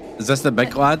think that is this the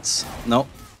big lads? No.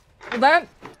 That.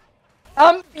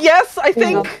 Yes, I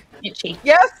think. Itchy.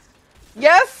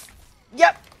 Yes.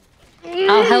 Yep.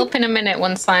 I'll help in a minute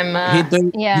once I'm.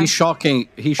 Yeah. He's shocking.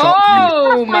 He's shocking.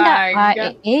 Oh Find out my how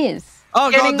god! it is.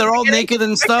 Oh god, they're all getting- naked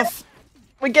and stuff.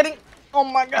 We're getting. Oh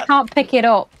my God. Can't pick it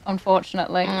up,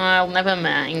 unfortunately. Well, never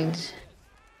mind.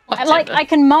 I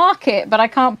can mark it, but I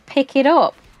can't pick it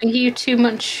up. Are you too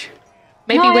much?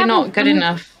 Maybe No, I we're not haven't- good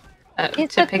enough to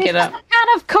pick it up. It's a can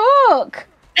of Coke.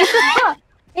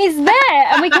 It's there,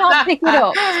 and we can't pick it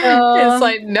up. So... It's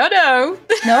like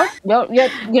no, you're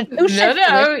too shit for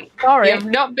this. Sorry, you've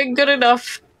not been good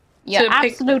enough. you're to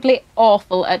pick- absolutely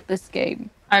awful at this game.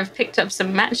 I've picked up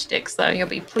some matchsticks though. You'll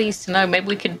be pleased to know. Maybe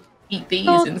we could eat these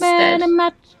Dog instead. man and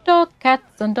matchdog,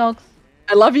 cats and dogs.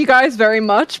 I love you guys very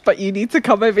much, but you need to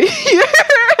come over here.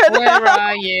 Where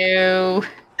are you?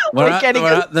 We're We're at, getting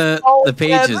we're us at the all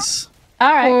pages. All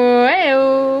right,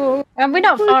 Oh, and we're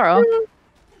not far off.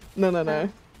 No.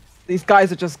 These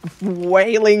guys are just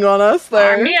wailing on us,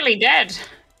 though. I'm nearly dead.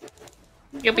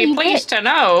 You'll be You pleased to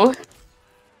know.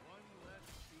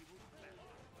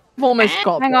 I've almost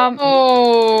got Hang them. on.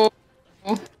 Oh.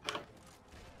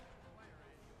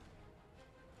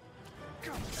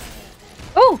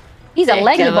 Oh, he's a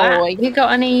leggy Look at that. boy. You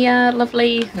got any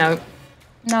lovely? No,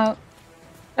 No.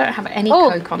 I don't have any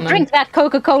Oh, Coke on them. drink that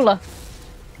Coca-Cola.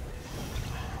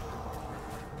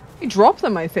 You drop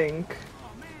them, I think.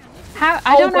 How?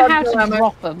 I don't know God, how no, to I'm-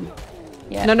 drop them.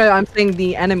 Yeah. No, I'm saying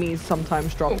the enemies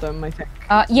sometimes drop them, I think.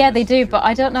 Yeah, they do, but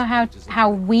I don't know how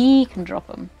we can drop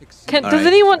them. Does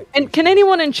Alright.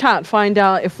 anyone in chat find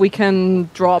out if we can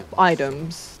drop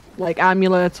items? Like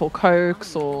amulets or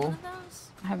cokes or...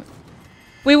 I haven't.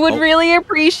 We would Oh. really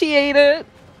appreciate it.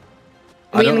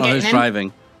 I don't We know getting who's in?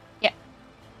 driving.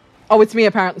 Oh, it's me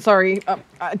apparently. Sorry.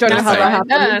 I don't know That's how that alright. happened.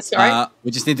 No, that's alright.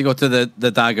 We just need to go to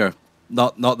the dagger.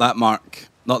 Not that mark.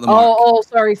 Not the mark. Oh,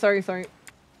 sorry.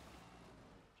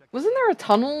 Wasn't there a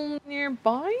tunnel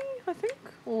nearby, I think?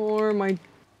 Or am I...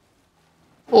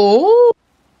 Oh,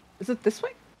 Is it this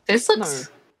way? this looks. No.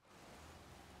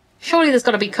 Surely there's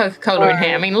got to be Coca-Cola in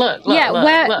here. I mean, look. Yeah, look,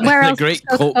 where look. where The else great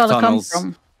does Coke Coca-Cola come tunnels.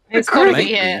 from? It's got to Might be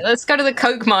be. here. Let's go to the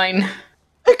Coke mine.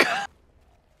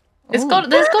 There's got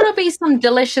to be some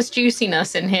delicious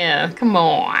juiciness in here. Come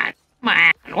on,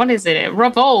 man. What is it?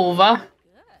 Revolver.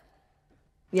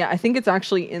 Yeah, I think it's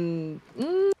actually in...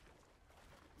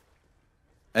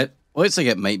 It looks like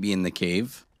it might be in the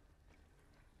cave.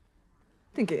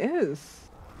 I think it is.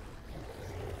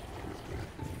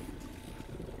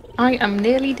 I am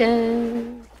nearly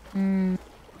dead.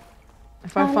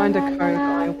 If I find a code,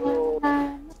 I will.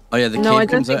 Oh yeah, the No, I cave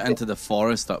don't comes out think into the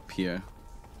forest up here.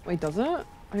 Wait, does it?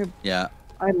 Yeah.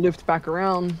 I looped back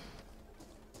around.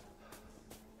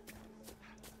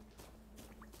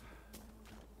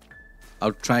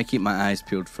 I'll try and keep my eyes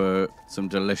peeled for some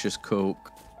delicious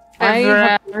coke.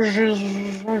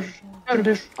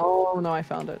 Oh no, I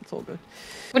found it. It's all good.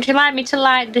 Would you like me to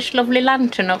light this lovely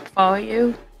lantern up for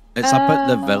you? It's up at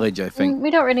the village, I think.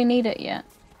 We don't really need it yet.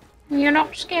 You're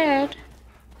not scared?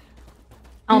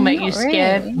 I'll make Not you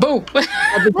scared. really. Boop! The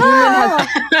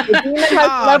demon has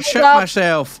Ah, leveled shit up.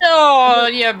 myself. Oh,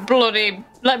 you bloody...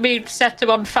 Let me set them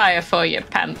on fire for you,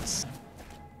 pants.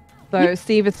 So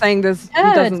Steve is saying Good.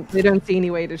 they don't see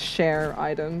any way to share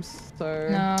items. So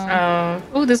No.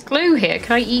 Oh, there's glue here.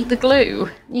 Can I eat the glue?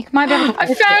 You might be able to I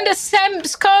push found it. a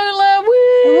Semps cola. Woo!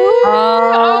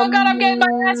 Oh god, I'm getting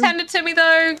my ass handed to me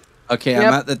though. Okay,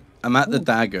 Yep. I'm at the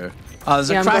dagger. Oh, there's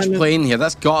Yeah, a I'm crash going to- plane here.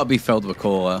 That's got to be filled with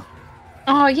cola.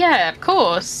 Oh yeah, of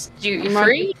course. Duty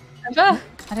free. Ever?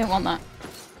 I don't want that.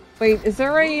 wait, is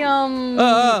there a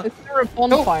is there a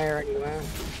bonfire anywhere?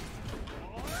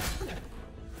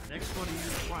 Next one to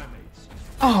use primates.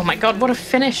 Oh my god, what a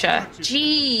finisher.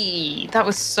 Gee, that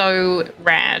was so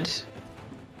rad.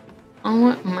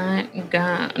 Oh my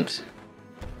god.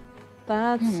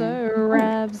 That's so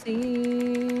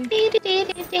Ravsy.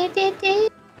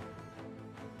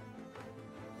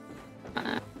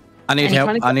 I need I'm help.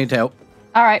 trying to I need help.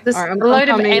 All right. There's Alright, a load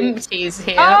of coming. empties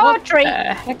here. Oh, what tree.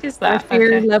 the heck is My that?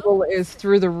 fear Okay. level is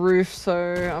through the roof, so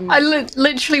I'm. I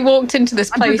literally walked into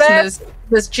this I'm place and possessed.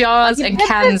 there's jars and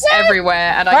cans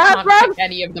everywhere and I Ravs, can't Ravs, pick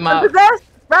any of them I'm up. possessed.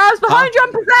 Ravs, behind you!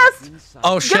 I'm possessed.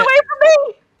 Oh shit! Get away from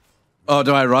me! Oh,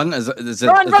 do I run? Is it?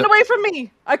 Run away from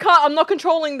me! I can't. I'm not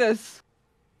controlling this.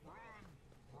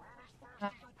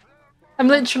 I'm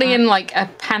literally in like a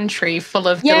pantry full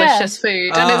of Yeah. delicious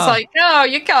food and it's like, no,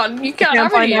 you can't Okay, I'm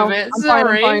have fine any now. of it. I'm fine,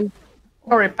 Sorry. I'm fine.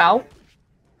 Sorry, pal.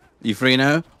 You free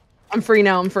now? I'm free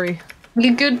now. I'm free.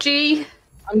 You good, G?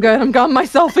 I'm good. I'm gone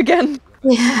myself again.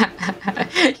 Yeah.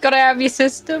 You gotta have your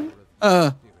system.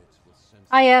 Uh,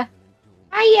 Hiya.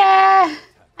 Hiya!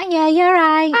 Hiya, you're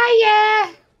right.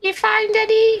 Hiya! You find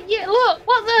any? Look,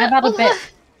 what the? I've had a what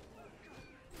bit.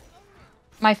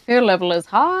 My fear level is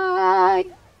high.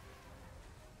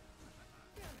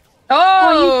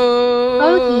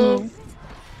 Oh! Bogies.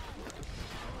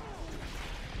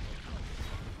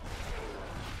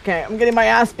 Okay, I'm getting my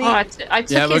ass beat. Oh, I took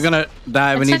yeah, we're his, gonna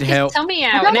die. I We took need his help. tummy I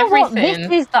out don't and know what everything.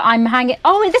 this is that I'm hanging.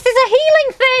 Oh, this is a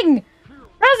healing thing.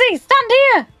 Rosie, stand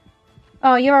here.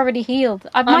 Oh, you're already healed.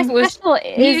 My was- special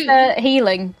is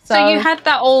healing. So you had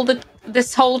that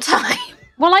this whole time?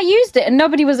 Well, I used it and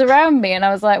nobody was around me, and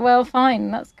I was like, well, fine,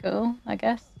 that's cool, I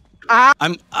guess.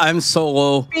 I'm so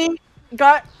low.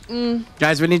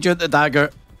 Guys, we need you at the dagger.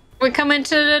 We're coming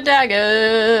to the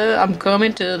dagger. I'm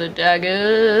coming to the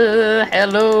dagger.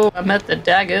 Hello, I'm at the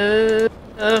dagger.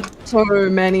 So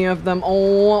many of them.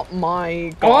 Oh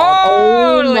my god.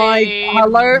 Oh my. Holy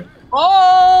Hello.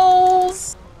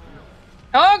 balls!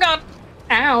 Oh god!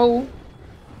 Ow!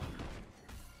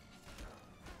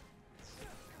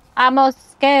 I'm all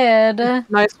scared.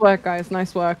 Nice work, guys.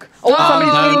 Nice work. Oh, I'm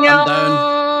somebody's down, bleeding I'm out.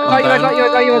 down. I got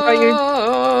you.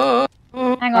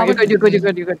 Hang Oh, on. you're good. You're good. You're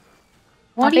good. You're good.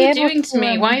 What I'll are be you able doing to to,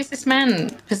 me? Why is this man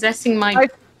possessing my...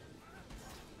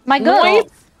 My God. Nice.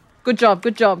 Good job.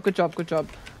 Good job. Good job. Good job.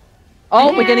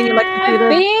 Oh, we're getting electrocuted.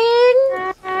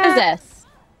 Being possessed,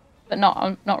 but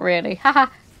not really. Haha.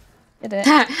 Did it?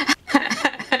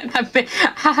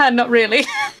 Haha, not really.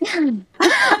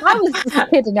 I was just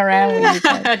kidding around with you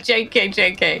guys.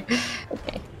 JK. Okay.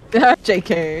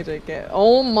 JK.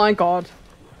 Oh my god.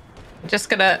 I'm just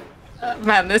gonna...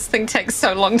 man, this thing takes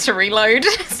so long to reload.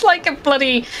 It's like a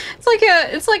bloody...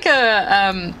 It's like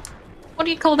a what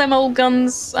do you call them old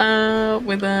guns?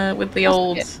 With the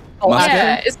old... Musket?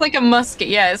 Yeah, it's like a musket.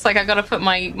 Yeah, it's like I gotta put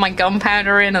my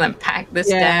gunpowder in and then pack this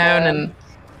down and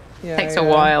Yeah, takes a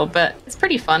while, but it's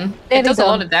pretty fun. It does a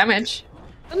lot of damage.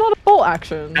 Not a bolt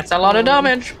action. That's a lot of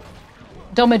damage.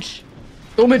 Damage.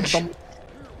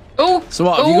 Oh, So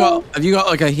what? Have you got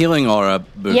like a healing aura?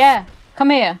 Boophe? Yeah. Come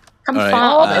here. come All right,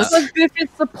 far. It's like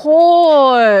Bouphe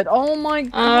support. Oh my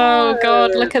god. Oh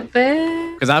god, look at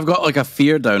this. Because I've got like a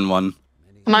fear down one.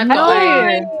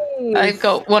 And I've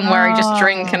got one where I just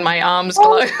drink and my arms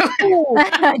glow.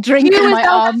 Drinking my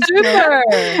arms. Super.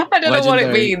 I don't know what it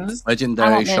Legendary- means. I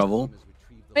Legendary want this. shovel.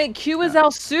 Wait, Q is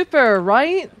our super,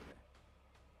 right?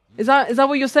 Is that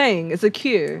what you're saying? It's a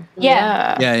Q.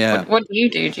 Yeah. Yeah. What do you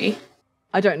do, G?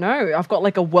 I don't know. I've got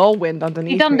like a whirlwind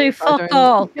underneath. You don't me, do so I fuck don't-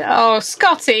 all. Oh,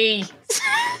 Scotty!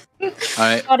 All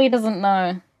right. Scotty doesn't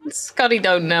know. Scotty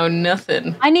don't know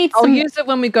nothing. I need I'll some. use it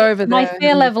when we go over there. My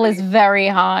fear level is very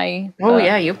high. Oh but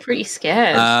yeah, you're pretty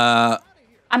scared. Oh,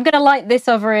 I'm gonna light this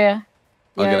over here.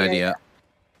 good Yeah, idea.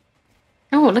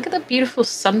 Oh, look at the beautiful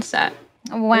sunset.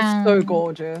 Wow. It's so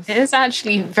gorgeous. It is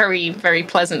actually very, very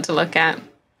pleasant to look at.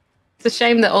 It's a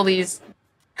shame that all these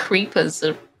creepers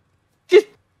are.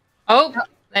 Oh,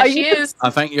 there she is. I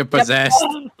think you're possessed.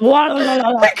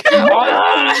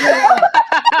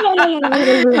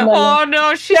 Oh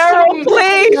no, she's Cheryl,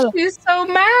 please! She's so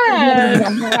mad.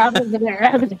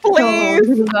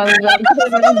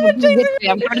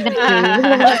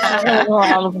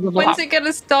 When's it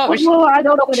gonna stop? I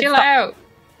don't know when Chill it's out.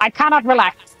 I cannot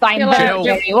relax. I'm Chill out,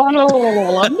 very- Ow!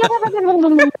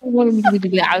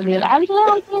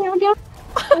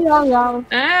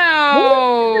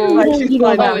 Like, she's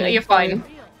fine Oh, now. you're fine.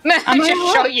 I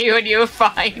just shot you and you're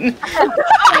fine.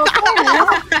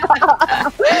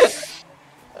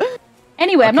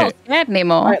 Anyway, I'm not Okay. scared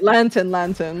anymore. All right,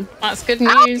 lantern. That's good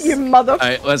Ow, news. you mother. All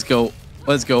right, let's go.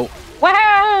 Let's go.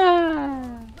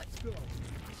 Wow.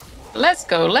 Let's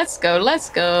go.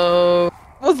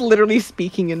 I was literally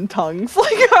speaking in tongues.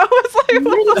 Like I was like,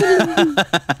 what the-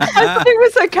 I thought it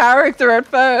was a character at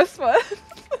first, but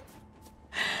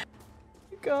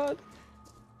God.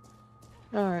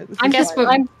 All right, this I is guess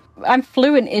fine. I'm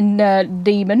fluent in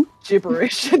demon.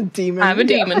 gibberish. Demon. I'm a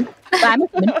demon. I'm a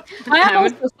demon. I am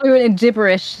also fluent in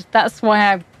gibberish. That's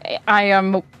why I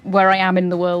am where I am in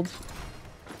the world.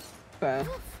 Fair.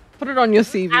 Put it on your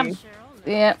CV.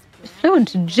 Yeah,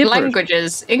 fluent in gibberish.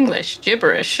 Languages, English,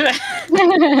 gibberish.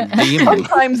 Demon.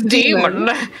 Sometimes demon.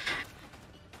 Demon.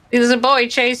 There's a boy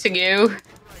chasing you.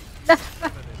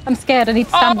 I'm scared. I need to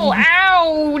stand. Oh,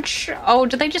 ouch! Oh,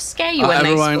 do they just scare you when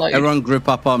they explode? Everyone group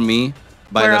up on me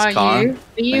by Where this are car. you?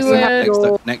 Are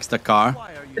you, Next to car.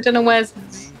 I don't know where's...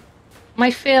 My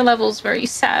fear level's very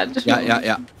sad.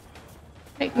 Yeah.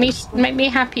 Make me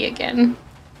happy again.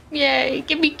 Yay,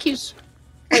 give me a kiss.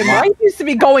 Wait, mine used to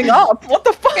be going up. What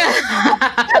the fuck?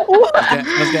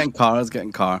 Let's get in car. Let's get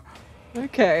in car.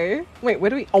 Okay. Wait, where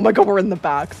do we? Oh my god, we're in the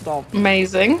back. Stop.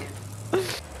 Amazing. Are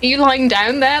you lying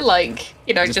down there, like,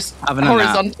 you know, just having a nap.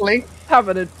 horizontally?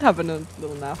 Having a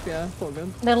little nap. Yeah, it's all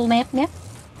good. Little nap, yeah.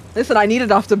 Listen, I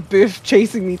needed after Bouphe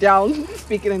chasing me down,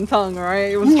 speaking in tongue. All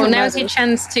right. It was. Well, now's your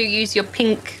tremendous. chance to use your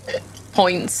pink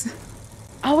points.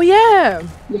 Oh yeah.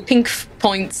 Your pink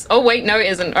points. Oh, wait, no, it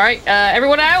isn't. All right,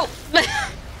 everyone out.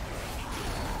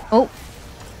 Oh,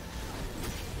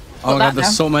 Oh my that god, there's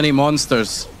now. so many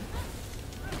monsters.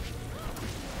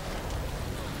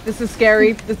 This is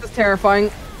scary. This is terrifying.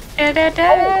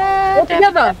 All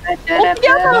Together.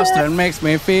 together. Monster makes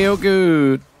me feel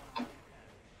good.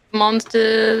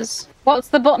 Monsters. what's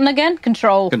the button again?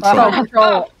 Control. Control.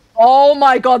 Control. Oh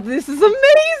my god, this is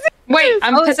amazing. Wait,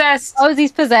 I'm Oh, possessed.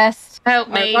 Osie's possessed. Help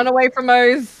All right, me. run away from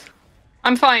Oz.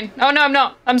 I'm fine. Oh, no, I'm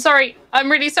not. I'm sorry. I'm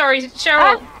really sorry.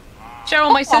 Cheryl.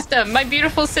 Cheryl, my sister. My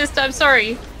beautiful sister. I'm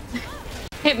sorry.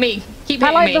 Hit me. Keep I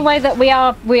hitting like me. the way that we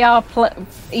are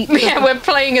each Yeah, we're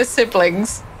playing as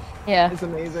siblings. yeah. It's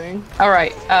amazing. All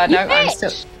right. No, You I'm bitch.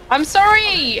 still. I'm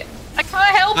sorry. I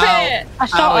can't help Ow. it. I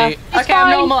shot Owie. her. It's Okay, I'm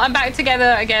fine. normal. I'm back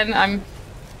together again. I'm.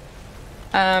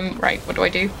 Right. What do I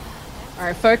do? All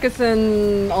right, focus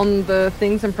in on the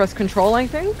things and press control, I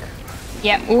think.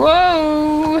 Yeah.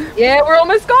 Whoa. Yeah, we're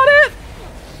almost got it.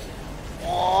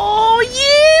 Oh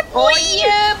yeah, boy. Oh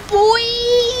yeah, boy.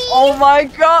 Oh my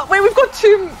god. Wait, we've got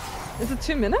 2. Is it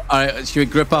 2 minutes? All right, should we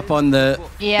grip up on the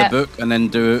Yeah. book and then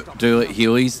do like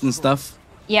healies and stuff?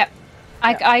 Yep.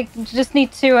 I just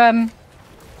need to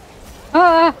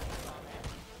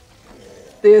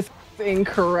This is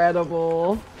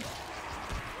incredible.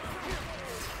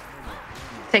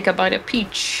 Take a bite of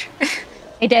peach.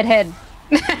 a dead head.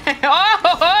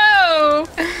 Oh!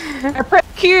 I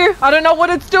pressed Q. I don't know what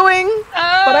it's doing,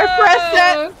 but I pressed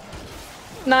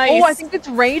it. Nice. Oh, I think it's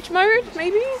rage mode,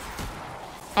 maybe.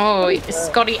 Oh, is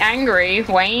Scotty angry?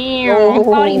 Wow. Oh.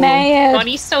 Body mad.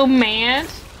 Scotty's so mad.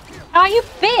 Oh, you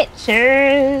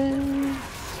bitches.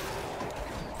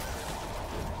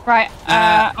 Right,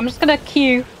 I'm just gonna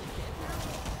queue.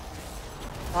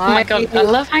 Oh my god, I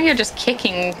love how you're just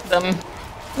kicking them.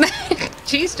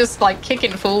 She's just like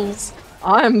kicking fools.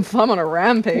 I'm on a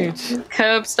rampage.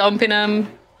 Curb stomping them.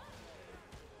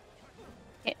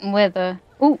 Hitting with a.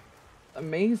 Ooh,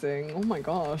 Amazing. Oh my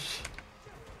gosh.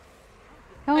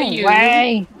 go you?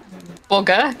 away.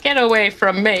 Bugger, get away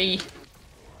from me.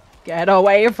 Get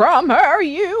away from her,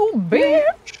 you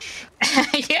bitch.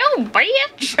 You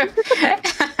bitch!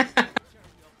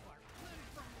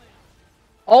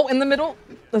 Oh, in the middle.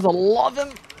 There's a lot of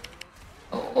them.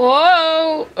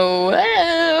 Whoa! Oh,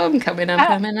 I'm coming.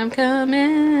 Oh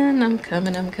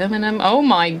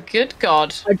my good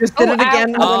god! I just did it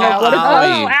again.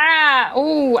 I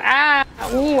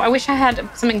wish I had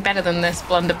something better than this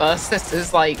blunderbuss. This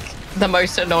is like the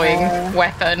most annoying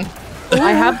weapon.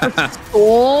 I have the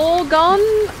stall gun,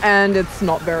 and it's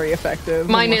not very effective.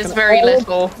 Mine is very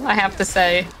little, I have to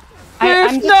say.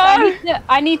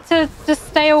 I need to just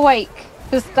stay awake.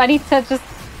 I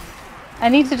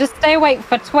need to just stay awake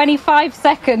for 25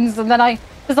 seconds, and then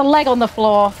there's a leg on the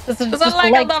floor. There's a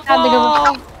leg on the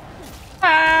floor.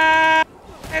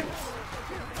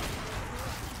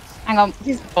 Hang on.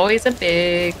 These boys are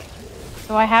big.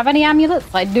 Do I have any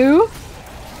amulets? I do.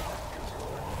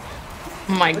 Oh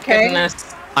my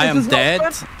goodness. I am dead.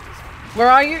 Where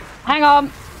are you? Hang on.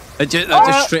 I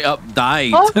just straight up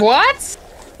died. Oh, what?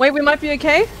 Wait, we might be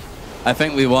okay. I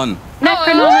think we won.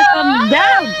 Necronomicon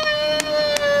down.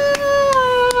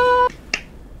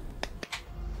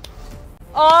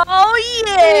 Oh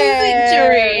yeah!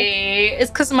 Victory! It's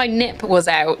because my nip was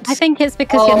out. I think it's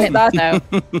because your nip was out.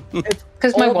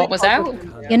 Because my what was out?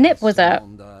 Your nip was out.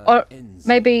 Or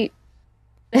maybe...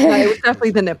 No, it was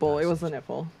definitely the nipple. It was the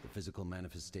nipple. The physical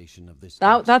manifestation of this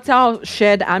That's our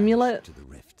shared amulet. to the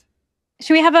rift.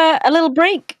 Should we have a little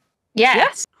break?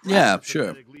 Yes. Yeah,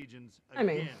 sure. I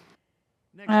mean...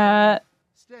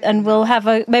 And we'll have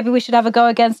maybe we should have a go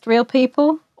against real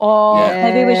people? Or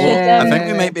maybe we should... I think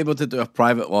we might be able to do a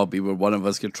private lobby where one of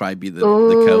us could try be the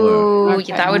killer. Ooh,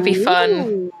 that would be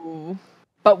fun. Ooh.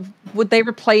 But would they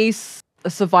replace a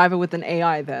survivor with an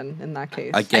AI then, in that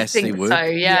case? I guess I they think would. so,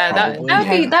 yeah.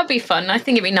 That'd be fun. I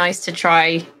think it'd be nice to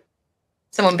try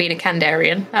someone being a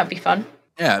Kandarian. That'd be fun.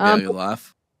 Yeah, I'd really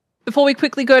laugh. Before we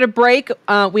quickly go to break,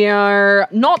 we are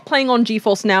not playing on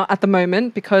GeForce Now at the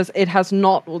moment because it has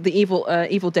not, the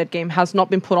Evil Dead game has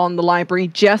not been put on the library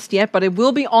just yet, but it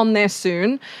will be on there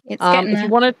soon. It's getting if there.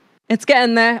 you want to, it's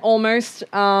getting there almost.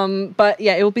 But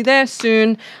yeah, it will be there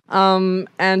soon. And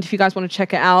if you guys want to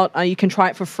check it out, you can try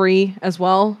it for free as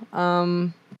well. But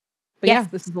yeah,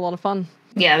 this is a lot of fun.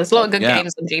 Yeah, there's a lot of good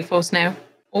games on GeForce now.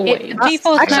 Always.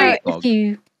 GeForce Now,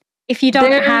 if you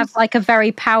don't have like a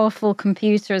very powerful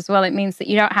computer as well, it means that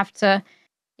you don't have to...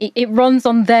 It runs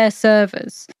on their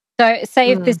servers. So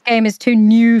say if this game is too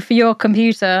new for your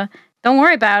computer, don't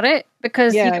worry about it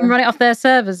because you can run it off their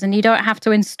servers and you don't have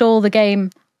to install the game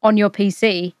on your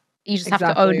PC. You just have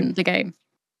to own the game.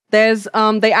 There's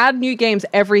they add new games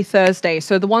every Thursday.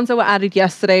 So the ones that were added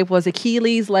yesterday was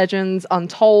Achilles, Legends,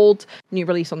 Untold, new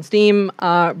release on Steam,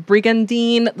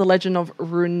 Brigandine, The Legend of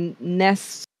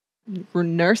Runercia,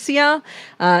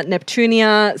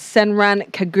 Neptunia, Senran,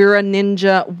 Kagura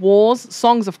Ninja Wars,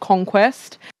 Songs of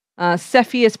Conquest,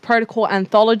 Cepheus Protocol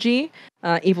Anthology,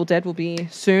 Evil Dead will be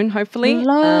soon, hopefully.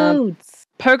 Loads.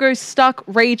 Pogo Stuck,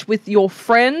 Rage with Your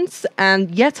Friends, and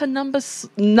yet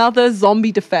another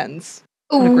Zombie Defense.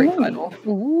 What a great title.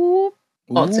 Ooh.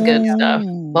 Lots of good stuff.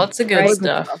 Lots of good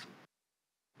stuff.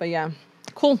 But yeah,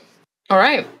 cool. All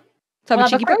right. Let's have a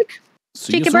cheeky break.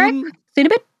 Cheeky break. See you in a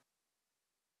bit.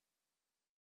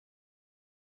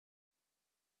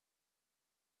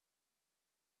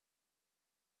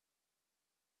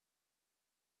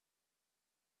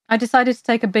 I decided to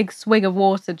take a big swig of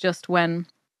water just when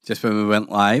we went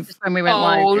live. Just when we went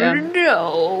live. Yeah.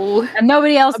 No. And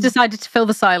nobody else decided to fill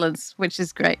the silence, which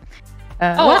is great.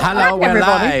 Hello, we're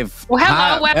live. Well,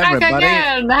 hello, we're back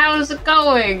again. How's it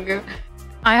going?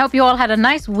 I hope you all had a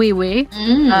nice wee-wee.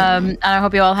 And I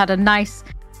hope you all had a nice...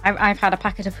 I've had a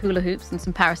packet of hula hoops and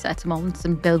some paracetamol and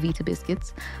some Belvita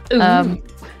biscuits. I'm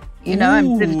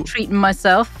really treating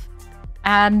myself.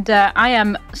 And I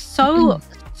am so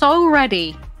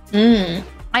ready.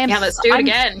 Let's do it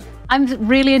again. I'm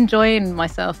really enjoying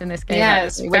myself in this game. Yeah,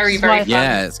 it's very fun.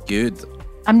 Yeah, it's good.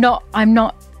 I'm not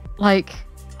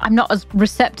as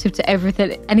receptive to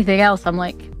anything else. I'm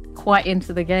like quite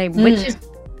into the game, which is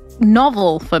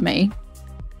novel for me.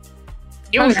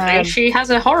 Usually she has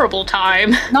a horrible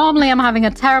time. Normally I'm having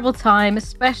a terrible time,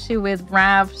 especially with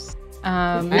Ravs.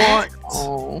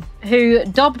 Who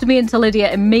dobbed me into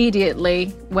Lydia immediately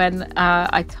when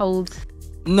I told...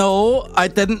 No, I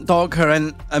didn't dog her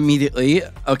in immediately.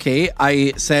 Okay,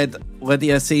 I said,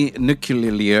 Lydia, say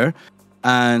nuclear.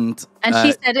 And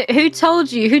she said, who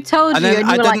told you? Who told you? And you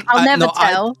were like, I'll never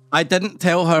tell. I didn't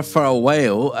tell her for a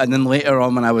while. And then later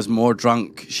on, when I was more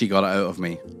drunk, she got it out of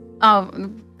me. Oh,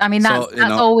 I mean,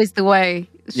 that's always the way.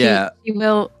 She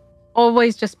will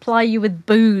always just ply you with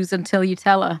booze until you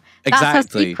tell her. That's her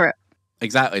secret.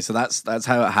 Exactly. So that's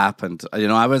how it happened.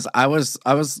 I was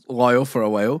loyal for a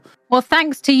while. Well,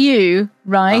 thanks to you,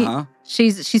 right?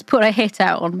 she's put a hit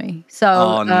out on me. So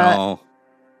Oh no.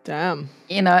 Damn.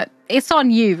 you know, it's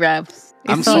on you, Ravs.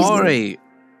 I'm It's on you. sorry.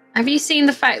 Have you seen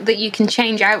the fact that you can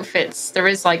change outfits? There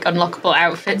is like unlockable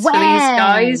outfits for these Wow.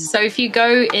 guys. So if you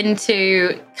go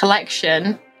into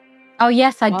collection, Oh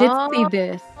yes, I did see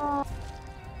this.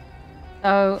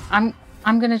 So I'm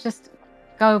gonna just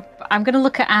go. I'm gonna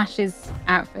look at Ash's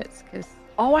outfits because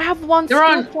Oh, I have one There skill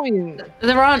aren't- point.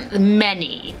 there aren't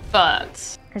many,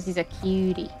 but he's a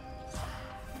cutie.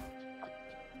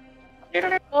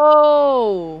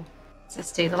 Oh.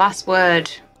 let's do the last word.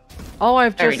 Oh,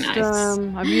 I've Very just nice.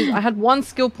 I had one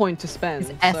skill point to spend.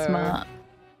 He's S-Mart.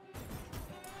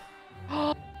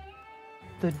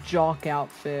 The jock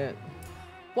outfit.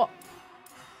 What?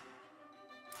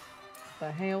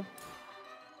 The hell?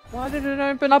 Why did it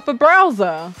open up a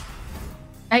browser?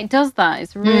 It does that.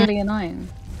 It's really annoying.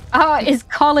 Oh, his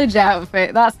college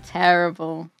outfit. That's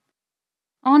terrible.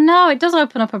 Oh no, it does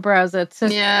open up a browser to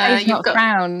Yeah, page you've not got-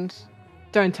 found.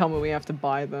 Don't tell me we have to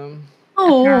buy them.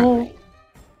 Oh,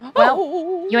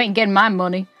 Well, you ain't getting my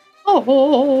money.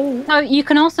 oh. So you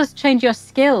can also change your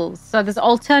skills. So there's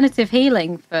alternative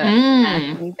healing for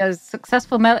Ashley. There's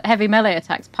successful heavy melee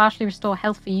attacks partially restore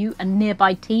health for you and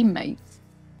nearby teammates.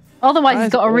 Otherwise, That he's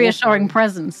is got a reassuring awesome.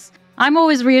 presence. I'm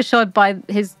always reassured by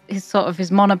his sort of his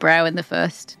monobrow in the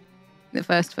first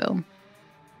film.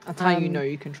 That's how you Um, know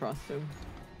you can trust him.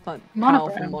 It's like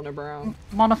monobrow. powerful monobrow.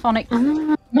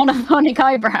 Monophonic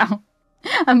eyebrow,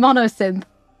 a monosynth.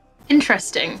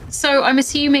 Interesting. So I'm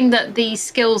assuming that the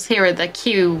skills here are the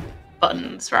Q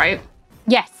buttons, right?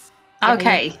 Yes.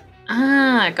 Okay.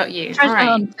 Ah, got you. Treasure All right.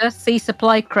 hunter, see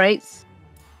supply crates.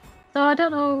 So I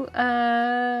don't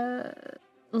know.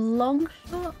 Long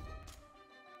shot.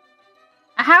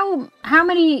 How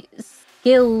many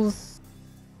skills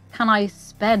can I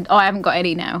spend? Oh, I haven't got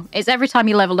any now. It's every time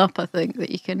you level up, I think, that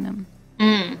you can.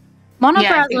 Monobrow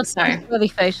Yeah, I think so. really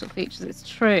facial features. It's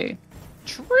true.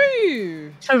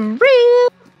 True. True.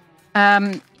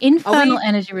 Infernal we-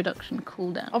 energy reduction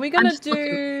cooldown. Are we I'm gonna just looking-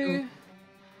 do?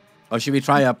 Or should we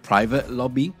try a private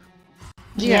lobby?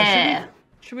 Yeah.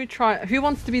 Should we try? Who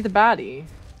wants to be the baddie?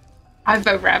 I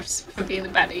vote Ravs for being the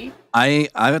baddie. I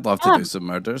would love to do some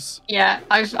murders. Yeah,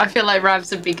 I feel like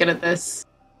Ravs would be good at this.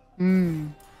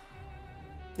 Mm.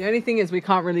 The only thing is we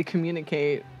can't really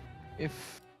communicate.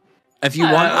 If you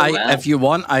want,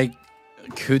 well. I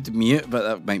could mute, but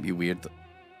that might be weird.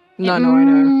 No, I know.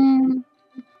 Mm.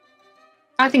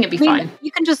 I think it'd be I mean, fine.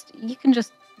 you can just.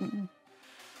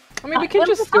 I mean, we can Well,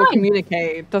 just it's still fine.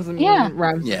 communicate. Doesn't mean Yeah.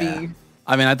 Rams Yeah. be.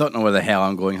 I mean, I don't know where the hell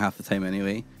I'm going half the time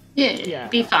anyway. Yeah, Yeah.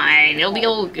 be fine. It'll be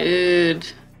all good.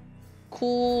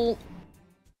 Cool.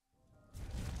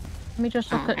 Let me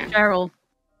just look Okay. at Cheryl.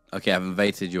 Okay, I've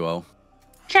invited you all.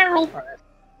 Cheryl.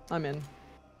 I'm in.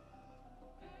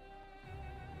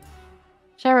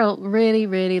 Cheryl really,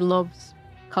 really loves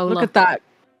cola. Look at that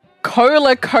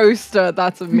cola coaster.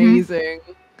 That's amazing.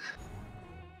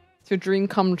 It's your dream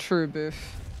come true, Bouphe.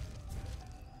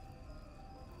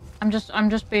 I'm just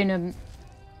being I'm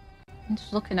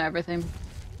just looking at everything.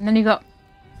 And then you got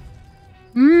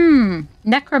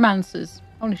necromancers.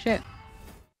 Holy shit.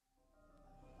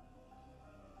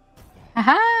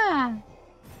 Haha!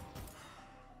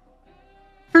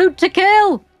 Flute to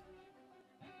kill!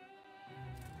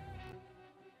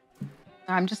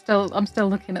 I'm still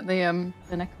looking at the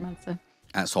necromancer.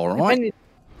 That's all right.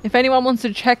 If anyone wants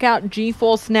to check out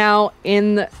GeForce Now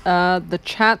in the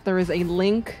chat, there is a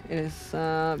link. It is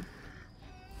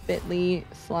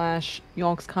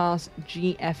bit.ly/Yogscast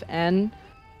GFN,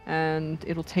 and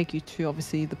it'll take you to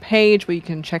obviously the page where you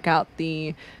can check out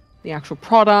the actual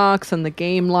products and the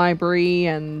game library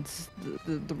and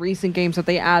the recent games that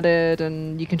they added,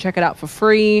 and you can check it out for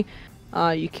free.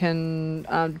 You can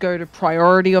go to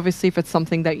priority, obviously, if it's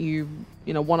something that you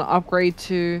want to upgrade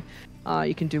to.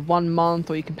 You can do 1 month,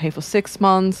 or you can pay for 6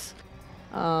 months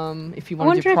if you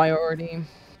want to do priority.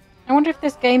 I wonder if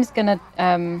this game's gonna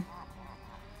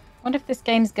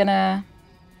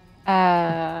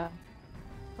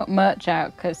put merch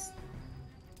out, because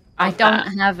I don't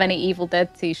have any Evil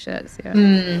Dead t-shirts yet.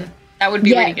 That would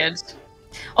be really good.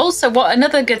 Also,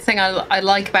 another good thing I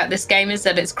like about this game is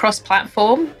that it's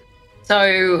cross-platform.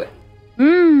 So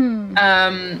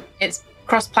it's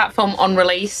cross-platform on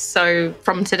release, so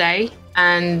from today,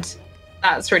 and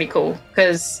that's really cool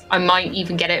because I might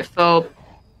even get it for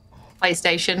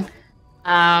PlayStation.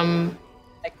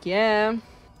 Heck yeah.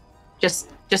 Just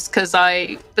because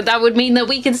but that would mean that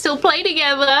we can still play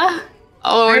together.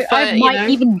 Or if I might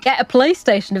even get a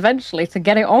PlayStation eventually to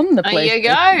get it on the PlayStation. There you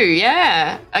go.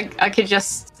 Yeah, I could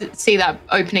just see that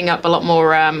opening up a lot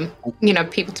more,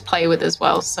 people to play with as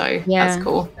well. So Yeah. that's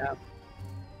cool.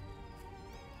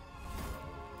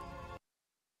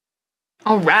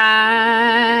 All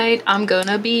right, I'm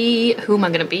gonna be. Who am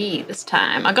I gonna be this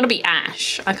time? I'm gonna be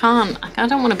Ash. I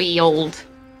don't want to be old.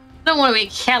 I don't want to be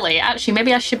Kelly. Actually,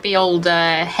 maybe I should be old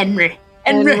Henry.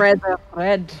 Henry the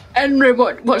Red. Henry,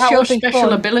 what's That your would be special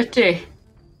fun. ability?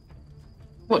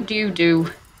 What do you do?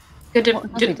 What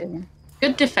does he do?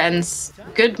 Good defense,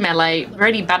 good melee,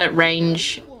 really bad at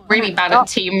range, really bad at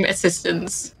team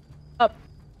assistance. Up.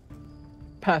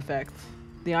 Perfect.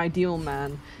 The ideal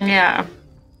man. Yeah.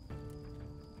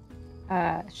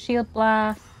 Shield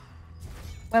blast.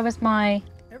 Where was my?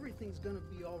 Everything's gonna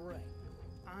be all right.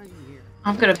 I'm here.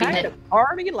 I'm gonna be Kind it. of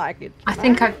party like it. I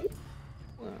think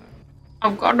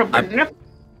I've got a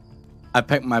I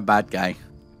picked my bad guy.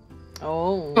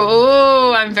 Oh.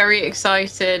 Oh, I'm very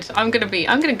excited. I'm gonna be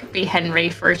Henry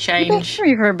for a change.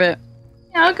 Free for a bit.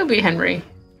 Yeah, I could be Henry.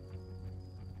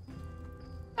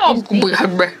 Oh, I could be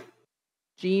Henry.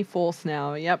 G-Force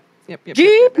now. Yep.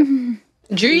 Jeep.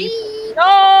 G.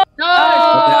 No!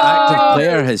 But the active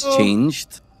player has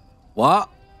changed. What?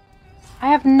 I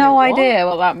have no Wait, what? idea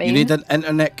what that means. You need an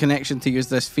internet connection to use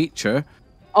this feature.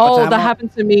 Oh, What's that that?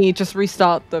 happened to me. Just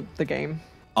restart the game.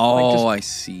 Oh, I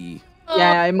see.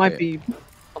 Yeah, it might Okay. be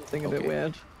something a bit Okay.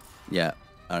 weird. Yeah.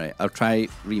 All right. I'll try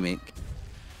remake.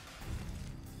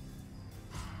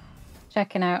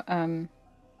 Checking out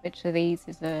which of these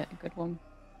is a good one.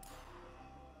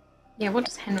 Yeah, what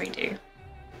does Henry do?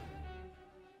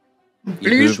 He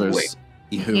hoovers.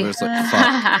 He hoovers like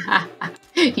fuck.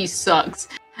 He sucks.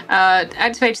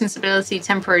 Activating this ability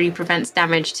temporarily prevents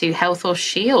damage to health or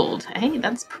shield. Hey,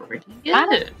 that's pretty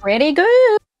That's good. pretty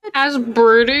good. That's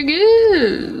pretty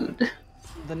good.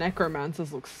 The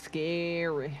necromancers look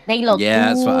scary. They look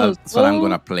Yeah, good. that's what I'm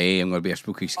gonna play. I'm gonna be a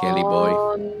spooky, scary boy.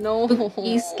 Oh no.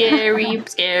 He's scary,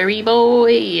 scary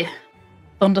boy.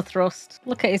 Thunder thrust.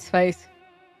 Look at his face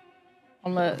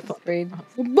on the screen.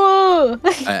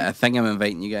 I think I'm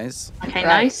inviting you guys. Okay,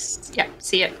 Right. nice. Yep,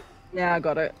 see it. Yeah, I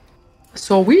got it.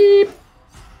 Sweet.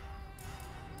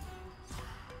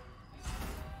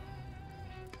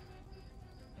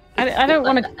 I don't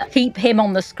want to keep him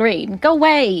on the screen. Go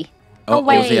away. Oh,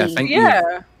 Away. Osie, I think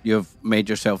Yeah. you've made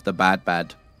yourself the bad. How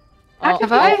Oh, did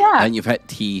have I? you do I that? think you've hit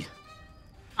T.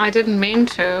 I didn't mean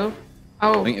to. I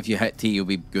Oh. think if you hit T, you'll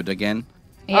be good again.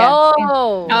 Yeah.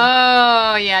 Oh.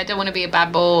 Oh, yeah, I don't want to be a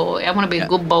bad boy. I want to be a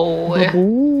good boy.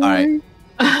 All right.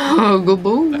 Oh, good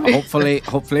boy.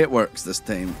 Hopefully it works this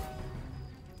time.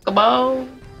 Good boy.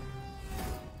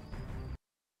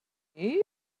 Eh?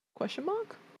 Question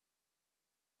mark?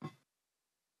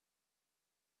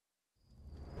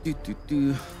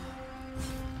 Do.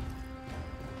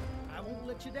 I won't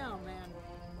let you down, man.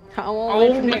 How Oh,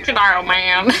 look at that,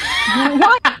 man.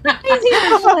 Why is he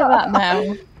talking like that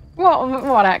now?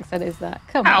 What accent is that?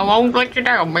 Come I on. won't let you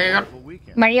down, man. A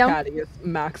weekend. Mario. Cadius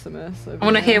Maximus. I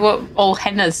want to hear what all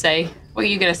Hennas say. What are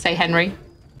you going to say, Henry?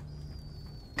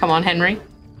 Come on, Henry.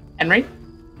 Henry?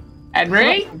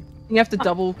 Henry? You have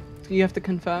to you have to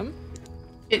confirm.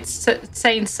 It's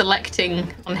saying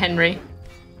selecting on Henry.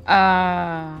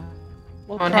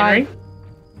 We'll Come on, try.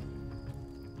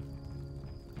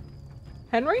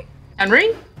 Henry. Henry?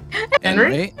 Henry?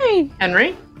 Henry? Henry?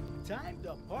 Henry? Time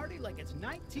to party like it's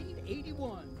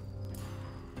 1981.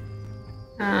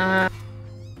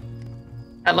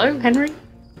 Hello, Henry?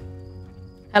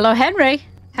 Hello, Henry.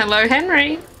 Hello,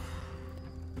 Henry.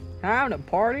 Time to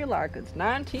party like it's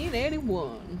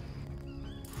 1981.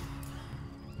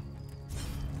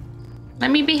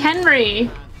 Let me be Henry.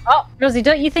 Oh, Rosie,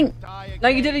 don't you think No,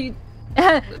 you did it.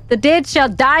 the dead shall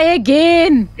die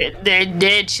again? The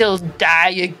dead shall die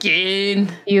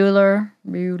again. Bueller.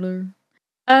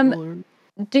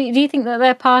 Do you think that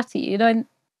their party,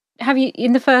 have you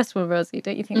in the first one, Rosie?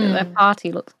 Don't you think that their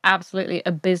party looks absolutely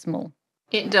abysmal?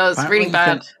 It does, Apparently really you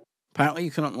bad. Apparently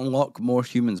you can unlock more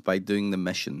humans by doing the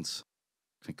missions.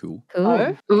 Pretty cool.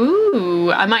 Cool. Oh?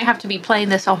 Ooh, I might have to be playing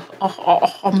this off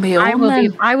on my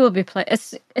own. I will be playing,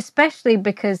 especially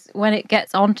because when it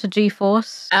gets onto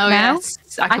GeForce Oh now,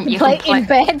 yes, I can you play it in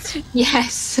bed.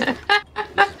 Yes. No.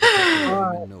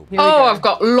 Here we Oh, go. I've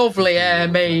got lovely hair,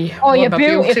 me. Oh, you're I'm a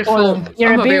beautiful.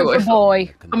 You're I'm a beautiful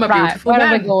boy. I'm a Right, beautiful where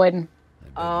are we man. going?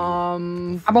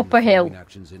 I'm up a hill.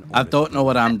 I don't know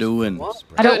what I'm doing. What?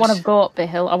 I don't Good. want to go up the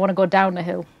hill. I want to go down the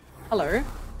hill. Hello,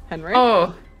 Henry.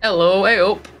 Oh, hello, hey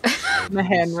up.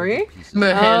 Henry.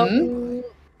 Mahen.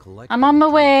 I'm on my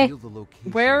way.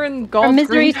 Where in From God's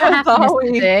misery green to earth happiness are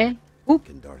we? today.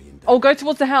 Oh, go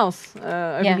towards the house.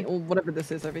 Over Yeah. here, or whatever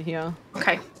this is over here.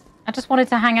 Okay. I just wanted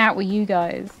to hang out with you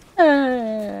guys.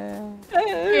 So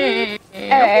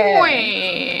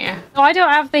I don't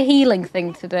have the healing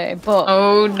thing today, but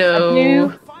Oh I no.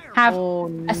 do have Oh, a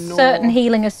no. certain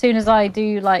healing as soon as I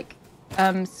do like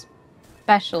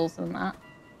specials and that.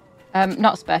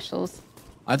 Not specials.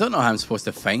 I don't know how I'm supposed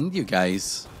to find you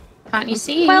guys. Can't you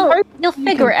see? Well, you'll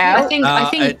figure it out. I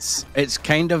think it's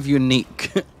kind of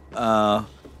unique.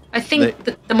 I think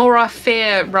the more our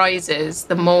fear rises,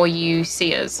 the more you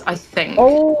see us. I think.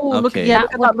 Oh, look Okay.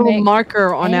 at that little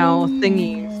marker on our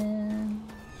thingies. thingy.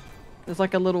 There's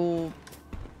like a little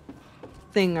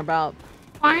thing about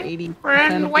Fine, 80%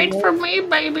 friend, of the wait wall. for me,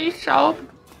 baby. So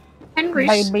Henry's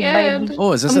Baby, scared. baby.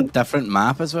 Oh, is this a different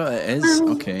map as well? It is?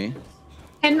 Okay.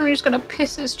 Henry's gonna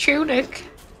piss his tunic.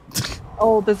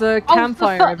 Oh, there's a Oh,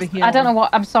 campfire for over fuck's- here. I don't know what.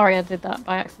 I'm sorry, I did that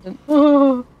by accident.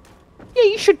 Yeah,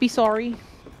 you should be sorry.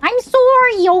 I'm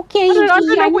sorry, okay? I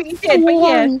don't know what you did, but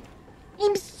yeah.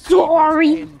 I'm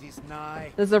sorry. End is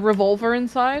nigh. There's a revolver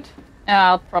inside.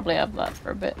 I'll probably have that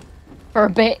for a bit. For a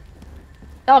bit.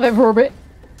 I'll have it for a bit.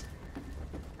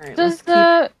 Alright, Does let's keep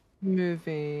the...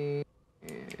 moving.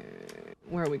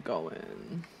 Where are we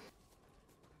going?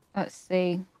 Let's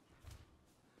see.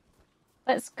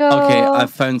 Let's go. Okay,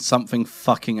 I've found something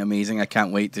fucking amazing. I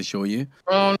can't wait to show you.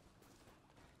 Oh,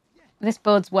 This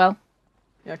bodes well.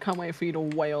 Yeah, I can't wait for you to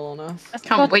wail on us. Let's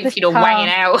go can't to wait this for you to car. weigh it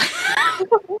out.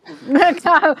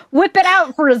 Whip it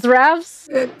out for us, Ravs.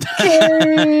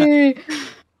 Okay.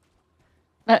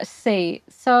 Let's see.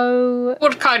 So...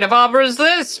 What kind of armor is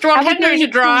this? Do you want Are we Henry to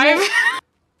going drive?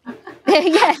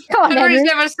 yeah, come on, Henry's Henry.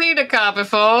 never seen a car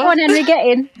before. Come on, Henry, get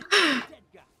in.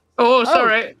 Oh,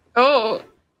 sorry. Oh,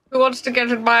 who wants to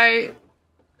get in my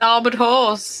armored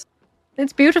horse?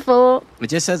 It's beautiful. It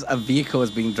just says a vehicle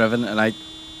is being driven, and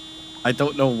I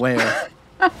don't know where.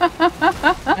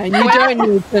 And you don't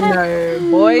need to know,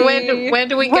 boy. Where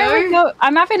do we go? Where we go?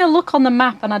 I'm having a look on the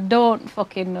map and I don't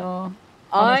fucking know.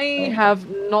 I honestly. have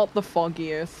not the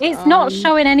foggiest. It's not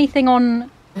showing anything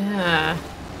on... Yeah.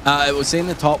 It will say in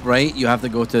the top right, you have to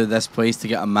go to this place to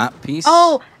get a map piece.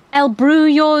 Oh, El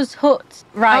Brullo's hut.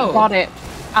 Right, Oh. got it.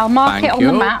 I'll mark Thank it on you.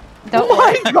 the map. Don't Oh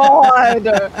worry. my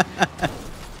god!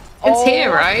 It's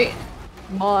here, right?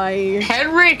 My.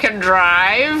 Henry can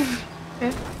drive.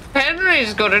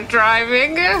 Henry's good at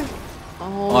driving.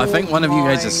 Oh, I think one of you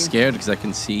guys my. is scared because I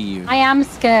can see you. I am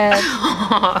scared.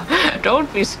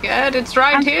 Don't be scared. It's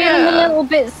right I'm here. feeling a little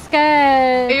bit Are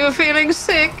scared. you feeling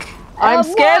sick? I'm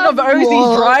scared of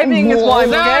Osie driving is what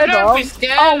I'm No, scared don't be of.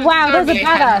 scared. Oh, wow, It's there's a only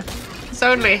Hen- badass. It's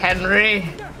only Henry.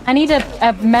 I need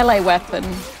a melee weapon,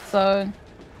 so...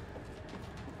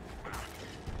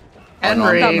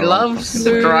 Henry no, no. loves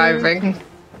driving.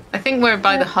 I think we're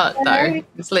by the hut though.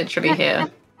 It's literally here.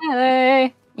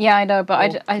 Melee. Yeah, I know,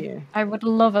 but Okay. I would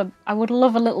love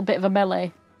a little bit of a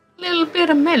melee. Little bit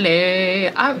of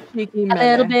melee. Cheeky A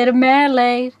little bit of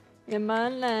melee. in my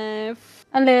life.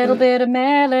 A little bit of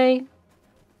melee.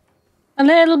 A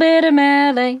little bit of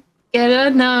melee. Get a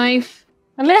knife.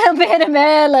 A little bit of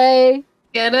melee.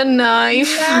 Get a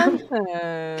knife.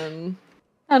 Lantern.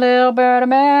 A little bit of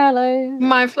melee.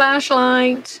 My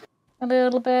flashlight. A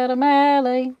little bit of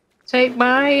melee. Take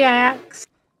my axe.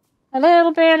 A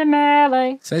little bit of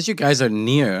melee. Says you guys are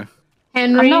near.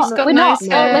 Henry's got we're nice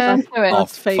not. hair. Don't listen to it. Oh,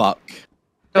 That's fake. fuck.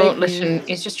 Don't Fake listen. news.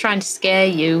 He's just trying to scare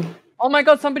you. Oh my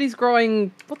god, somebody's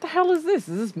growing. What the hell is this?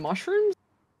 Is this mushrooms?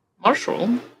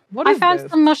 Mushroom. What I is found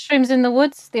this? some mushrooms in the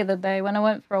woods the other day when I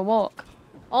went for a walk.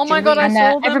 Oh my god, I And,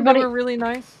 saw them. everybody- They were really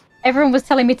nice. Everyone was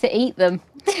telling me to eat them.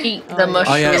 Eat Oh, the yeah.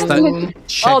 mushroom. Oh, yeah, it's the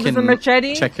chicken, Oh, there's a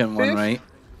machete. chicken one, Booph. right?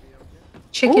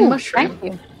 Chicken Ooh, mushroom. Thank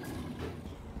you.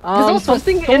 Um, also a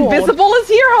something sword. invisible is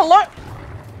here. Hello.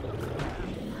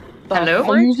 The Hello?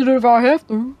 frick? use it if I have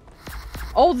to.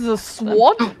 Oh, there's a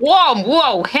sword.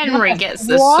 Whoa! Henry gets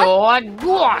the What? sword.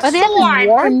 Whoa, But they have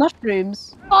sword! some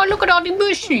mushrooms. Oh, look at all the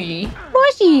mushy.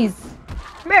 Mushies.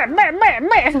 Meh, meh, meh,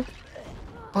 meh.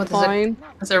 Oh, Fine.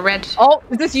 there's a red. Oh,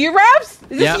 is this you, Ravs?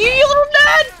 Is this Yeah. you little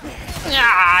nerd?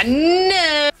 Ah,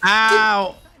 no!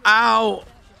 Ow! Ow!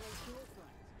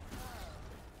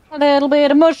 A little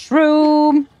bit of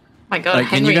mushroom. Oh my god, Right,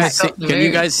 can you Henry's guys see? got the Can you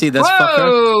moves. guys see this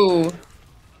fucker?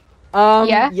 Whoa!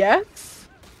 Yeah? Yes.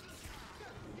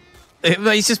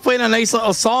 He's just playing a nice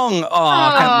little song. Oh,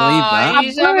 I can't believe that.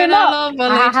 He's blew having him a up.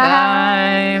 lovely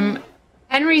time.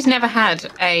 Henry's never had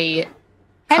a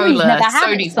Henry's cola never had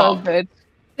sody it so pop. good.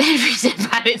 Henry's never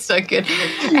had it so good.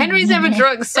 Henry's never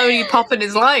drunk sody pop in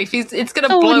his life. It's gonna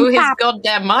Sody blow his pop.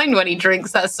 goddamn mind when he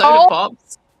drinks that soda Oh.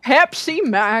 pops. Pepsi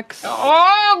Max.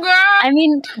 Oh god! I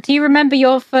mean, do you remember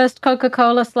your first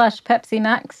Coca-Cola / Pepsi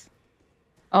Max?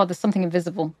 Oh, there's something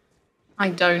invisible. I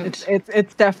don't.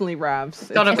 It's definitely Ravs.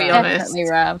 It's Gotta be Ravs. honest.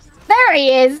 Definitely Ravs. There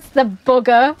he is, the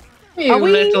bugger. You Are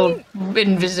we- little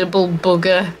invisible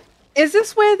bugger. Is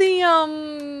this where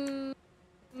the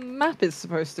map is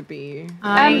supposed to be.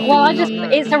 Well,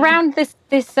 it's around this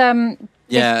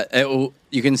Yeah, it'll.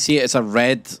 You can see it's a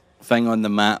red thing on the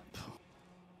map.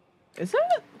 Is it?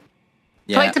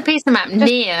 Yeah. Select a piece of map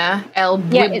near El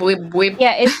Wib.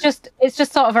 Yeah, it's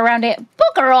just sort of around it.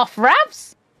 Bugger off,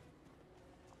 Ravs!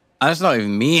 That's not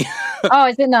even me. Oh,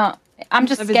 is it not? I'm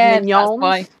just Of his scared. That's minions?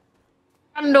 why.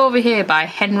 And over here by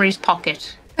Henry's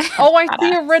pocket. Oh, I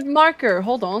see a red marker.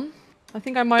 Hold on. I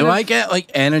think I might Do have I get like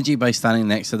energy by standing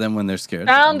next to them when they're scared?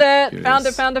 found I'm it.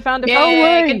 curious. Found it. Yeah, Oh,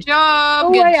 wait. good job.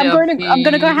 Oh good wait, job, I'm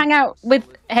gonna go Pete. hang out with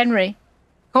Henry.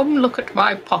 Come look at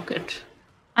my pocket.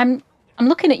 I'm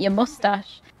looking at your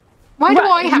mustache. Why do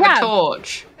I have Rav. a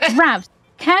torch? Ravs,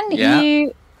 can Yeah.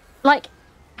 you like?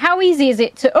 How easy is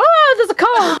it to? Oh, there's a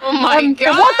car. Oh my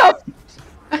god! What the?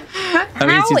 How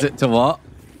easy is it to what?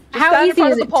 How stand in easy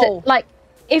front is of it the pole. to like?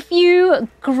 If you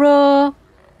grow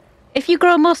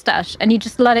a mustache and you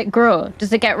just let it grow,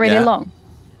 does it get really Yeah. long?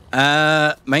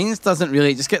 Mine's doesn't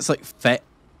really. It just gets like thick.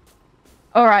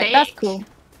 All right, that's Thick? cool.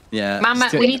 Yeah. Mama,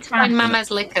 just we need to find Alright.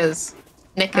 Mama's knickers.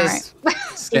 Knickers.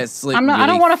 Just gets like I don't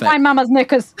really want to thick. find Mama's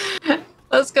knickers.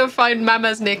 Let's go find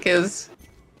Mama's knickers.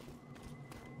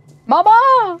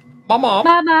 Mama, Mama.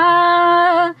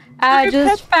 Mama, I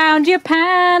just found your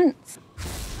pants.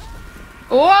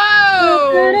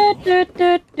 Whoa!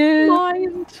 Do-do-do-do-do.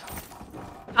 Mind.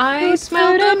 I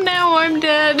smelled them, now I'm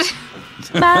dead.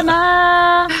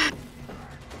 Mama, I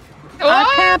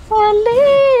What? can't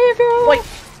believe you. Wait.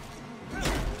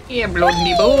 Yeah,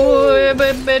 blondie boy.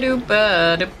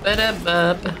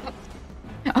 Ba-ba-doo-ba-da-ba-da-ba.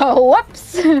 Oh,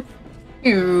 whoops.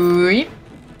 Ooh.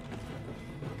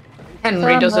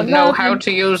 Henry doesn't know how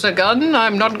to use a gun.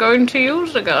 I'm not going to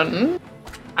use a gun.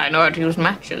 I know how to use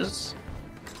matches.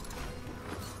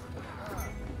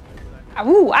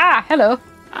 Ooh, hello.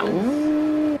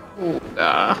 Ooh.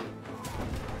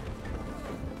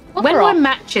 Look When her were up.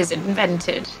 matches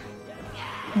invented?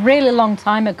 Really long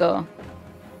time ago.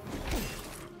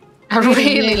 A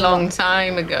really long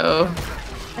time ago.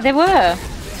 They were.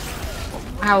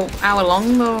 How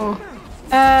long though?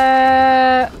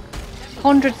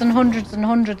 Hundreds and hundreds and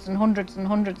hundreds and hundreds and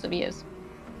hundreds of years.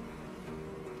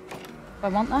 Do I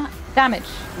want that? Damage.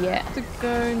 Yeah. To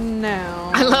go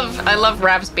now. I love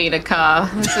Ravs being a car.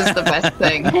 This is the best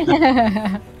thing.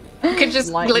 We could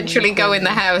just Lightning literally go in the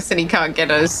McQueen. house and he can't get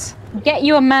us. Get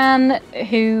you a man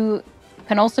who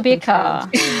can also be a car.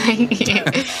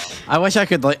 I wish I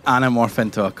could like anamorph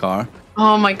into a car.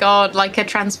 Oh my god, like a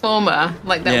transformer,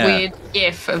 like that Yeah. weird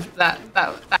gif of that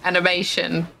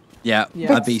animation. Yeah,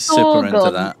 Yeah. I'd be Sword super into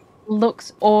gun that.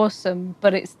 Looks awesome,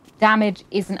 but its damage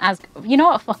isn't as. You know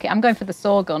what? Fuck it. I'm going for the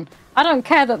saw gun. I don't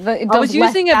care that it I does was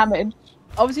less using it- damage.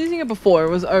 I was using it before. It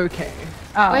was okay.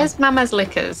 Oh. Where's Mama's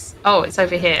liquors? Oh, it's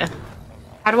over here.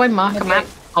 How do I mark a map?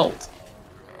 Alt.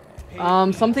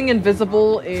 Something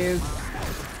invisible is.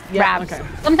 Yeah. Ravs. Okay.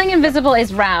 Something invisible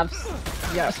is Ravs.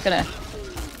 Yeah. Just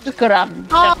gonna.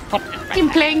 Oh, I'm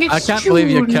playing a I can't believe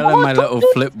you're tune. killing my little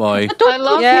flip boy. I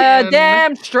love Yeah. him.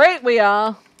 Damn straight we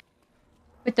are.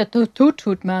 With the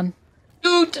toot man.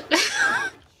 Dude.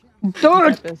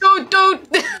 Dude.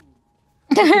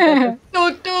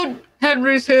 Dude.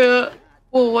 Henry's here.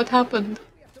 Oh, what happened?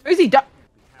 Osie,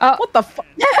 what the fuck?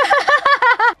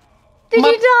 Did My-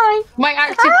 you die? My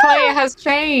active player has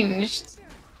changed.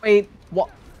 Wait, what?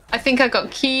 I think I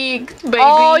got kicked, baby.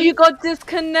 Oh, you got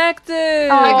disconnected.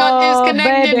 I got Oh,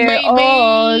 disconnected, baby.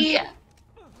 baby.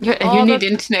 You Oh, need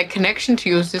that's- internet connection to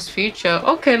use this feature.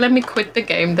 Okay, let me quit the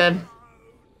game then.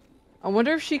 I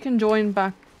wonder if she can join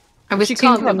back. I was She too,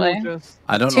 can't. then Probably. we'll just-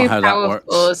 I don't know too how that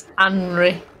powerful works. as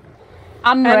Henry.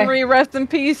 Henry, rest in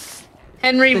peace.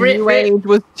 Henry, The rip, new rip. age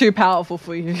was too powerful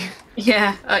for you.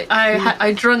 Yeah,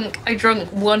 I drunk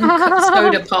one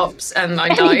soda pops and I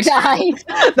He died.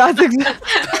 died. That's exactly.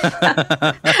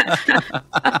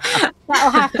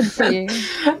 That'll happen to you.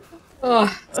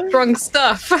 Oh, strong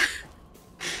stuff.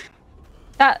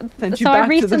 Sent you So back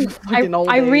to the fucking old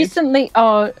I age. recently.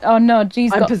 Oh no,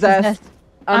 G's I'm got possessed.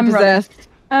 I'm I'm right. possessed.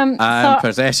 I'm So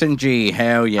possessing G.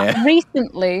 Hell yeah.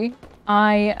 recently,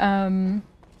 I'm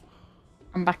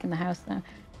back in the house now.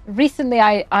 Recently,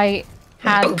 I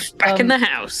had Boop's back in the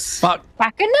house. Fuck.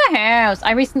 back in the house.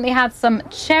 I recently had some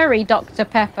cherry Dr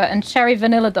Pepper and cherry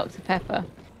vanilla Dr Pepper.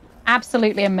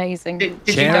 Absolutely amazing. Did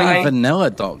you Cherry die? vanilla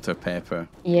Dr. Pepper.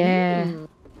 Yeah.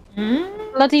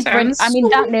 Bloody brilliant. I Sounds mean,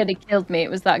 that nearly killed me.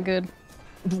 It was that good.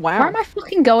 Wow. Where am I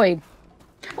fucking going?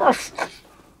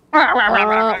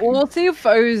 We'll see if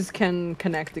O's can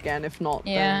connect again. If not,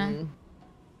 Yeah. then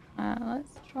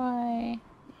Let's try.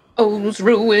 O's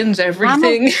ruins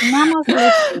everything. Mama's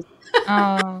liquors.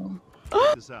 Oh.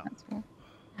 This out. That's cool.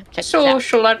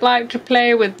 Social, I'd like to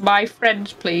play with my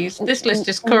friends, please. This list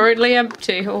is currently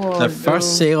empty. Oh, The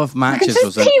first sale of matches Just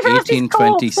was in see Rav's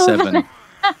corpse over 1827.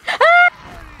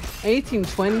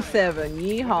 1827.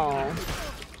 Yeehaw.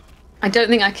 I don't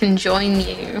think I can join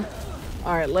you.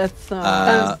 All right, let's. Can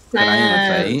I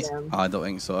sad. invite? Yeah. Oh, I don't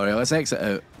think so. All right, let's exit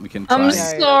out. We can try. I'm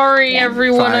sorry,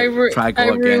 everyone. Try go I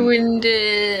again. ruined You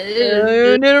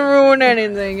it. didn't ruin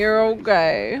anything. You're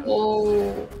okay. Oh.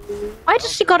 Why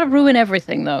does she gotta ruin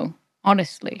everything though?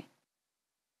 Honestly.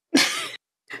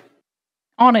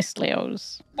 Honestly,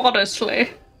 Oz. Honestly.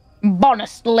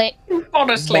 Honestly.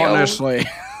 Honestly. Honestly.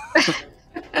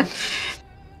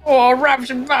 Oh, Ravs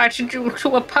invited you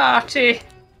to a party.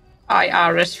 I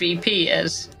RSVP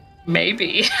as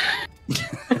maybe.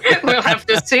 We'll have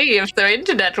to see if the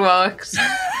internet works.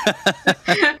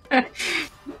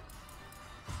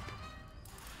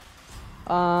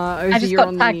 Osie, just you're got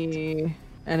on tagged. the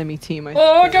enemy team. I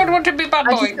Oh, I think. don't want to be bad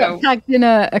I boy. just got No. tagged in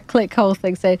a click hole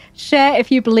thing saying, share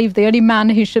if you believe the only man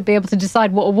who should be able to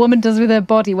decide what a woman does with her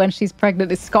body when she's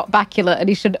pregnant is Scott Bakula, and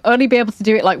he should only be able to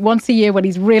do it like once a year when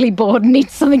he's really bored and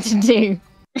needs something to do.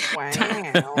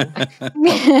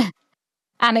 Wow.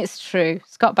 And it's true.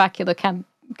 Scott Bakula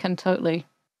can totally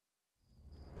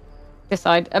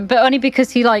decide, but only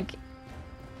because he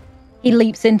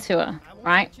leaps into her,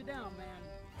 right?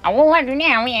 I won't let you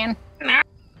down, man.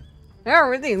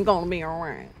 Everything's gonna be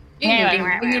alright. I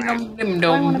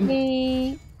want to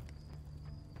be.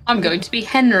 I'm going to be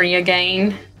Henry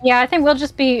again. Yeah, I think we'll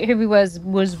just be who we was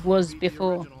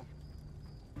before.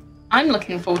 I'm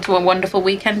looking forward to a wonderful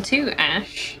weekend too,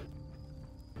 Ash.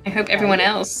 I hope everyone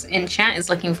else in chat is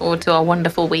looking forward to a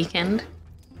wonderful weekend.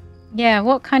 Yeah,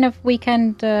 what kind of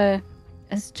weekend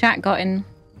has chat got in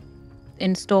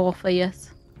store for you?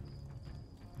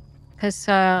 Because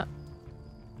I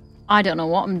don't know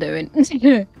what I'm doing.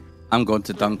 I'm going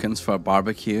to Duncan's for a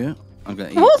barbecue. I'm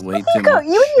going to What? eat way Oh too my God,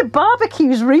 much. you and your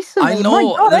barbecues recently. I know. My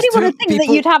God, there's anyone too- would think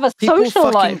that you'd have a people social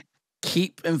fucking life.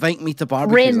 Keep inviting me to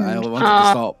barbecues. I Cringe. wanted to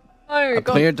stop. Oh, A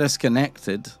player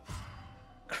disconnected.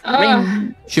 Ah,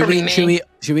 Should we? me.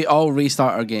 Should we all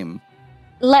restart our game?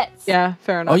 Let's. Yeah,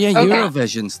 fair enough. Oh yeah, Okay.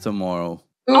 Eurovision's tomorrow.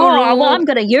 Oh, well, I'm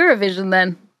going to Eurovision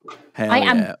then. Hell I yeah!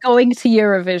 am going to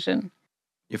Eurovision.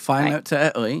 You're flying Right. out to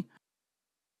Italy.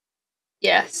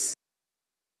 Yes.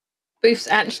 Bouphe's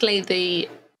actually the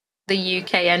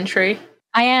UK entry.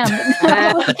 I am.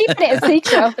 I was keeping it a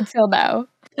secret up until now.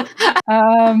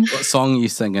 What song are you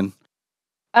singing?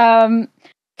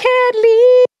 Can't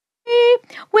leave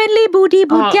Wendy booty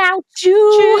boot out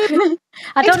you.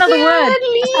 I don't know the word.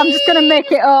 I'm just gonna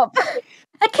make it up.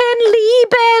 I can't leave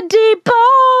Eddie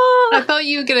I Ball. thought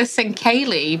you were gonna sing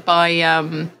Kaylee by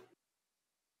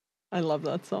I love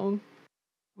that song.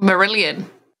 Marillion.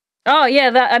 Oh yeah,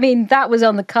 that was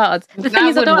on the cards. The thing That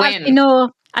is, I would don't win. actually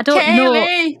know. I don't know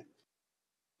Kaylee.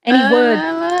 any words.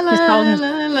 La, songs.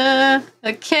 la,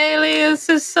 la. Kaylee, this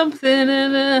is something.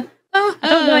 I don't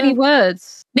know any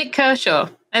words. Nick Kershaw.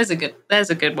 There's a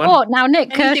good one. Oh, now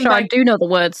Nick Anything Kershaw, I by- do know the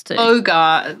words to.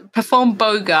 Bogart. Perform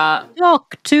Bogart.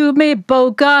 Talk to me,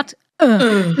 Bogart.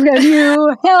 Can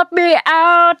you help me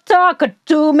out? Talk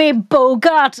to me,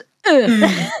 Bogart.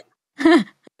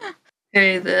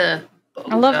 Hey there.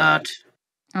 I love- Bogart.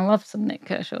 I love some Nick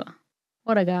Kershaw.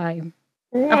 What a guy.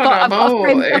 What I've got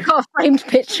a a framed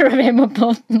picture of him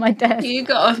above my desk. You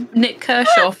got a Nick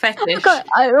Kershaw fetish.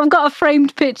 I've got a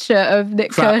framed picture of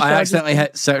Nick Crap! Kershaw. I accidentally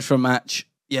hit search for match.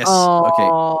 Yes. Oh. Okay.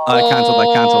 Oh,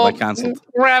 I cancelled.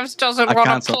 Ravs doesn't I want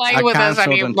to cancelled. play I with us cancelled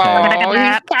and anymore.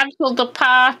 He's cancelled the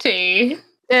party.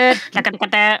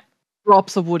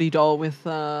 Drops a Woody doll with.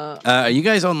 Are you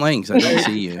guys online? 'Cause I don't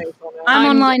see you. I'm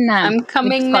online now. I'm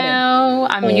coming We've got it. now.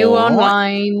 I'm you Oh.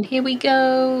 online. Here we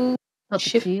go. Got the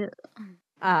Shift- cue.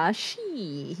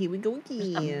 Here we go Let's have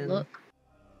a again. look.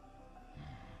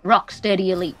 Rocksteady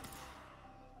Elite.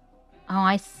 Oh,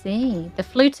 I see. The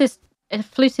flutist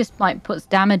like puts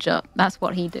damage up. That's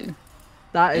what he do.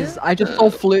 That is. I just saw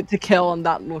flute to kill, and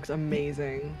that looks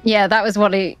amazing. Yeah, that was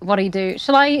what he do.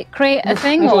 Shall I create a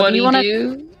thing, or What do you want to?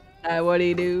 do? What do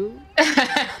you do?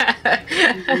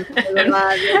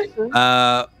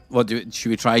 Should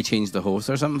we try change the host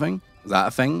or something? Is that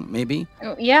a thing? Maybe.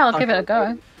 Yeah, I'll give it a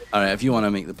go. All right. If you want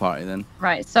to make the party, then.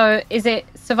 Right. So, is it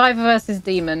Survivor versus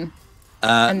Demon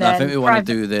And No, I think then we want to private-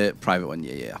 do the private one.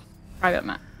 Yeah. private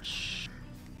match?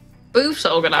 Bouphe's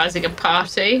organising a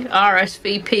party.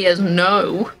 RSVP as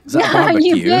no. Is that a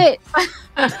barbecue? You did.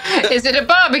 Is it a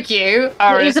barbecue?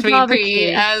 It is a RSVP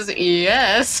barbecue. as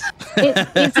yes.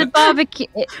 It's a barbecue.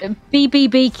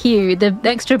 BBBQ. The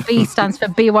extra B stands for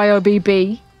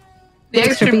BYOBB. The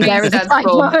extra B there is a stands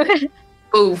for typo.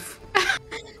 Bouphe.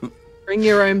 Bring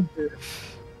your own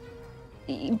booth.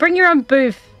 bring your own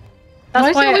Bouphe.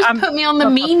 Why do you always I'm put me on the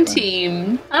mean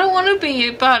team? I don't want to be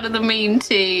a part of the mean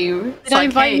team. Did I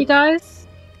invite you guys?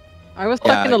 I was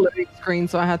stuck in a loading screen,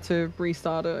 so I had to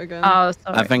restart it again. Oh,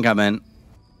 sorry. I think I'm in.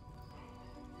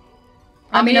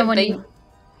 Let me know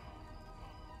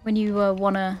when you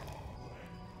wanna.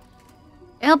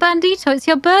 El Bandito, it's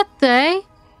your birthday.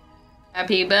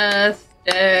 Happy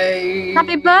birthday.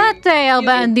 Happy birthday, El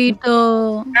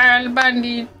Bandito. El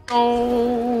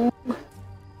Bandito.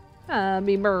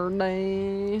 Happy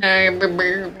birthday. Happy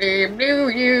birthday to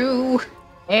you.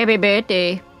 Happy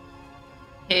birthday.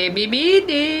 Happy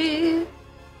birthday.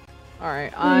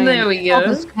 Alright, There we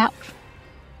go.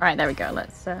 Right, there we go.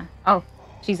 Let's. Oh,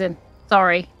 she's in.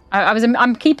 Sorry, I'm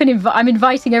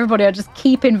inviting everybody. I just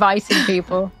keep inviting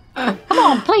people. Come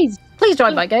on, please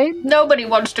join my game. Nobody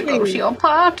wants to go to your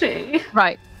party.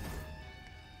 Right.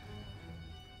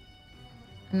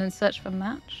 And then search for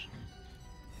match.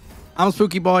 I'm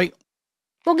Spooky Boy.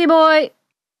 Boogie boy.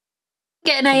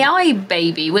 Get an AI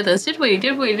baby with us, did we?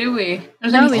 There's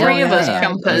No, only we three don't. of us Yeah.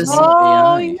 jumpers.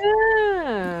 Oh, AI.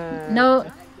 yeah. No.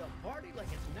 Party like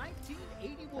it's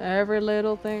 1981. Every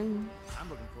little thing.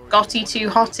 Gotti too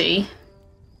hottie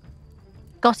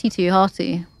Gotti too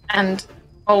hearty. and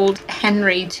old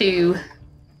Henry too.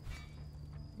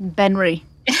 Benry.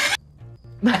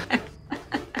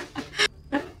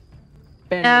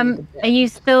 Benny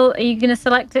the Are you gonna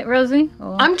select it, Rosie?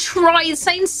 Or... I'm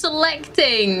saying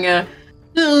selecting.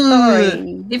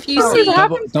 Sorry. If you Sorry, see, what Double,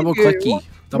 happened to double you? clicky.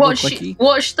 Double clicky.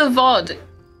 watch the VOD.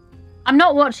 I'm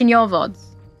not watching your VODs.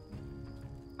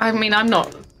 I mean, I'm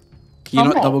not. Can you I'm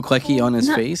not not- double clicky on his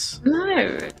No. face?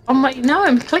 No.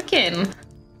 I'm clicking.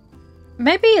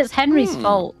 Maybe it's Henry's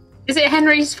fault. Is it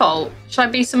Henry's fault? Should I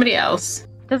be somebody else?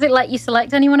 Does it let you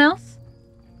select anyone else?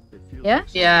 Yeah?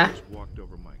 Yeah. Just walked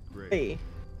over my grave. Hey.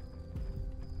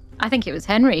 I think it was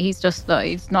Henry. He's just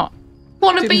he's not.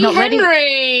 Want to He's be not ready.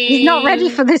 Henry? He's not ready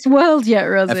for this world yet,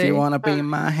 Rosie. If you want to be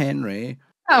my Henry.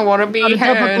 I want to be Gotta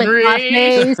double click my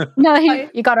Henry. face. No,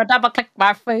 you gotta double click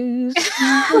my face.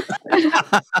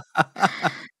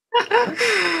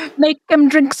 Make him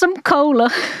drink some cola.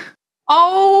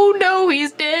 Oh no,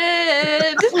 he's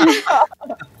dead.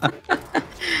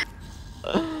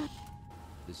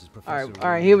 This is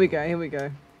Alright, here we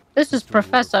go. This is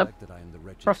Professor.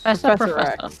 Professor.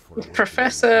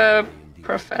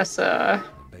 Professor.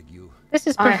 This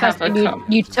is I have Professor a cup.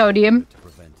 Newtonium.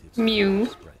 Mew.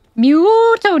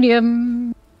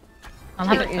 Mutonium. I'll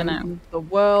have it for now. The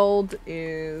world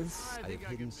is.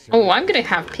 Oh, I'm gonna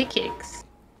have pickaxe.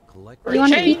 You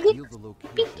want a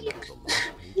Pickaxe?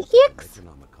 Pickaxe?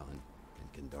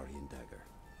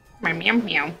 Meow meow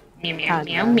meow meow meow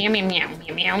meow meow meow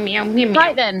meow meow meow.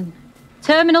 Right then.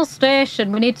 Terminal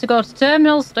station. We need to go to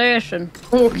Terminal Station.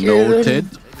 Noted.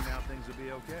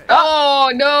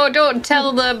 Oh no! Don't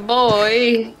tell the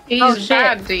boy. He's Oh, shit.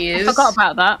 bad. He I is. forgot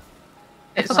about that.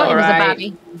 It's I forgot he was a alright.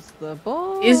 baddie. It's the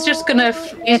boy. He's just gonna.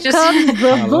 He's just. Comes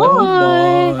the Hello,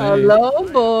 boy. boy. Hello,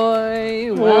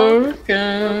 boy. Well,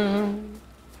 Welcome.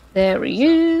 There he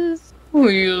is.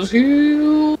 Wheels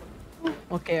you.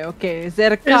 okay. Is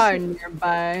there a car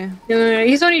nearby?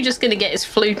 He's only just gonna get his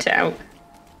flute out.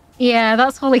 Yeah,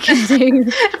 that's all he can do.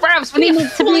 Ravs, we need to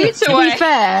to be away.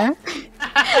 fair,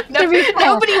 No, to be fair.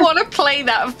 nobody want to play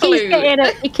that flute.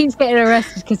 he keeps getting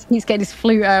arrested because he keeps getting his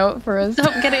flute out for us.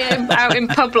 Stop getting him out in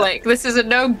public. This is a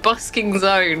no busking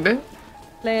zone.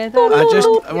 Play I just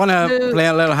want to the play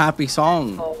a little happy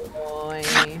song. boy.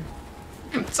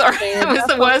 Sorry, that was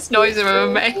the worst noise I've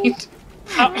ever made.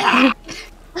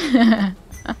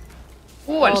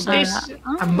 What's Oh, this?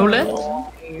 A mullet?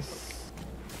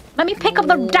 Let me pick up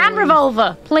the damn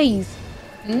revolver, please.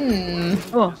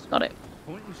 Oh, got it.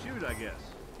 Point and shoot, I guess.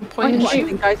 Point and I shoot.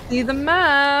 think I see the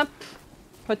map.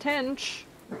 Potential.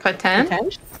 Potent?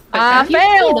 Potential. I I see the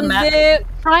found map. it.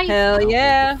 Right. Hell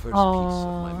yeah.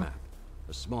 Oh.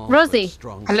 Rosie,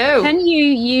 Hello. can you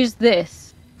use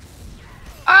this?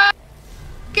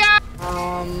 God.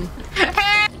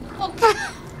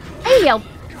 Hey, yo.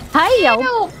 Hey, yo.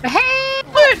 Help!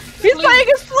 Help! He's playing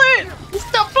his flute.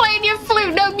 Stop playing your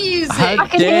flute, no music! How I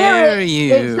can hear dare it.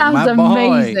 you, It sounds my boy.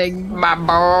 amazing. My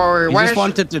boy, You just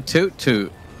wanted to toot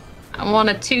toot. I want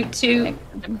a toot toot.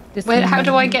 This Wait, is- how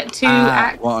do I get to I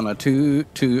act? want a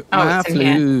toot toot Oh, my it's in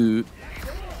here. flute.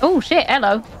 Oh, shit.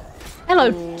 Hello.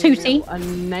 Hello, Tootie. A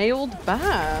nailed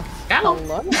bath. Hello.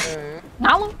 Hello.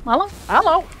 Hello.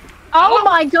 Hello. Oh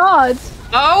my god.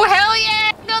 Oh, hell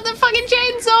yeah! Got the fucking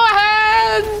chainsaw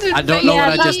hand! I don't know Yeah,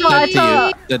 what I that's just what I did to you.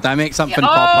 thought. Did I make something Oh,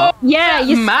 pop up? Yeah,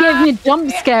 you My gave me a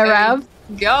jump scare, Rav.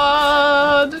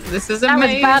 God, this is That was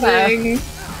amazing.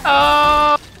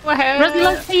 Oh, hell. Rosie,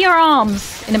 let's see your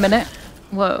arms in a minute.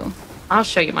 Whoa. I'll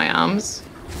show you my arms.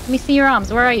 Let me see your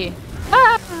arms. Where are you?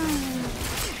 Ah!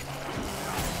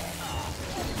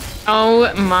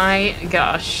 Oh my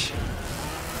gosh.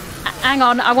 Hang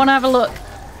on. I want to have a look.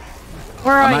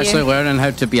 Where are I'm you? actually learning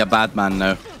how to be a bad man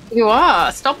now. You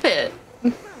are. Stop it.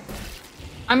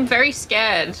 I'm very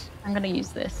scared. I'm going to use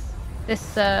this.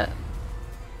 This,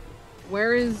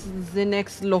 Where is the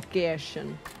next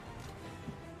location?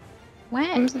 where?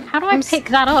 How do I pick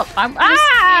that up?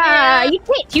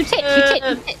 You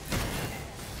tipped.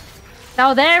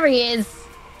 Oh, there he is.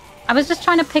 I was just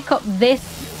trying to pick up this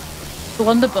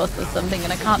blunderbuss or something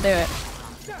and I can't do it.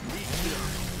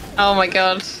 Oh my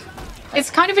god. It's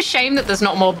kind of a shame that there's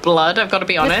not more blood, I've got to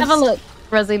be honest. Let's have a look,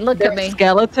 Rosie. Look at me.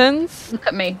 Skeletons? Look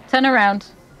at me. Turn around.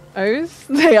 Oh,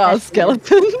 they are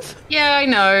skeletons. Yeah, I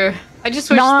know. I just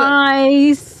wish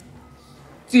Nice.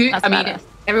 that... That's I mean, better.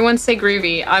 everyone say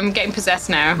groovy. I'm getting possessed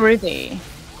now. Groovy.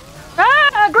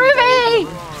 Ah,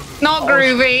 groovy! Not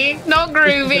groovy. Not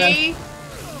groovy.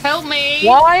 Help me.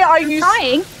 Why are you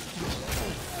Trying.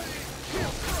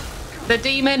 The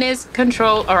demon is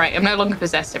control. All right, I'm no longer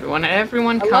possessed, everyone.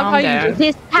 Everyone love calm how you down. just-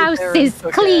 This house there is and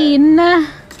took clean.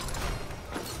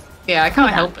 Yeah, I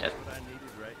can't help it.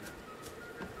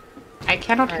 I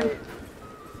cannot help it.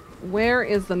 Where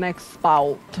is the next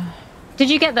spout? Did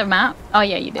you get the map? Oh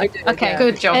yeah, you did. I did, Okay, yeah.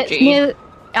 Good job, It's G. near-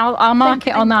 I'll mark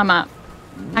it on that map.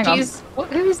 Hang on. Jeez,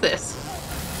 who is this?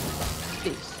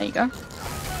 There you go.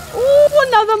 Oh,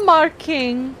 another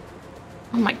marking.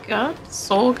 Oh my god,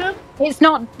 Sorga?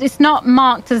 It's not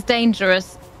marked as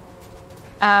dangerous.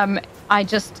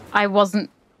 I wasn't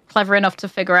clever enough to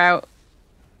figure out.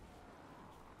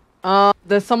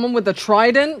 There's someone with a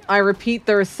trident. I repeat,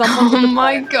 there is someone with Oh a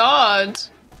my trident. god.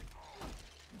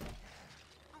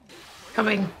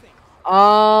 Coming.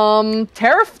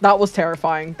 That was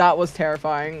terrifying. That was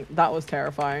terrifying. That was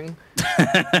terrifying.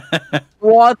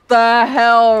 What the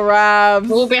hell, Ravs?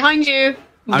 All behind you.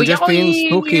 I'm just being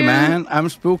spooky, Behind you. man. I'm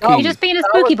spooky. You're just being a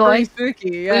spooky boy. Spooky,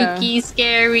 yeah. Spooky,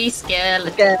 scary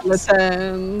skeletons.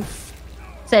 Skeletons.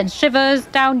 Sends shivers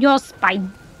down your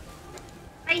spine.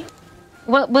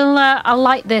 I'll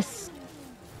light this.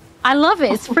 I love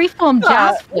it. It's freeform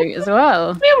jazz flute as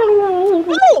well.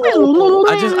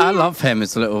 I love him.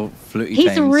 His little fluty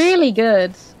He's things. really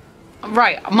good.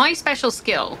 Right, my special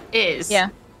skill is Yeah,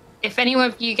 if any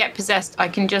of you get possessed, I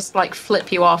can just like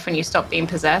flip you off and you stop being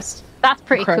possessed. that's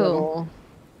pretty cool. Incredible.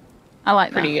 I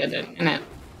like that. Pretty good, isn't it?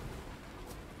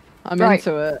 I'm Right.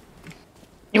 into it.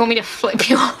 You want me to flip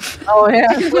you off? Oh yeah,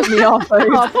 flip me off.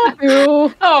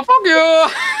 Oh, fuck you!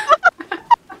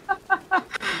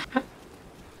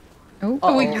 Oh,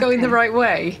 Are we going the right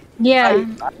way? yeah.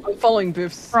 I'm following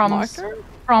Bouphe's Froms. marker.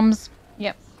 Froms.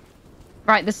 Yep.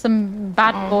 Right, there's some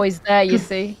bad boys there, you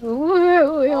see. I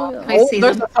Oh, see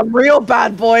there's them. some real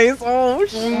bad boys. Oh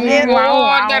shit!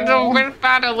 Oh, there's a bit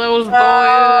bad of those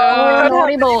boys.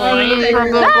 Naughty boys.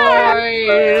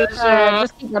 Boys.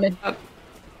 Just keep running.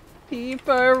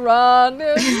 People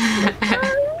running.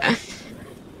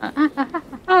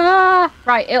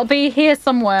 Right, it'll be here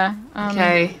somewhere.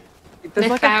 Okay. There's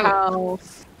Sniff like a out.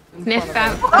 house. in Sniff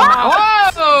front of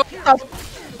out. us. Whoa!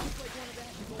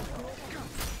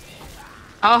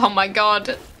 Oh my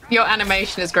god. Your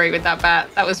animation is great with that bat.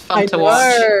 That was fun I to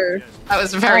watch. know. That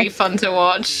was very fun to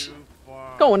watch.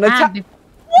 Go on, And attack. we've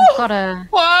got a...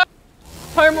 What?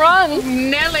 Home run.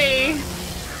 Nelly!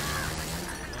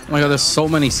 Oh my god, there's so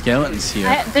many skeletons here.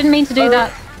 I didn't mean to do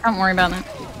that. Don't worry about that.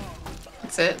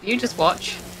 That's it. You just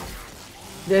watch.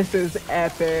 This is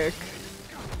epic.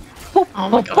 Oh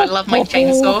my god, I love my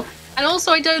chainsaw. And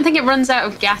also, I don't think it runs out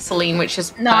of gasoline, which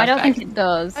is No, I don't think perfect. it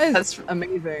does. That's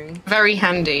Amazing. very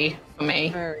handy for me.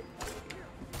 Very.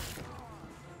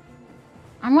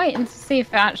 I'm waiting to see if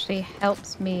it actually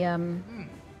helps me.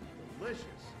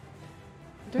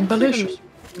 Delicious.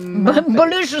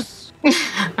 Delicious.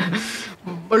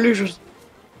 Delicious.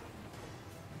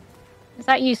 Is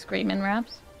that you screaming,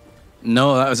 Ravs?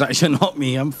 No, that was actually not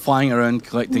me. I'm flying around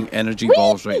collecting energy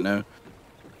balls right now.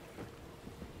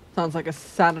 Sounds like a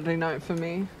Saturday night for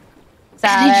me.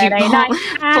 Saturday ball. night.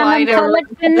 Flying I'm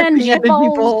collecting energy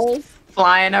balls.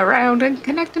 Flying around and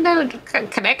connecting.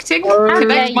 Connecting? Oh,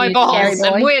 Connect yeah, my you balls scary and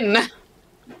boy. win.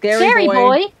 Scary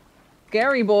boy.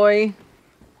 Scary boy.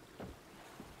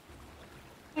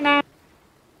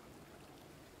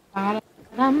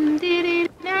 I'm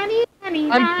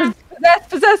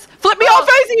possessed. Flip me off,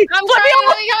 Osie. I'm Flip me trying.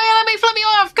 off. Let me flip you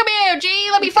off. Come here, G.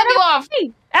 Let me flip you off.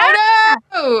 Ah,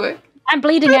 Oh no! I'm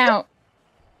bleeding out.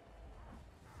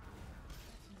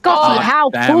 Scotty, Oh, how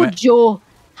damn could it. you?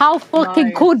 How fucking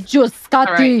Nice. could you, All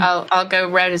Scotty? right, I'll go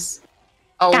res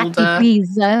Scotty, older.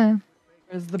 please.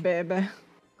 Where's the baby?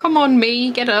 Come on,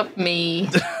 me. Get up, me.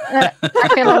 I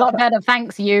feel a lot better,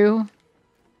 thanks you.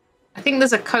 I think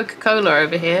there's a Coca-Cola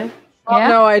over here. Oh, Yeah?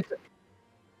 no, You Do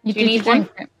you did need drink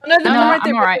it. No, there's No, one right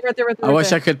there, I'm alright. right there. I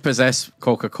wish I could possess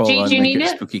Coca-Cola Do and you make need it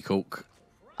it? spooky Coke.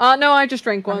 No, I just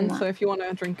drank one, not. so if you want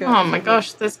to drink it. Oh my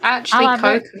gosh, there's actually I'll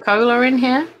have it. Coca-Cola in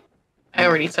here. I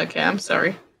already took it. I'm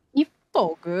sorry.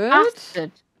 Oh, good.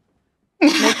 Bastard.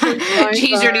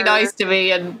 She's really nice to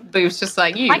me, and Boophe's just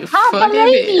like, you I can't fucking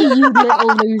believe idiot. you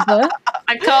little loser.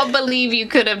 I can't believe you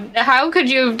could have. How could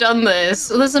you have done this?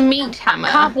 There's a meat hammer.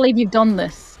 Can't believe you've done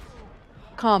this.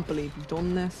 Can't believe you've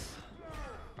done this.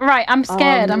 Right, I'm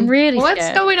scared. I'm really What's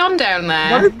scared. going on down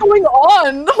there? What is going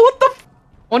on? What the?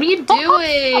 What are you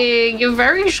doing? You're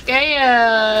very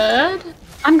scared.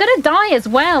 I'm gonna die as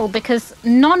well because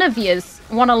none of yous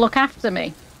want to look after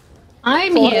me.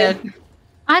 I'm here.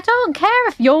 I don't care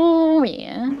if you're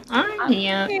here. I'm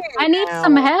here. I need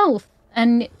some health.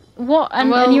 And what? And,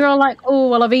 Well- and you're all like, oh,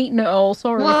 well, I've eaten it all.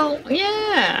 Sorry. Well,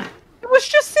 yeah. It was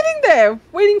just sitting there,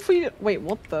 waiting for you. Wait,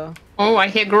 what the? Oh, I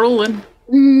hear grueling.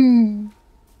 Mm.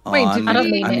 Oh, Wait, I did- need, I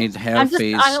don't mean I it. need hair I'm just,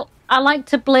 phase. I like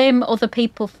to blame other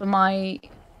people for my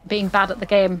being bad at the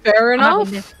game. Fair I'm enough.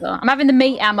 having this, though. I'm having the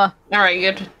meat hammer. All right,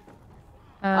 good.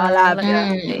 I'll have let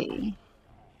me it. see.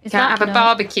 Is Can't that- have a no.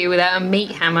 barbecue without a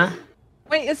meat hammer.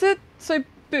 Wait, is it so?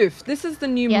 Boophe, this is the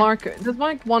new Yeah. marker. There's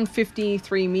like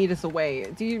 153 meters away.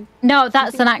 Do you? No,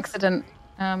 that's an accident.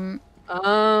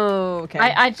 Oh, okay.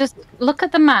 I just look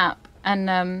at the map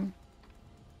and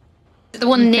The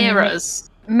one You near can us.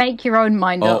 make your own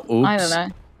mind Oh, up. I oops.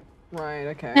 don't Right.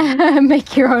 Okay. know.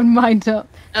 Make your own mind up.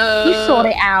 You sort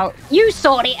it out. You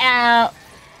sort it out.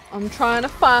 I'm trying to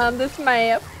find this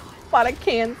map, but I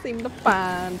can't seem to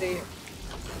find it.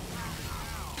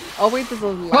 Oh wait, there's a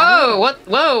ladder. Whoa!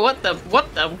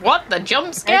 What the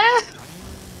jump scare?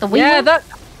 The Yeah, wheel? that.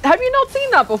 Have you not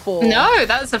seen that before? No,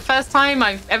 that's the first time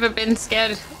I've ever been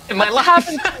scared in my It life.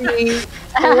 happened to me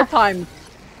 4 times.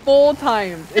 4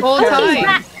 times. It's 4 terrifying.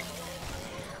 times.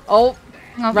 Oh,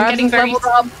 I'm Ravs getting is very- leveled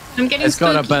up. I'm getting It's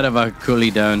got a spooky. bit of a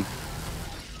coolie down.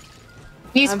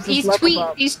 He's I'm just he's leveled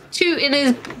up. he's tooting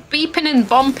his beeping and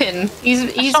bumping.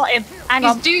 He's Shot him. Hang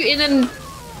he's on. dooting and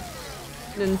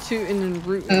And tooting and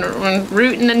rooting.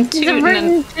 rooting and He's a tooting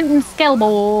and rootin' skell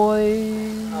boy.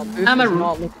 Oh, Boophe I'm a is root.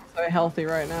 not looking so healthy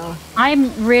right now.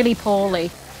 I'm really poorly.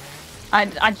 I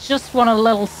just want a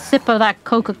little sip of that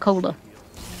Coca-Cola.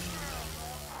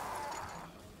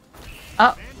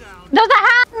 Oh, there's a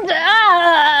hand!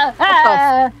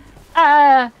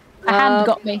 A hand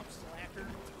got me.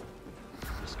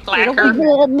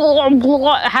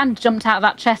 clacker. A hand jumped out of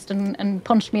that chest and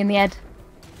punched me in the head.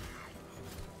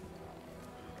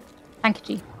 Thank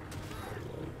you, G.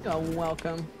 You're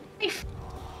welcome.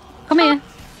 Come here.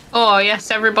 Oh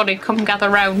yes, everybody come gather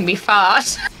round me fart.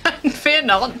 Fear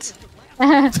not.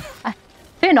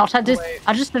 Fear not,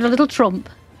 I just did a little trump.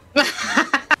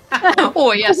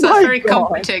 Oh yes, Oh that's my very God.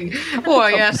 comforting. Oh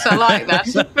yes, I like that.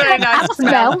 Very nice That's a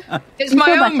smell. smell. It's You my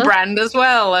feel own better? brand as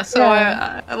well, so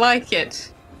Yeah. I like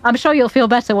it. I'm sure you'll feel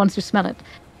better once you smell it.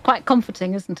 Quite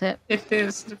comforting, isn't it? It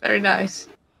is very nice.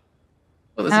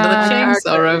 Well, there's another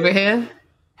chainsaw over here.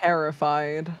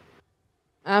 Terrified.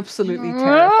 Absolutely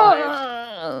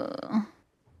terrified.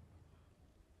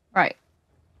 Right.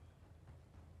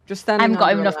 Just I standing haven't got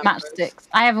under a enough lamppost. matchsticks.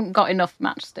 I haven't got enough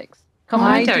matchsticks. Come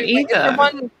I on. don't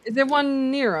either. Is there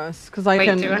one near us? Because I Wait,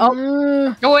 can. do I?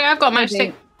 Oh, Oh wait, I've got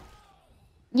matchstick.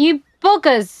 You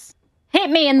buggers! Hit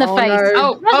me in the Oh, face. no.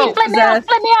 Oh, Rosie, oh, flip me off! possessed.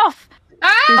 Flip me off!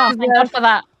 Ah! Oh, thank God for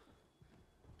that.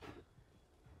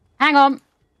 Hang on.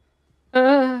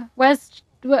 Where's...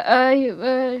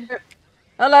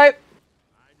 hello.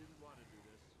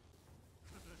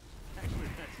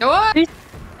 What?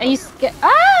 Are you scared?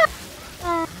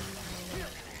 Ah!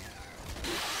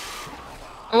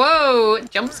 Whoa!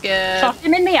 Jump scare. Shot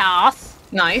him in the ass.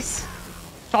 Nice.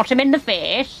 Shot him in the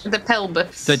face. The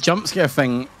pelvis. The jump scare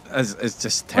thing is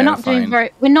just We're not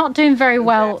terrifying. doing very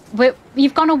well.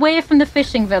 You've gone away from the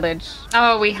fishing village.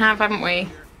 Oh, we have, haven't we?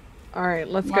 All right,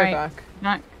 let's go Right. back.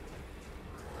 Right.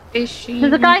 Fishy.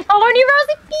 There's a guy following you,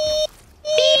 Rosie.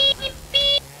 Beep,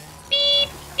 beep, beep,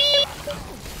 beep.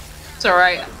 It's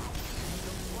alright.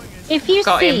 If you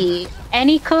Got him. see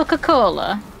any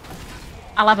Coca-Cola,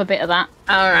 I'll have a bit of that,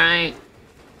 Alright.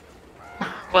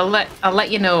 Well, I'll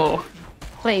let you know.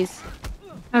 please.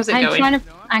 How's it I'm going? trying to.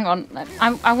 Hang on.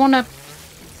 I want to.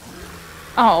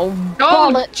 Oh,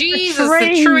 Oh, bollocks, Jesus,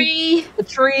 the tree! The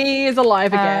tree is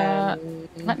alive Uh, again.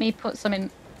 Let me put some in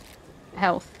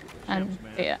health and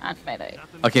fear and melee.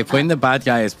 Okay, playing the bad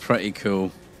guy is pretty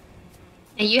cool.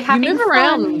 Are you having move fun?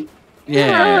 around.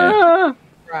 Yeah.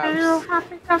 Ravs.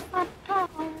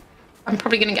 I'm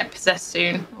probably gonna get possessed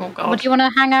soon. Oh god. Would you want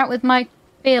to hang out with my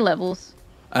fear levels?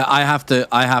 I have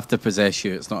to possess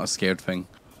you. It's not a scared thing.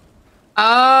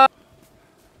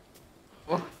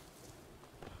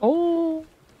 Oh.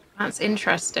 That's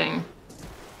interesting.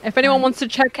 If anyone wants to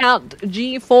check out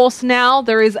GeForce Now,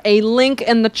 there is a link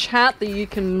in the chat that you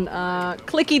can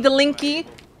clicky the linky.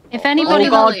 If anybody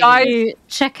God, wants to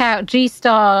check out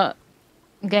G-Star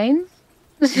Games,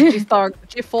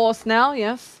 GeForce Now,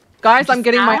 yes. Guys, I'm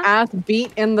getting my Now? ass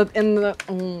beat in the.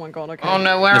 Oh my god! Okay. Oh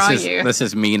no, where are you? This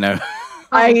is me now.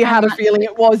 I had a feeling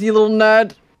it was you, little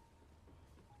nerd.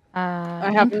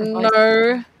 I have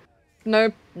improvise. no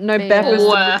Big beppers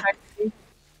ol'. to protect me.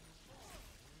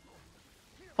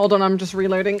 Hold on, I'm just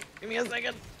reloading. Give me a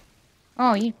second.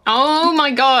 Oh, you. Oh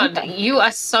my god, you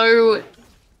are so.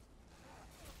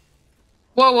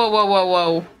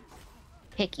 Whoa.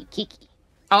 Picky, kiki.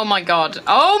 Oh my god.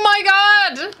 Oh my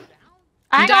god!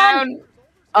 I'm down.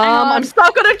 I'm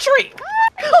stuck on a tree.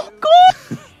 Oh god!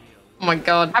 Oh my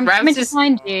god. I'm Ravs coming to is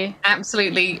find you.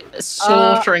 absolutely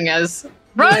slaughtering us.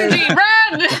 Run, G,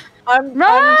 run! Run!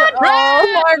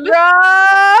 Oh my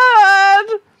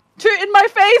god! Toot in my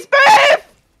face, babe!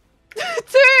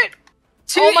 Toot!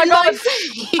 Toot Oh my in god!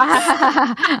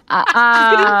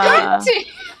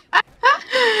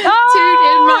 Toot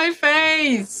in my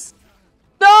face!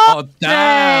 No! Oh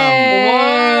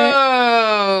damn!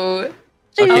 Whoa!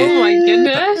 Okay. Oh my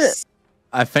goodness!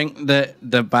 I think that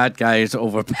the bad guy is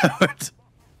overpowered.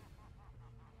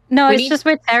 No, We it's need- just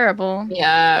we're terrible.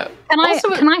 Yeah. Can Also-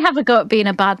 I have a go at being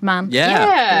a bad man?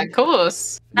 Yeah, of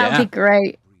course. That would Yeah. be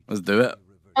great. Let's do it.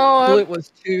 Oh, It was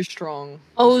too strong.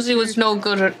 Osie was no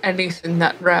good at anything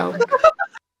that round.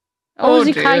 Oh,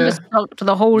 he dear. kind of sucked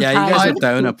the whole Yeah, time. you guys are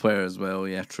down a player as well.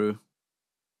 Yeah, true.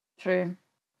 True.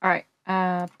 All right.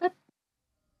 But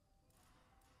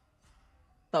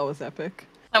That was epic.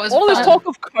 That was All this fun. talk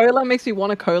of cola makes me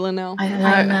want a cola now.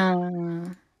 I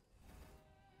know.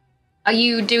 Are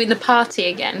you doing the party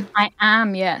again? I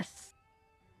am. Yes.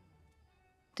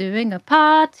 Doing a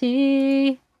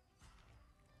party.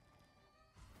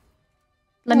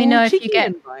 Let me know if you cheeky get.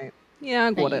 invite. Yeah,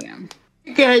 I got There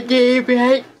it. you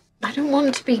go. I don't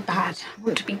want to be bad. I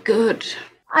want to be good.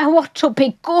 I want to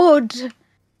be good,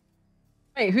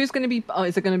 Wait, who's gonna be? Oh,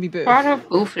 is it gonna be Boophe? Part of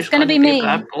Bouphe is It's gonna be a me,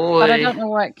 bad boy. but I don't know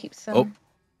where it keeps. Oh,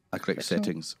 I clicked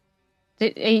settings.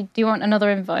 Do you want another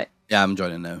invite? Yeah, I'm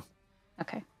joining now.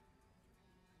 Okay.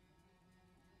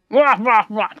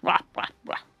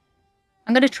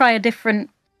 I'm gonna try a different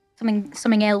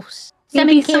something else.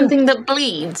 Maybe Semi-cute. something that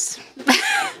bleeds.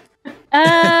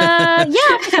 Yeah,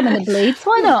 something that bleeds.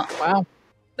 Why not? Wow.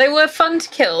 They were fun to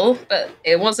kill, but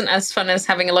it wasn't as fun as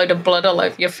having a load of blood all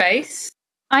over your face.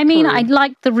 I mean, True. I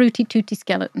like the Rooty Tooty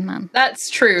skeleton man. That's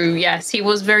true, yes. He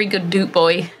was very good dupe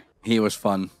boy. He was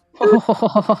fun.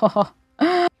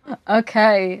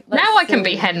 Okay. Now I can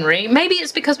be Henry. Maybe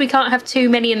it's because we can't have too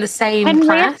many in the same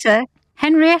class.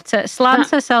 Henrietta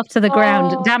slants herself to the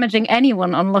ground, Oh. damaging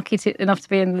anyone unlucky enough to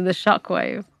be in the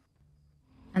shockwave.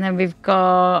 And then we've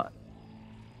got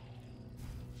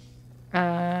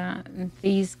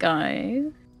these guys.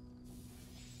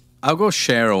 I'll go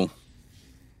Cheryl.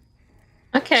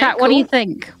 Okay, Chat, what do you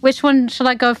think? Which one should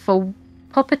I go for?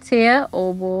 Puppeteer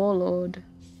or Warlord?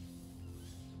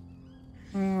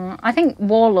 I think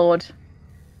Warlord.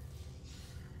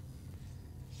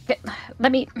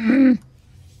 Let me...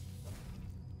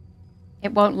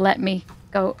 It won't let me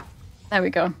go. There we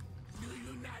go.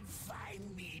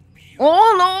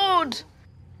 Warlord!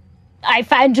 I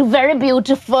find you very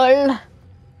beautiful,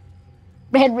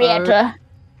 Henrietta.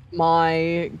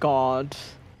 My god.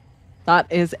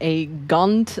 That is a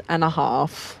gunt and a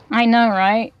half. I know,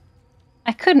 right?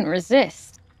 I couldn't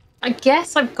resist. I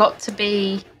guess I've got to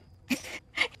be...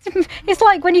 It's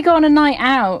like when you go on a night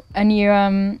out and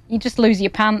you just lose your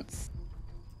pants.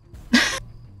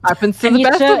 Happens to And the your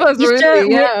best shirt- of us, your shirt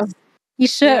really, yeah. rips. Your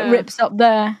shirt Yeah. rips up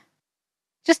there.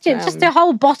 Just Damn. the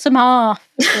whole bottom half.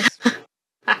 Just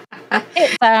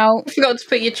it's out. I forgot to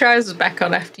put your trousers back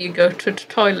on after you go to the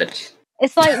toilet.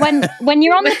 It's like when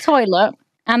you're on the toilet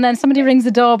and then somebody rings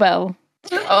the doorbell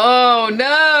Oh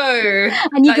no!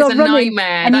 and you That go is a running.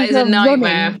 nightmare. and That you is a go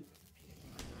nightmare. running.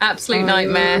 Absolute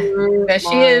nightmare. There she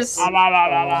my is. Oh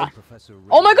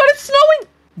my god, it's snowing!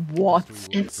 What?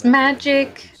 It's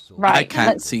magic. Right. I can't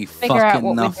let's see figure out fucking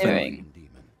what nothing. we're doing.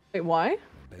 Wait, why?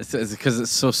 It's because it's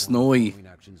so snowy.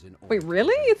 Wait,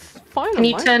 really? It's fine. Can on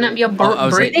you my turn side. up your I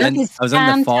was bridge? in, This is I was in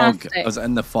the fog. fantastic. I was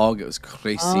in the fog. It was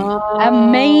crazy. Oh,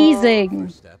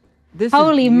 Amazing. this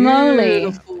Holy is moly.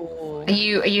 beautiful. Are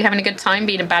you having a good time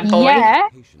being a bad boy? Yeah,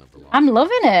 I'm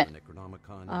loving it.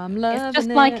 I'm loving It's just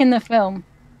it. like in the film.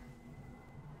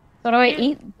 So do I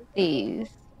eat these.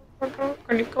 Gonna go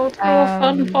through a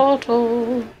fun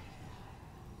portal.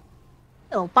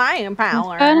 Little buying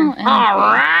power. Infernal energy.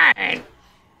 Alright.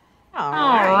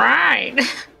 Alright.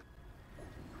 Alright.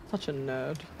 Such a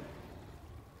nerd.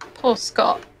 Poor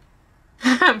Scott.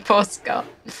 Poor Scott.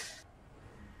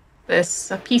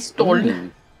 There's a pistol.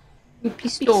 Ooh.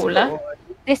 Pistola.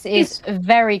 This is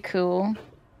very cool.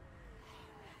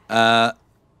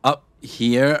 Up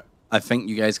here, I think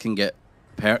you guys can get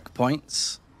perk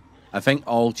points. I think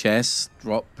all chests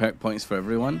drop perk points for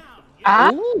everyone.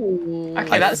 Ooh.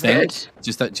 Okay, that's good.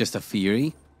 Just a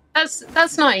theory.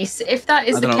 That's nice. If that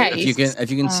is I the don't know case. if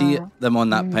you can see them on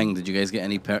that ping. Did you guys get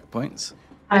any perk points?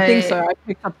 I think so. I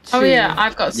picked up 2. Oh yeah,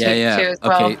 I've got two as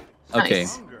well. Okay. Okay.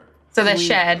 Nice. So they're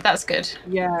shared. That's good.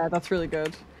 Yeah, that's really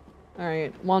good. All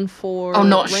right, 1 for. Oh,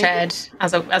 not shared,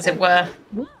 as it were.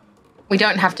 We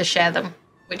don't have to share them,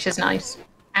 which is nice.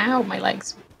 Ow, my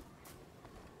legs.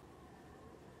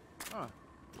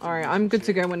 All right, I'm good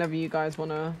to go whenever you guys want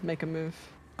to make a move.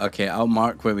 Okay, I'll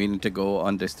mark where we need to go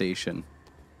on the station.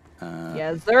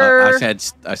 Yes, sir.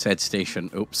 I said station.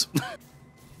 Oops.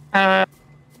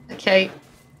 Okay.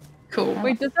 Cool.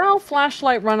 Wait, does our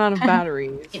flashlight run out of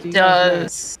batteries? Do It you guys know?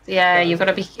 does. Yeah, you've got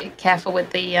to be careful with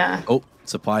the. Oh,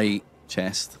 supply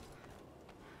chest.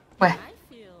 Where?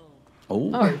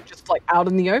 Oh. Oh, just like out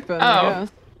in the open. Oh. I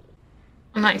guess.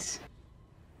 Oh, nice.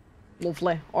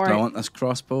 Lovely. All Do I right. want this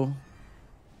crossbow?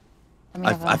 Let me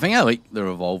have I a- think I like the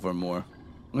revolver more.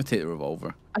 I'm gonna take the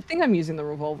revolver. I think I'm using the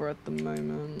revolver at the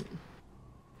moment.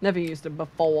 Never used it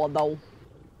before though.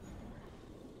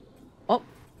 Oh.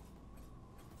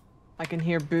 I can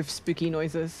hear Booph's spooky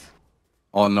noises.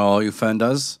 Oh no, you found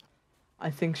us? I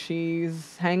think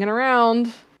she's hanging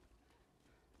around.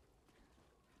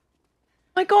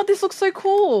 My god, this looks so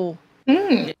cool.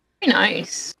 Very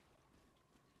nice.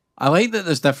 I like that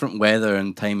there's different weather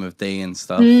and time of day and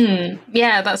stuff.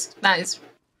 Yeah, that is.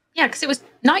 Yeah, because it was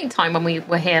nighttime when we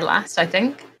were here last, I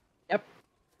think. Yep.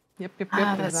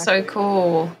 Ah, that's exactly. so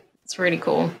cool. It's really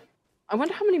cool. I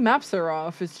wonder how many maps there are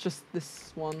if it's just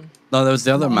this one. No, there was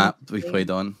the other Oh, map we okay. played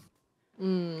on.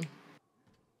 Mm.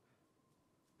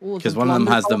 Because one of them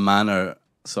has the manor,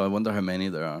 so I wonder how many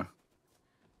there are.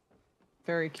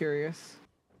 Very curious.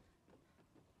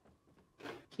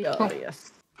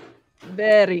 Curious.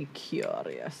 Very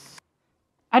curious.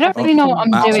 I don't really know what I'm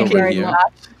Maps doing over very here.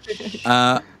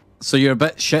 much. So you're a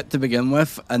bit shit to begin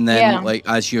with, and then Yeah. like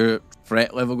as your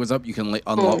threat level goes up, you can like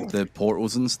unlock the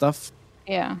portals and stuff.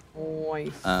 Yeah.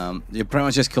 Nice. You're pretty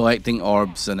much just collecting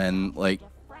orbs and then like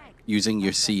using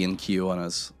your C and Q on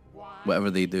us,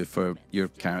 whatever they do for your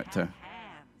character.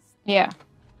 Yeah.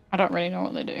 I don't really know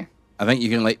what they do. I think you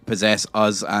can like possess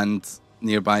us and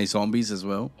nearby zombies as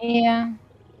well. Yeah.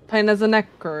 Playing as a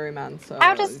necromancer.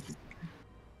 How does-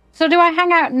 So do I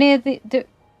hang out near the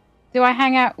do I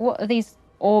hang out, what are these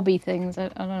orby things? I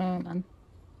don't know, man.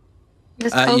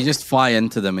 You just fly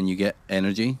into them and you get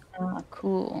energy. Ah,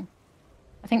 cool.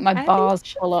 I think my I bars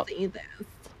think pull up. see this.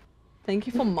 Thank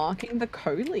you for marking the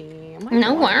Coley.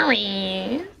 No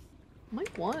worries. My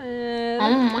what?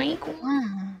 Oh my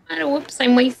god. Whoops,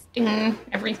 I'm wasting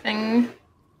everything.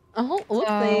 Oh,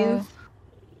 whoopsies.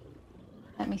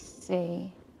 Let me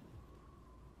see.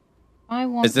 I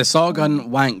want Is the saw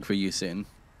gun wank for you, Sin?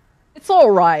 It's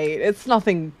alright. It's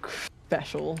nothing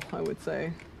special, I would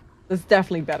say. There's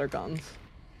definitely better guns.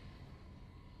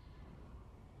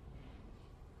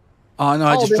 Oh no,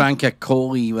 I Oh, just the- drank a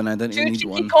Coley when I didn't even need Dude,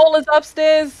 one. cola's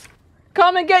upstairs.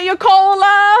 Come and get your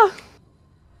cola.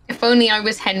 If only I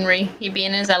was Henry, he'd be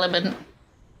in his element.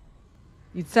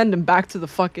 You'd send him back to the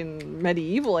fucking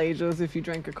medieval ages if you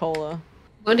drank a cola.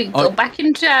 Would he Oh, go back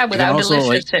in time with how also,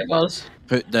 delicious like- it was?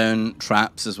 Put down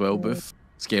traps as well, Bouphe.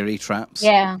 Scary traps.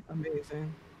 Yeah.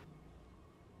 Amazing.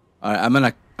 Alright, I'm in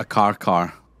a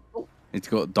car. Need to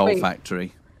go to Doll Wait.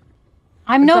 Factory.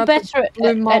 I'm Is no that the better blue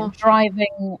at mark?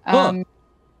 driving. I'm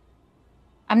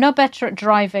no better at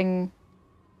driving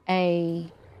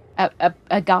a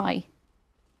guy.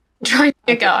 Driving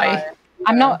a guy.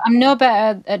 I'm no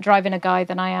better at driving a guy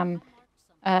than I am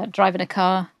driving a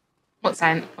car. What's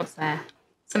that? What's there?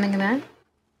 Something in there?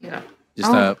 Yeah. Just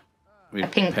Oh, a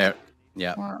pink.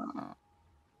 Yeah.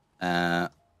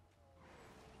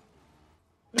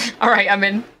 All right, I'm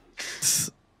in.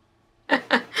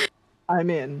 I'm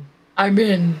in. I'm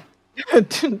in.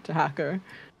 Hacker.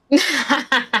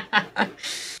 I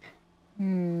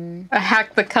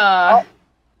hacked the car.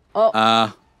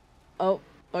 Oh, Oh.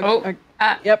 okay.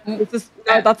 Yep. This is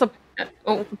that's a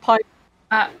Oh. pipe.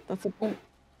 Ah. That's a.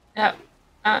 Yeah.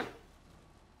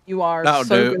 You are That'll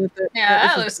so do. good at it. Yeah,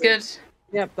 that This looks is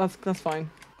good. Yep, that's fine.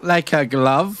 Like a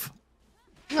glove.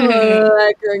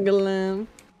 Like a glove.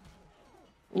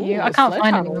 Ooh, I the can't find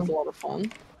sledgehammer was anyone. a lot of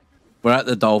fun. We're at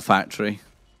the doll factory.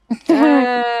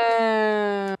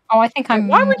 Oh, I think I'm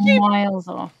Why would you- miles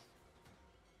off.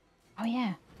 Oh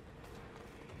yeah.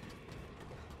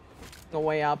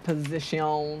 Away our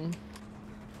position.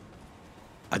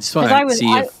 I just 'Cause want to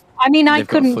see if I mean, I they've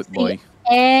got a couldn't foot see boy.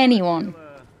 anyone.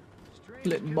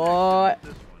 Flip boy.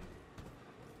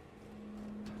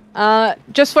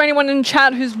 Just for anyone in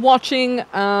chat who's watching,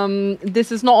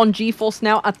 this is not on GeForce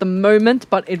Now at the moment,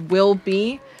 but it will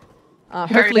be.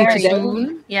 Hopefully Very today.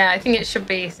 soon. Yeah, I think it should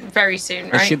be very soon,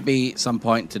 It right? should be some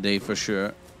point today for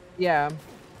sure. Yeah.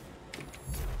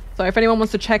 So if anyone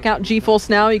wants to check out GeForce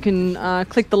Now, you can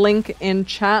click the link in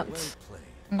chat.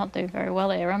 I'm not doing very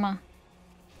well here, am I?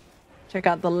 Check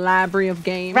out the library of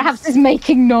games. Ravs is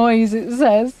making noise, it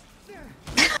says.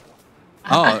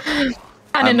 Oh, What kind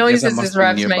I of guess noises that must is be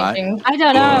Ravs nearby. making? I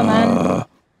don't know, man.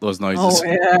 those noises. Oh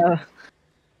yeah.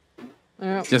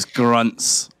 Yeah. Just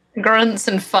grunts. Grunts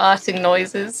and farting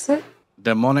noises.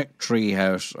 Demonic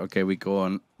treehouse. Okay, we go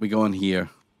on here.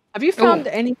 Have you found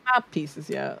any map pieces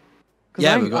yet? 'Cause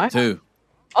Yeah, we've got two.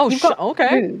 Oh, You've got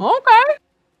okay. two. Okay.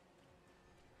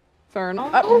 Fair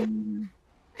enough. Oh.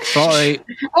 Sorry,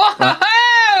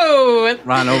 Whoa!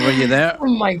 ran over you there. Oh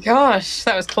my gosh,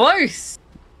 that was close.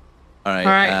 All right.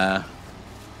 All right.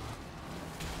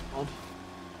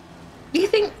 Do you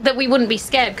think that we wouldn't be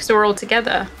scared because we're all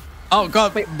together? Oh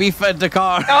God, beef fed the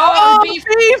car. Oh, beef!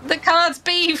 The car's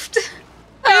beefed.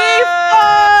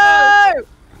 Oh!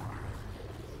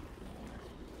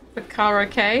 The car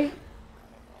okay?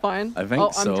 Fine. I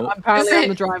think so. I'm apparently Is I'm it?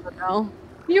 the driver now.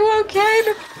 You okay?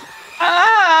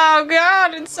 Oh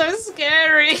God, it's so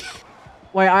scary.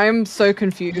 Wait, I'm so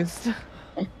confused.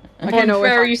 Okay, I'm no, we're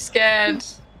very fine. scared.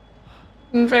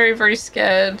 I'm very, very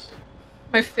scared.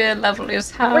 My fear level is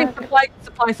high. Wait,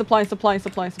 supply.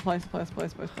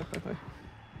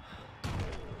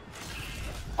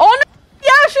 Oh no!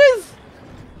 The ashes!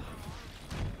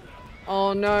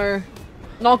 Oh no.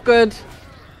 Not good.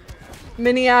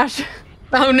 Mini Ash.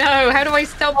 Oh no, how do I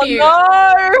stop Oh you? no!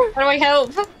 How do I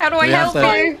help? How do I We have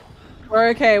help to- you? We're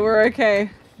okay, we're okay.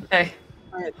 Okay.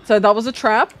 Alright, so that was a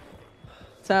trap.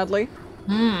 Sadly.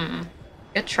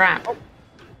 Good trap.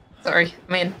 Sorry,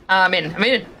 I'm in.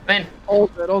 All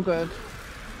good, all good.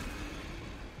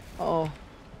 Oh.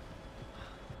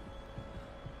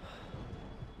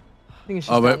 I think it's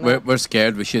just Oh, down there. we're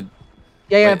scared. We should.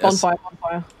 Yeah, wait, that's-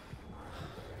 bonfire.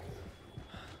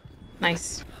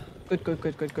 Nice.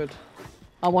 Good.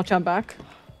 I'll watch our back.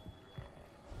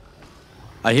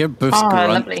 I hear Boufhe's Oh,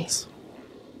 grunts. lovely.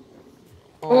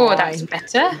 Oh, that's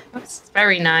better. That's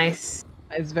very nice.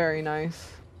 It's very nice.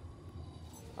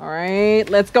 Alright,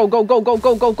 let's go.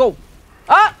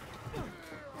 Ah!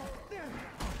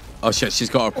 Oh shit, she's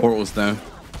got our portals now.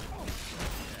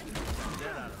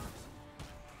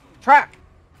 Trap!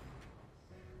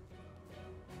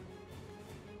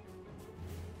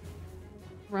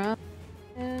 Run.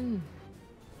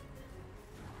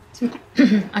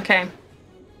 Okay.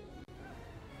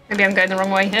 Maybe I'm going the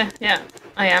wrong way here. Yeah,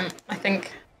 I am. I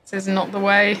think this is not the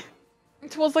way.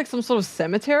 Towards like some sort of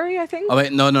cemetery, I think. Oh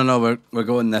wait, no, we're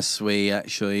going this way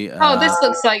actually. Oh, this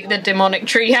looks like the demonic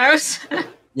treehouse.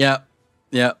 Yeah.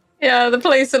 Yeah, the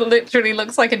place that literally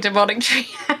looks like a demonic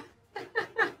treehouse.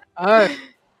 Oh.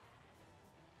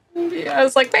 Yeah, I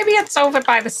was like, maybe it's over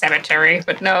by the cemetery,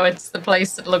 but no, it's the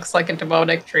place that looks like a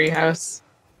demonic treehouse.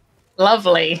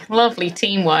 Lovely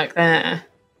teamwork there.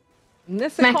 In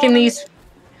this Smacking economy- these.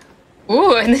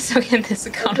 Ooh, in this economy. This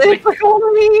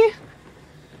economy.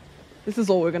 This is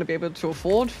all we're going to be able to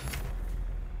afford.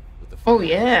 With the Oh, fire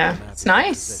yeah. map It's in your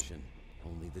nice. possession,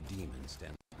 only the demon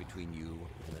stands between you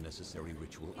and the necessary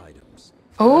ritual items.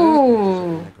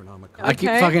 Oh. Necronomicon- I keep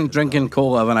Okay. fucking drinking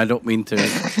cola when I don't mean to.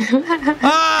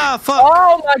 Ah, fuck!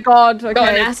 Oh my god, okay.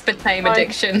 Got an aspartame Fine.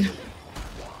 addiction.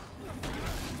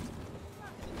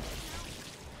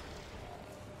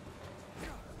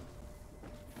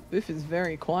 Bouphe is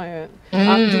very quiet. Do we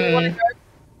want to go?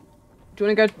 Do you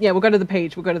want to go? Yeah, we'll go to the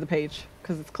page.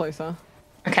 Because it's closer.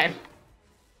 Okay.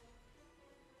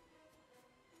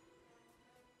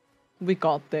 We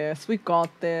got this.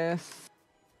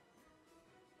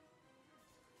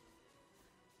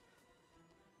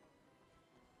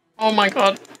 Oh my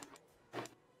god.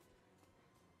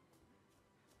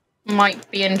 Might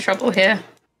be in trouble here.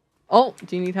 Oh,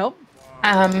 do you need help?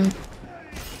 Ravs?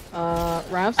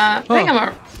 Ravs? I think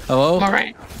I'm Hello?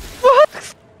 alright.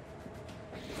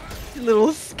 You little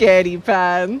scaredy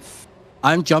pants.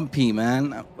 I'm jumpy,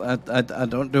 man. I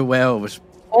don't do well with.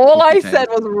 All I Okay. said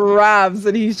was Ravs,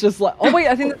 and he's just like, oh wait,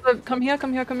 I think that's come here.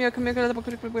 Come here. Come here.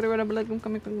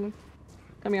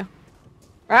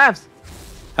 Ravs.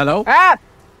 Hello?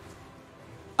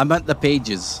 I'm at the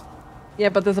pages. Yeah,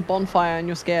 but there's a bonfire and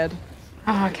you're scared.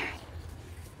 Oh, okay.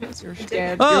 You're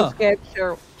scared. Oh. You're scared.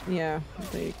 Sure. Yeah.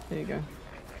 There you go.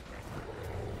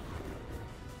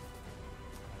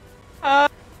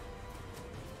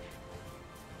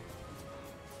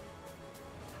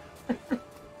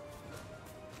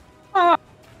 Oh,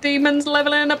 demons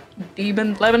leveling up.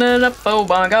 Demons leveling up. Oh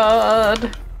my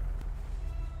god.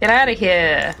 Get out of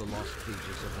here. The lost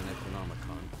pages of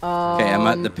the Necronomicon. Okay, I'm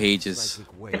at the pages.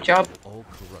 Psychic way Good job. of all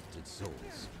corrupted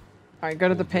souls. Alright, go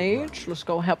to the page. Let's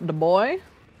go help the boy.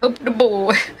 Help the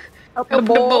boy. Help Help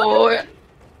the boy.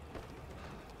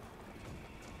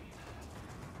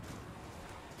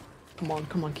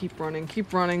 Come on, keep running,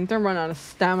 keep running. Don't run out of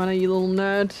stamina, you little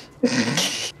nerd.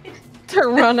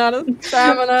 Don't run out of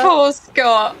stamina. Poor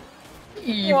Scott.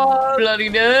 You What? bloody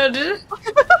nerd.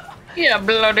 Yeah,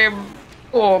 bloody.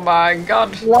 Oh my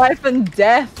god. Life and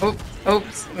death.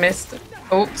 Oops, missed.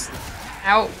 Oops.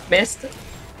 Ow, missed.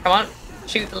 Come on.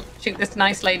 Shoot this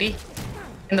nice lady.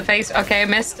 In the face. Okay,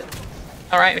 missed.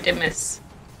 Alright, we did miss.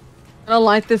 I'm gonna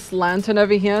light this lantern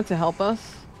over here to help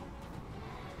us.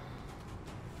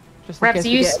 Just in Ravs, case we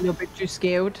use- get a little bit too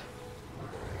scared.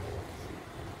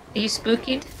 Are you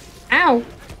spookied? Ow.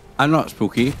 I'm not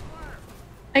spooky.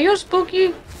 Are you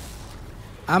spooky?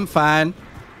 I'm fine.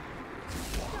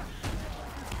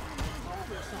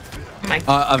 Oh my,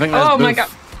 I think that's oh my Bouphe. god.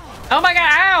 Oh my god,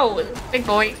 ow! Big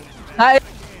boy. Hi.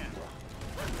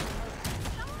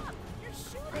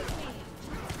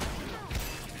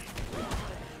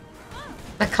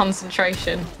 The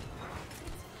concentration.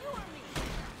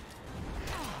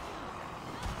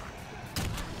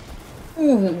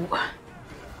 Ooh.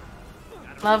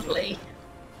 Lovely.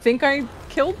 Think I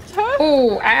killed her?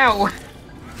 Ooh, ow.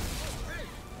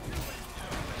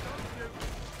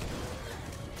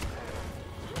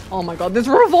 Oh my god, this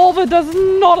revolver does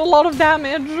not a lot of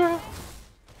damage. Can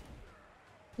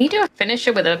you do a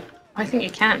finisher with a... I think you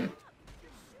can.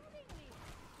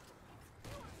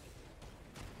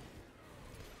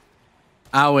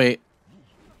 Ah, wait.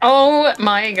 Oh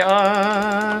my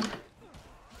god.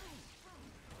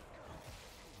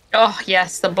 Oh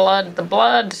yes, the blood, the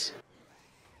blood.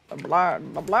 The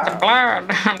blood, the blood. The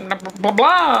blood. Blah,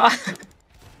 blah.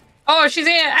 Oh, she's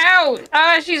here. Ow.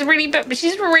 She's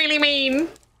really mean.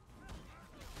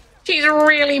 She's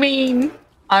really mean.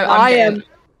 I'm dead.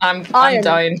 I'm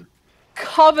dying.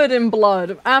 Covered in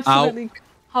blood. Absolutely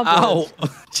covered. Ow! are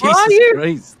Jesus you?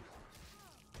 Christ.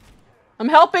 I'm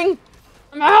helping.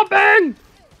 I'm helping.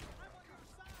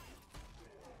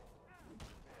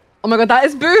 Oh my god, that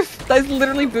is Bouphe. That is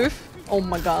literally Bouphe. Oh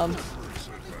my god.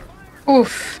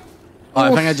 Oof. Oh, I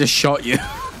think I just shot you.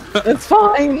 It's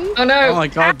fine. Oh no. Oh my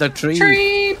god, the tree.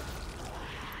 Tree.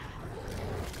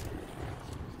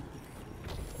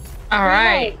 All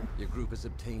right. Your group has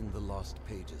obtained the lost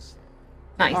pages.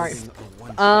 Nice. Alright. A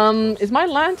one-shot Is my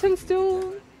lantern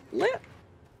still lit?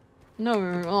 No.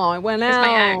 Oh, it went Where's out.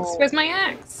 my axe? Where's my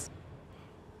axe?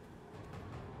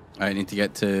 I need to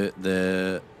get to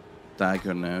the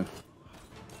dagger now.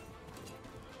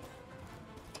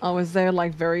 Oh, is there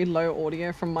like very low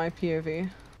audio from my POV?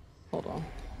 Hold on.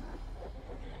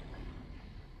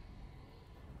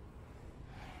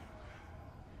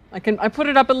 I put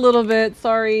it up a little bit,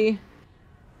 sorry. It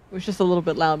was just a little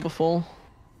bit loud before.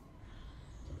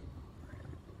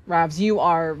 Ravs, you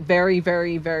are very,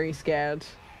 very, very scared.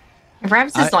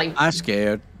 Ravs is like I'm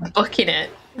scared. booking it.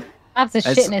 Ravs is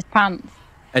It's- shit in his pants.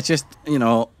 It's just, you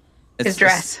know. It's His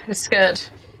dress, his skirt.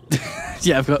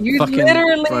 Yeah, I've got You fucking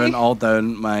literally- thrown all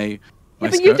down my Yeah,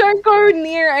 but skirt. you don't go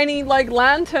near any like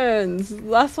lanterns.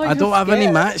 That's why I don't have any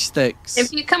matchsticks.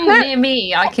 If you come near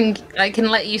me, I can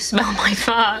let you smell my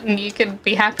fart, and you can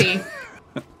be happy.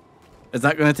 Is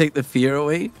that going to take the fear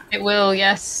away? It will,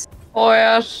 yes. Oh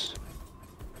yes.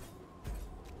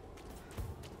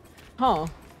 Huh.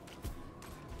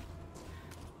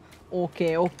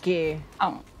 Okay, okay.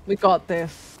 Oh, We got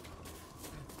this.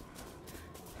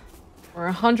 We're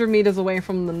 100 meters away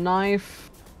from the knife.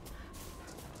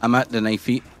 I'm at the knife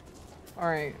feet.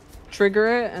 Alright. Trigger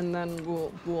it and then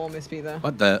we'll almost be there.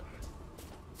 What the?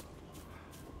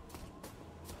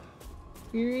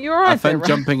 You're alright I found there,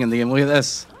 jumping in the game. Look at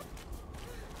this.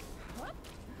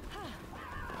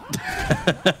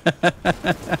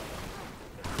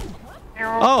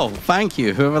 Oh, thank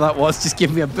you. Whoever that was, just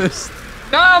give me a boost.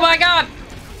 Oh my god!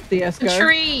 CS The go.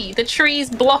 tree! The tree's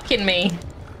blocking me.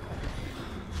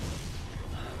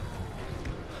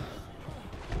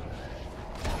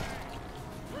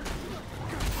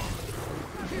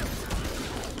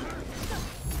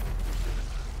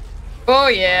 Oh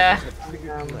yeah.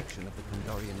 collection of the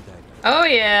Kandarian dagger. Oh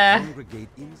yeah. Congregate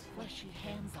in Fleshy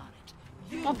hands on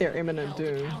it. Oh, Not their imminent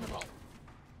doom.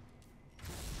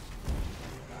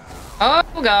 Oh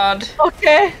god.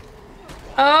 Okay.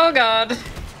 Oh god.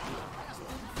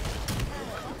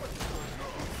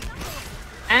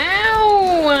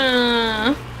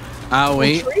 Ow!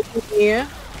 Owie.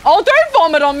 Oh, don't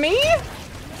vomit on me!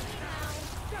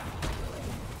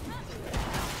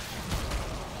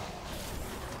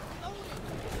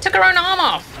 Took her own arm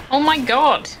off. Oh my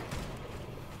god.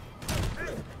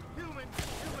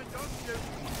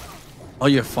 Oh,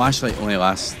 your flashlight only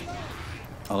lasts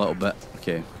a little bit.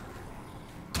 Okay.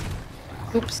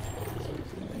 Oops.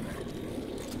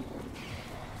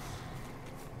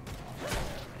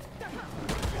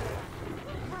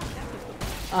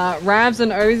 Ravs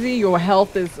and Osie, your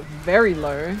health is very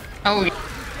low. Oh,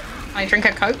 I drink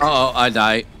a Coke? Uh oh, I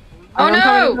die. Oh I'm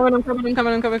no! coming.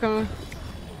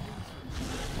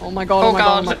 Oh my god, Oh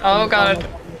god, oh god.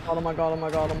 Oh my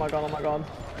god.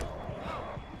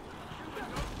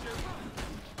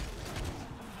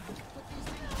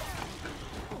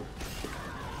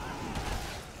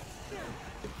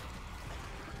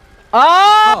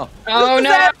 Oh, Oh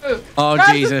no! oh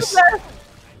Jesus.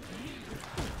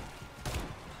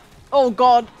 Oh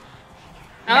god.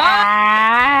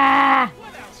 Ah!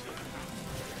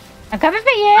 I'm coming for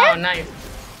you. Oh nice.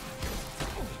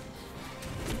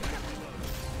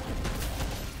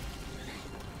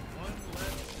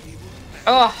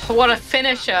 Oh, what a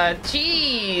finisher.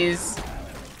 Jeez.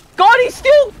 God, he's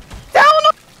still down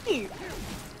on me!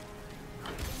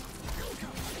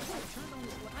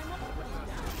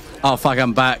 Oh fuck,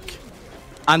 I'm back.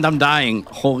 And I'm dying.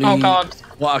 Holy Oh god.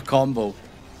 What a combo.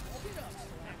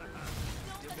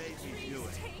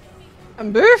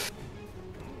 And Bouphe.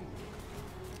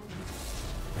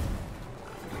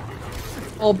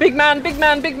 Oh, big man.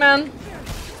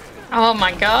 Oh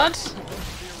my god.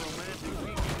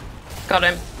 Got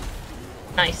him.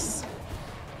 Nice.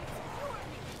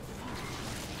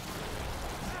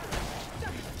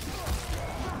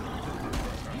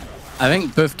 I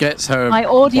think Bouphe gets her My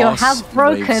audio boss has wave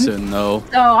broken. soon, though.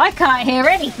 Oh, I can't hear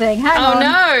anything. Hang Oh on.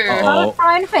 no! I'll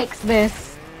try and fix this.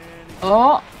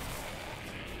 Oh.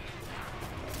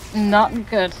 Not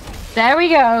good. There we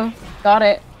go. Got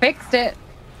it. Fixed it.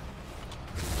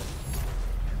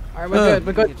 Alright,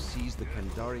 we're good. You've seized the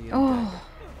Kandarian Oh. dagger.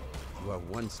 You are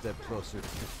one step closer to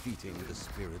defeating the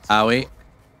spirits. Owie.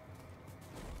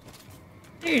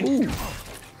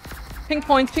 Pink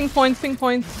points.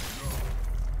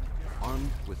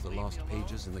 Armed with the lost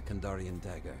pages and the Kandarian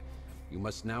dagger, you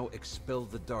must now expel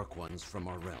the Dark Ones from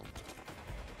our realm.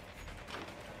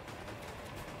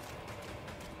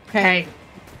 Okay.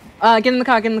 Get in the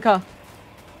car. I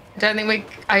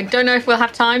don't know if we'll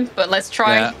have time, but let's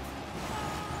try. Yeah.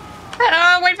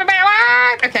 Oh, wait for me!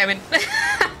 Ah! Okay, I'm in.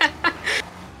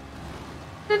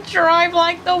 Drive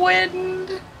like the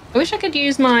wind. I wish I could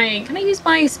use my... Can I use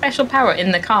my special power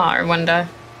in the car, I wonder?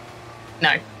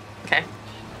 No. Okay.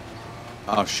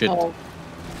 Oh shit. Oh.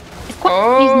 It's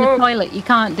quite using the toilet. You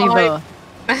can't do both.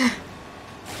 You're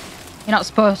not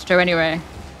supposed to anyway.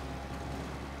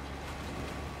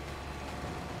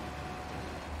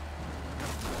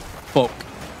 Fuck.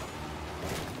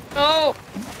 Oh!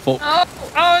 Fuck. Oh!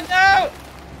 Oh no!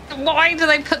 Why do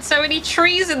they put so many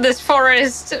trees in this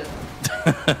forest?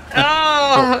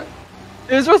 Oh!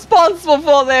 Who's responsible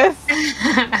for this?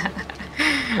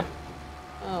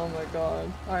 Oh my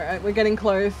god. Alright, we're getting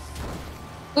close.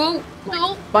 Ooh,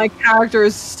 ooh. My character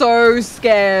is so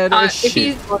scared.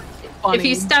 If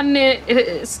you stand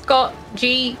near Scott,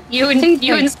 G, you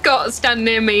and Scott stand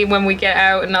near me when we get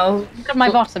out, and I'll Look at my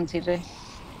bottom, TJ.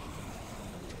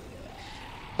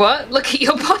 What? Look at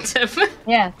your bottom.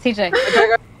 Yeah, TJ.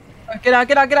 Get out.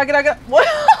 What?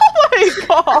 Oh my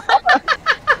god!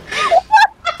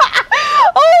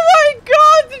 Oh my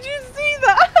god, did you see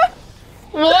that?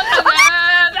 What the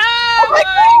man? Oh my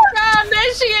god,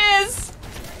 there she is!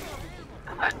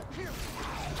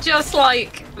 Just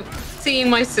like seeing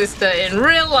my sister in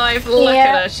real life. Look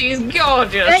at her, she's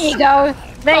gorgeous. There you go.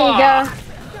 There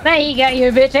you go,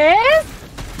 you bitches.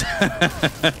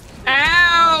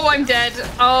 Ow, I'm dead.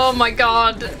 Oh my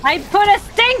god. I put a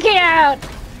stinky out.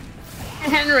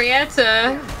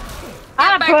 Henrietta.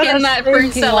 I Get back in that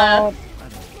fruit cellar.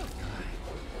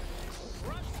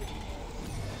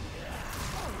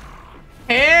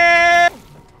 Hey!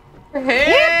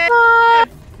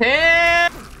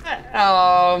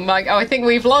 Oh my! Oh, I think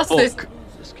we've lost this.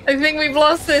 I think we've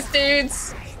lost this,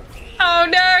 dudes. Oh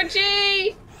no,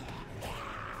 G!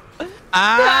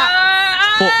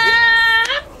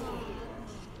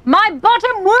 My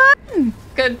bottom won.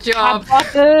 Good job. My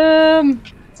bottom.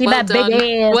 See Well that big done.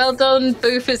 ass. Well done,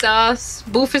 Bouphe's ass.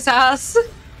 Bouphe's ass.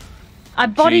 I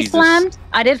body Jesus. slammed.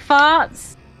 I did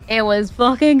farts. It was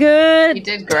fucking good. You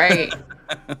did great.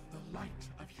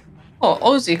 Oh,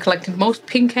 Osie collected most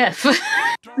pink F.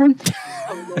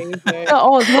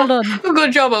 Oh, well done.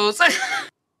 Good job, Oz.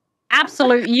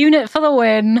 Absolute unit for the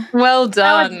win. Well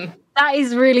done. That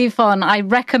is really fun. I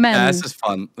recommend. Yeah, this is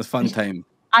fun. It's a fun time.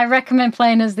 I recommend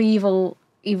playing as the evil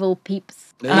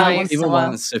peeps. Evil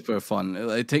one is super fun.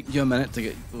 It take you a minute to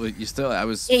get used to it. I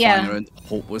was flying around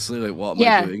hopelessly, like, what am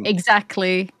I doing? Yeah,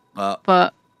 exactly.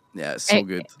 But yeah, it's so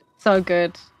good. So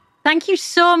good. Thank you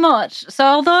so much. So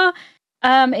although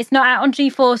it's not out on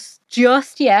GeForce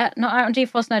just yet, not out on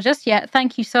GeForce now just yet,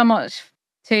 thank you so much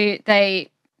to they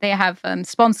have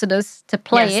sponsored us to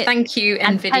play it. Thank you,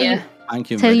 NVIDIA. Thank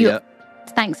you, NVIDIA.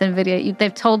 Thanks, NVIDIA.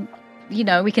 They've told,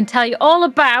 we can tell you all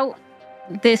about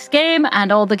this game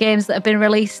and all the games that have been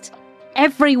released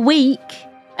every week,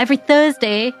 every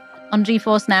Thursday on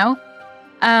GeForce Now.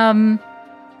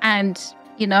 And,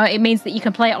 it means that you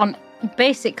can play it on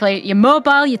basically your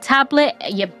mobile, your tablet,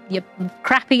 your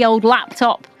crappy old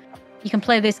laptop. You can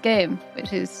play this game,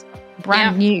 which is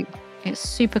brand new. It's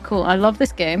super cool. I love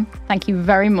this game. Thank you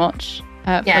very much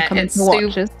for coming to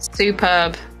watch us.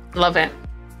 Superb. Love it.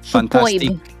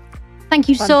 Fantastic. Thank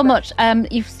you so much.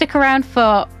 You stick around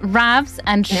for Ravs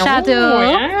and Shadow.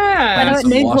 Oh, yeah.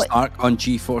 Some Lost Ark on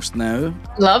GeForce Now.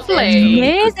 Lovely.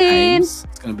 Amazing. It's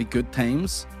going to be good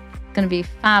times. It's going to be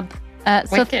fab.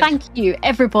 So thank you,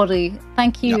 everybody.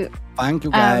 Thank you. Yep. Thank you,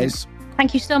 guys.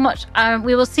 Thank you so much.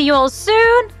 We will see you all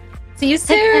soon. See you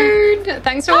soon.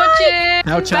 Thanks for watching.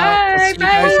 Ciao, ciao. Bye. See you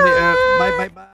guys later. Bye, bye, bye.